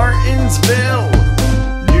 Martinsville,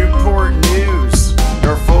 Newport News,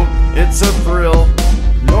 Norfolk, it's a thrill,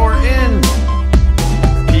 Norton,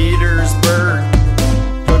 Petersburg,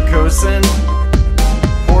 Poquoson,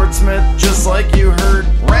 Portsmouth, just like you heard,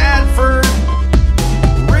 Radford,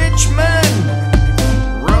 Richmond,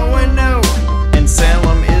 Roanoke, and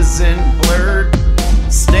Salem isn't blurred,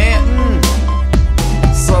 Stanton,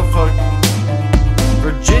 Suffolk,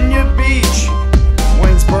 Virginia Beach,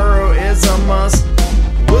 Waynesboro is a must,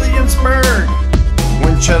 Williamsburg,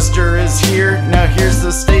 Winchester is here, now here's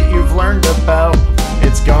the state you've learned about,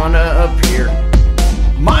 it's gonna appear.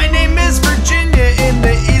 My name is Virginia in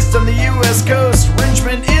the east on the US coast,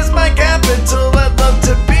 Richmond is my capital, I'd love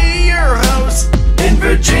to be your host. In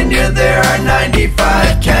Virginia there are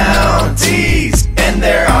 95 counties, and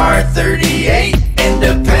there are 38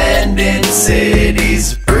 independent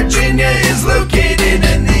cities. Virginia is located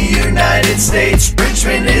in the United States.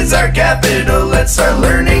 Richmond is our capital. Let's start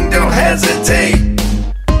learning, don't hesitate.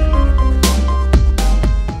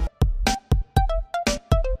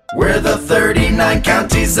 We're the 39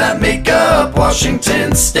 counties that make up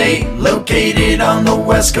Washington State, located on the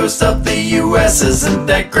west coast of the US, isn't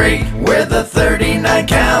that great? We're the 39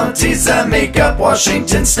 counties that make up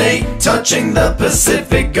Washington State, touching the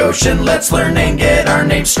Pacific Ocean. Let's learn and get our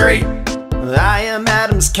name straight. I am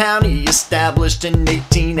Adams County, established in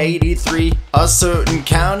 1883. Ossowin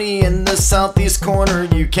County in the southeast corner,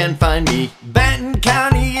 you can find me. Benton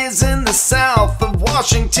County is in the south of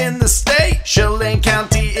Washington, the state. Chelan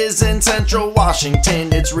County is in central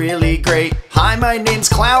Washington, it's really great. Hi, my name's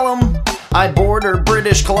Clallam, I border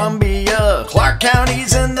British Columbia. Clark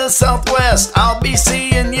County's in the southwest, I'll be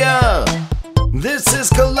seeing ya. This is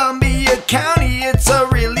Columbia County, it's a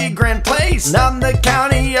really grand place. I'm the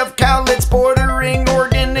county of Cowlitz, bordering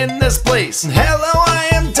Oregon in this place. Hello, I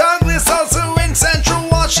am Douglas, also in central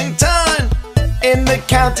Washington. In the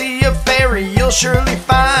county of Ferry, you'll surely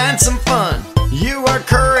find some fun. You are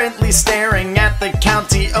currently staring at the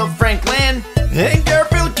county of Franklin. In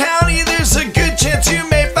Garfield County, there's a good chance you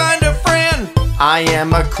may find a friend. I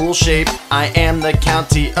am a cool shape, I am the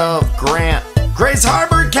county of Grant. Grays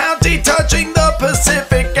Harbor County, touching the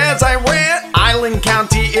Pacific as I rant. Island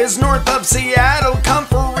County is north of Seattle, come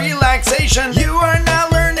for relaxation. You are now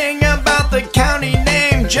learning about the county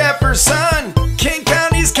name Jefferson. King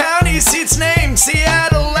County's county seat's name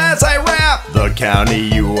Seattle as I rap. The county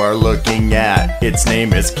you are looking at, its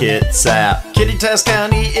name is Kitsap. Kittitas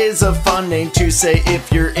County is a fun name to say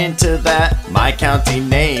if you're into that. My county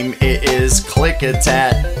name, it is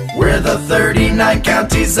Klickitat. We're the 39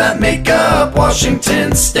 counties that make up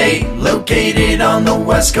Washington State, located on the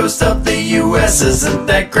west coast of the US, isn't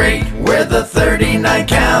that great? We're the 39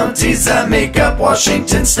 counties that make up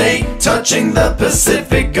Washington State, touching the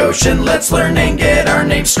Pacific Ocean. Let's learn and get our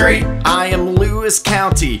name straight. I am Lewis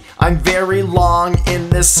County, I'm very long in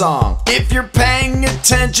this song. If you're paying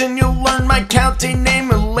attention, you'll learn my county name,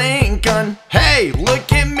 Lincoln. Hey,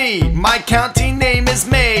 look at me, my county name is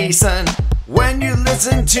Mason. When you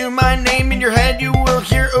listen to my name in your head, you will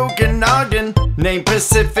hear Okanagan. Name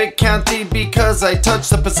Pacific County because I touch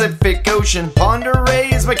the Pacific Ocean.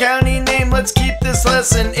 Ponderay is my county name, let's keep this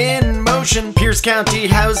lesson in motion. Pierce County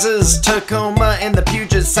houses Tacoma and the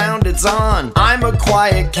Puget Sound it's on. I'm a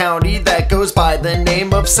quiet county that goes by the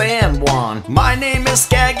name of San Juan. My name is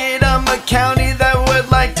Skagit, I'm a county that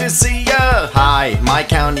would like to see ya. Hi, my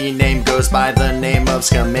county name goes by the name of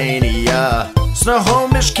Skamania.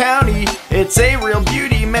 Snohomish County, it's a real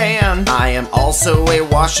beauty, man. I am also a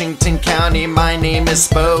Washington county, my name is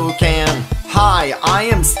Spokane. Hi, I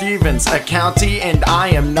am Stevens, a county, and I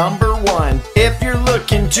am #1. If you're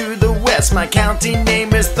looking to the west, my county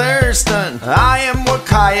name is Thurston. I am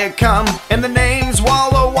Wakayakum, and the name's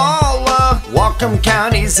Walla Walla. Whatcom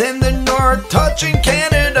County's in the north, touching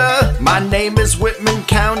Canada. My name is Whitman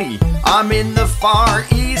County, I'm in the far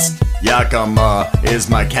east. Yakima is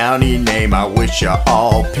my county name, I wish ya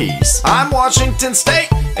all peace. I'm Washington State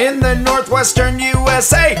in the northwestern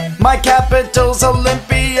USA. My capital's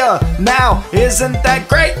Olympia, now isn't that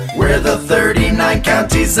great? We're the 39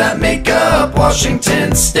 counties that make up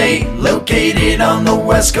Washington State, located on the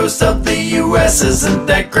west coast of the US, isn't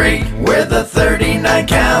that great? We're the 39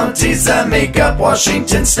 counties that make up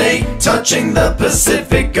Washington State, touching the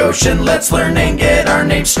Pacific Ocean. Let's learn and get our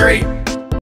name straight.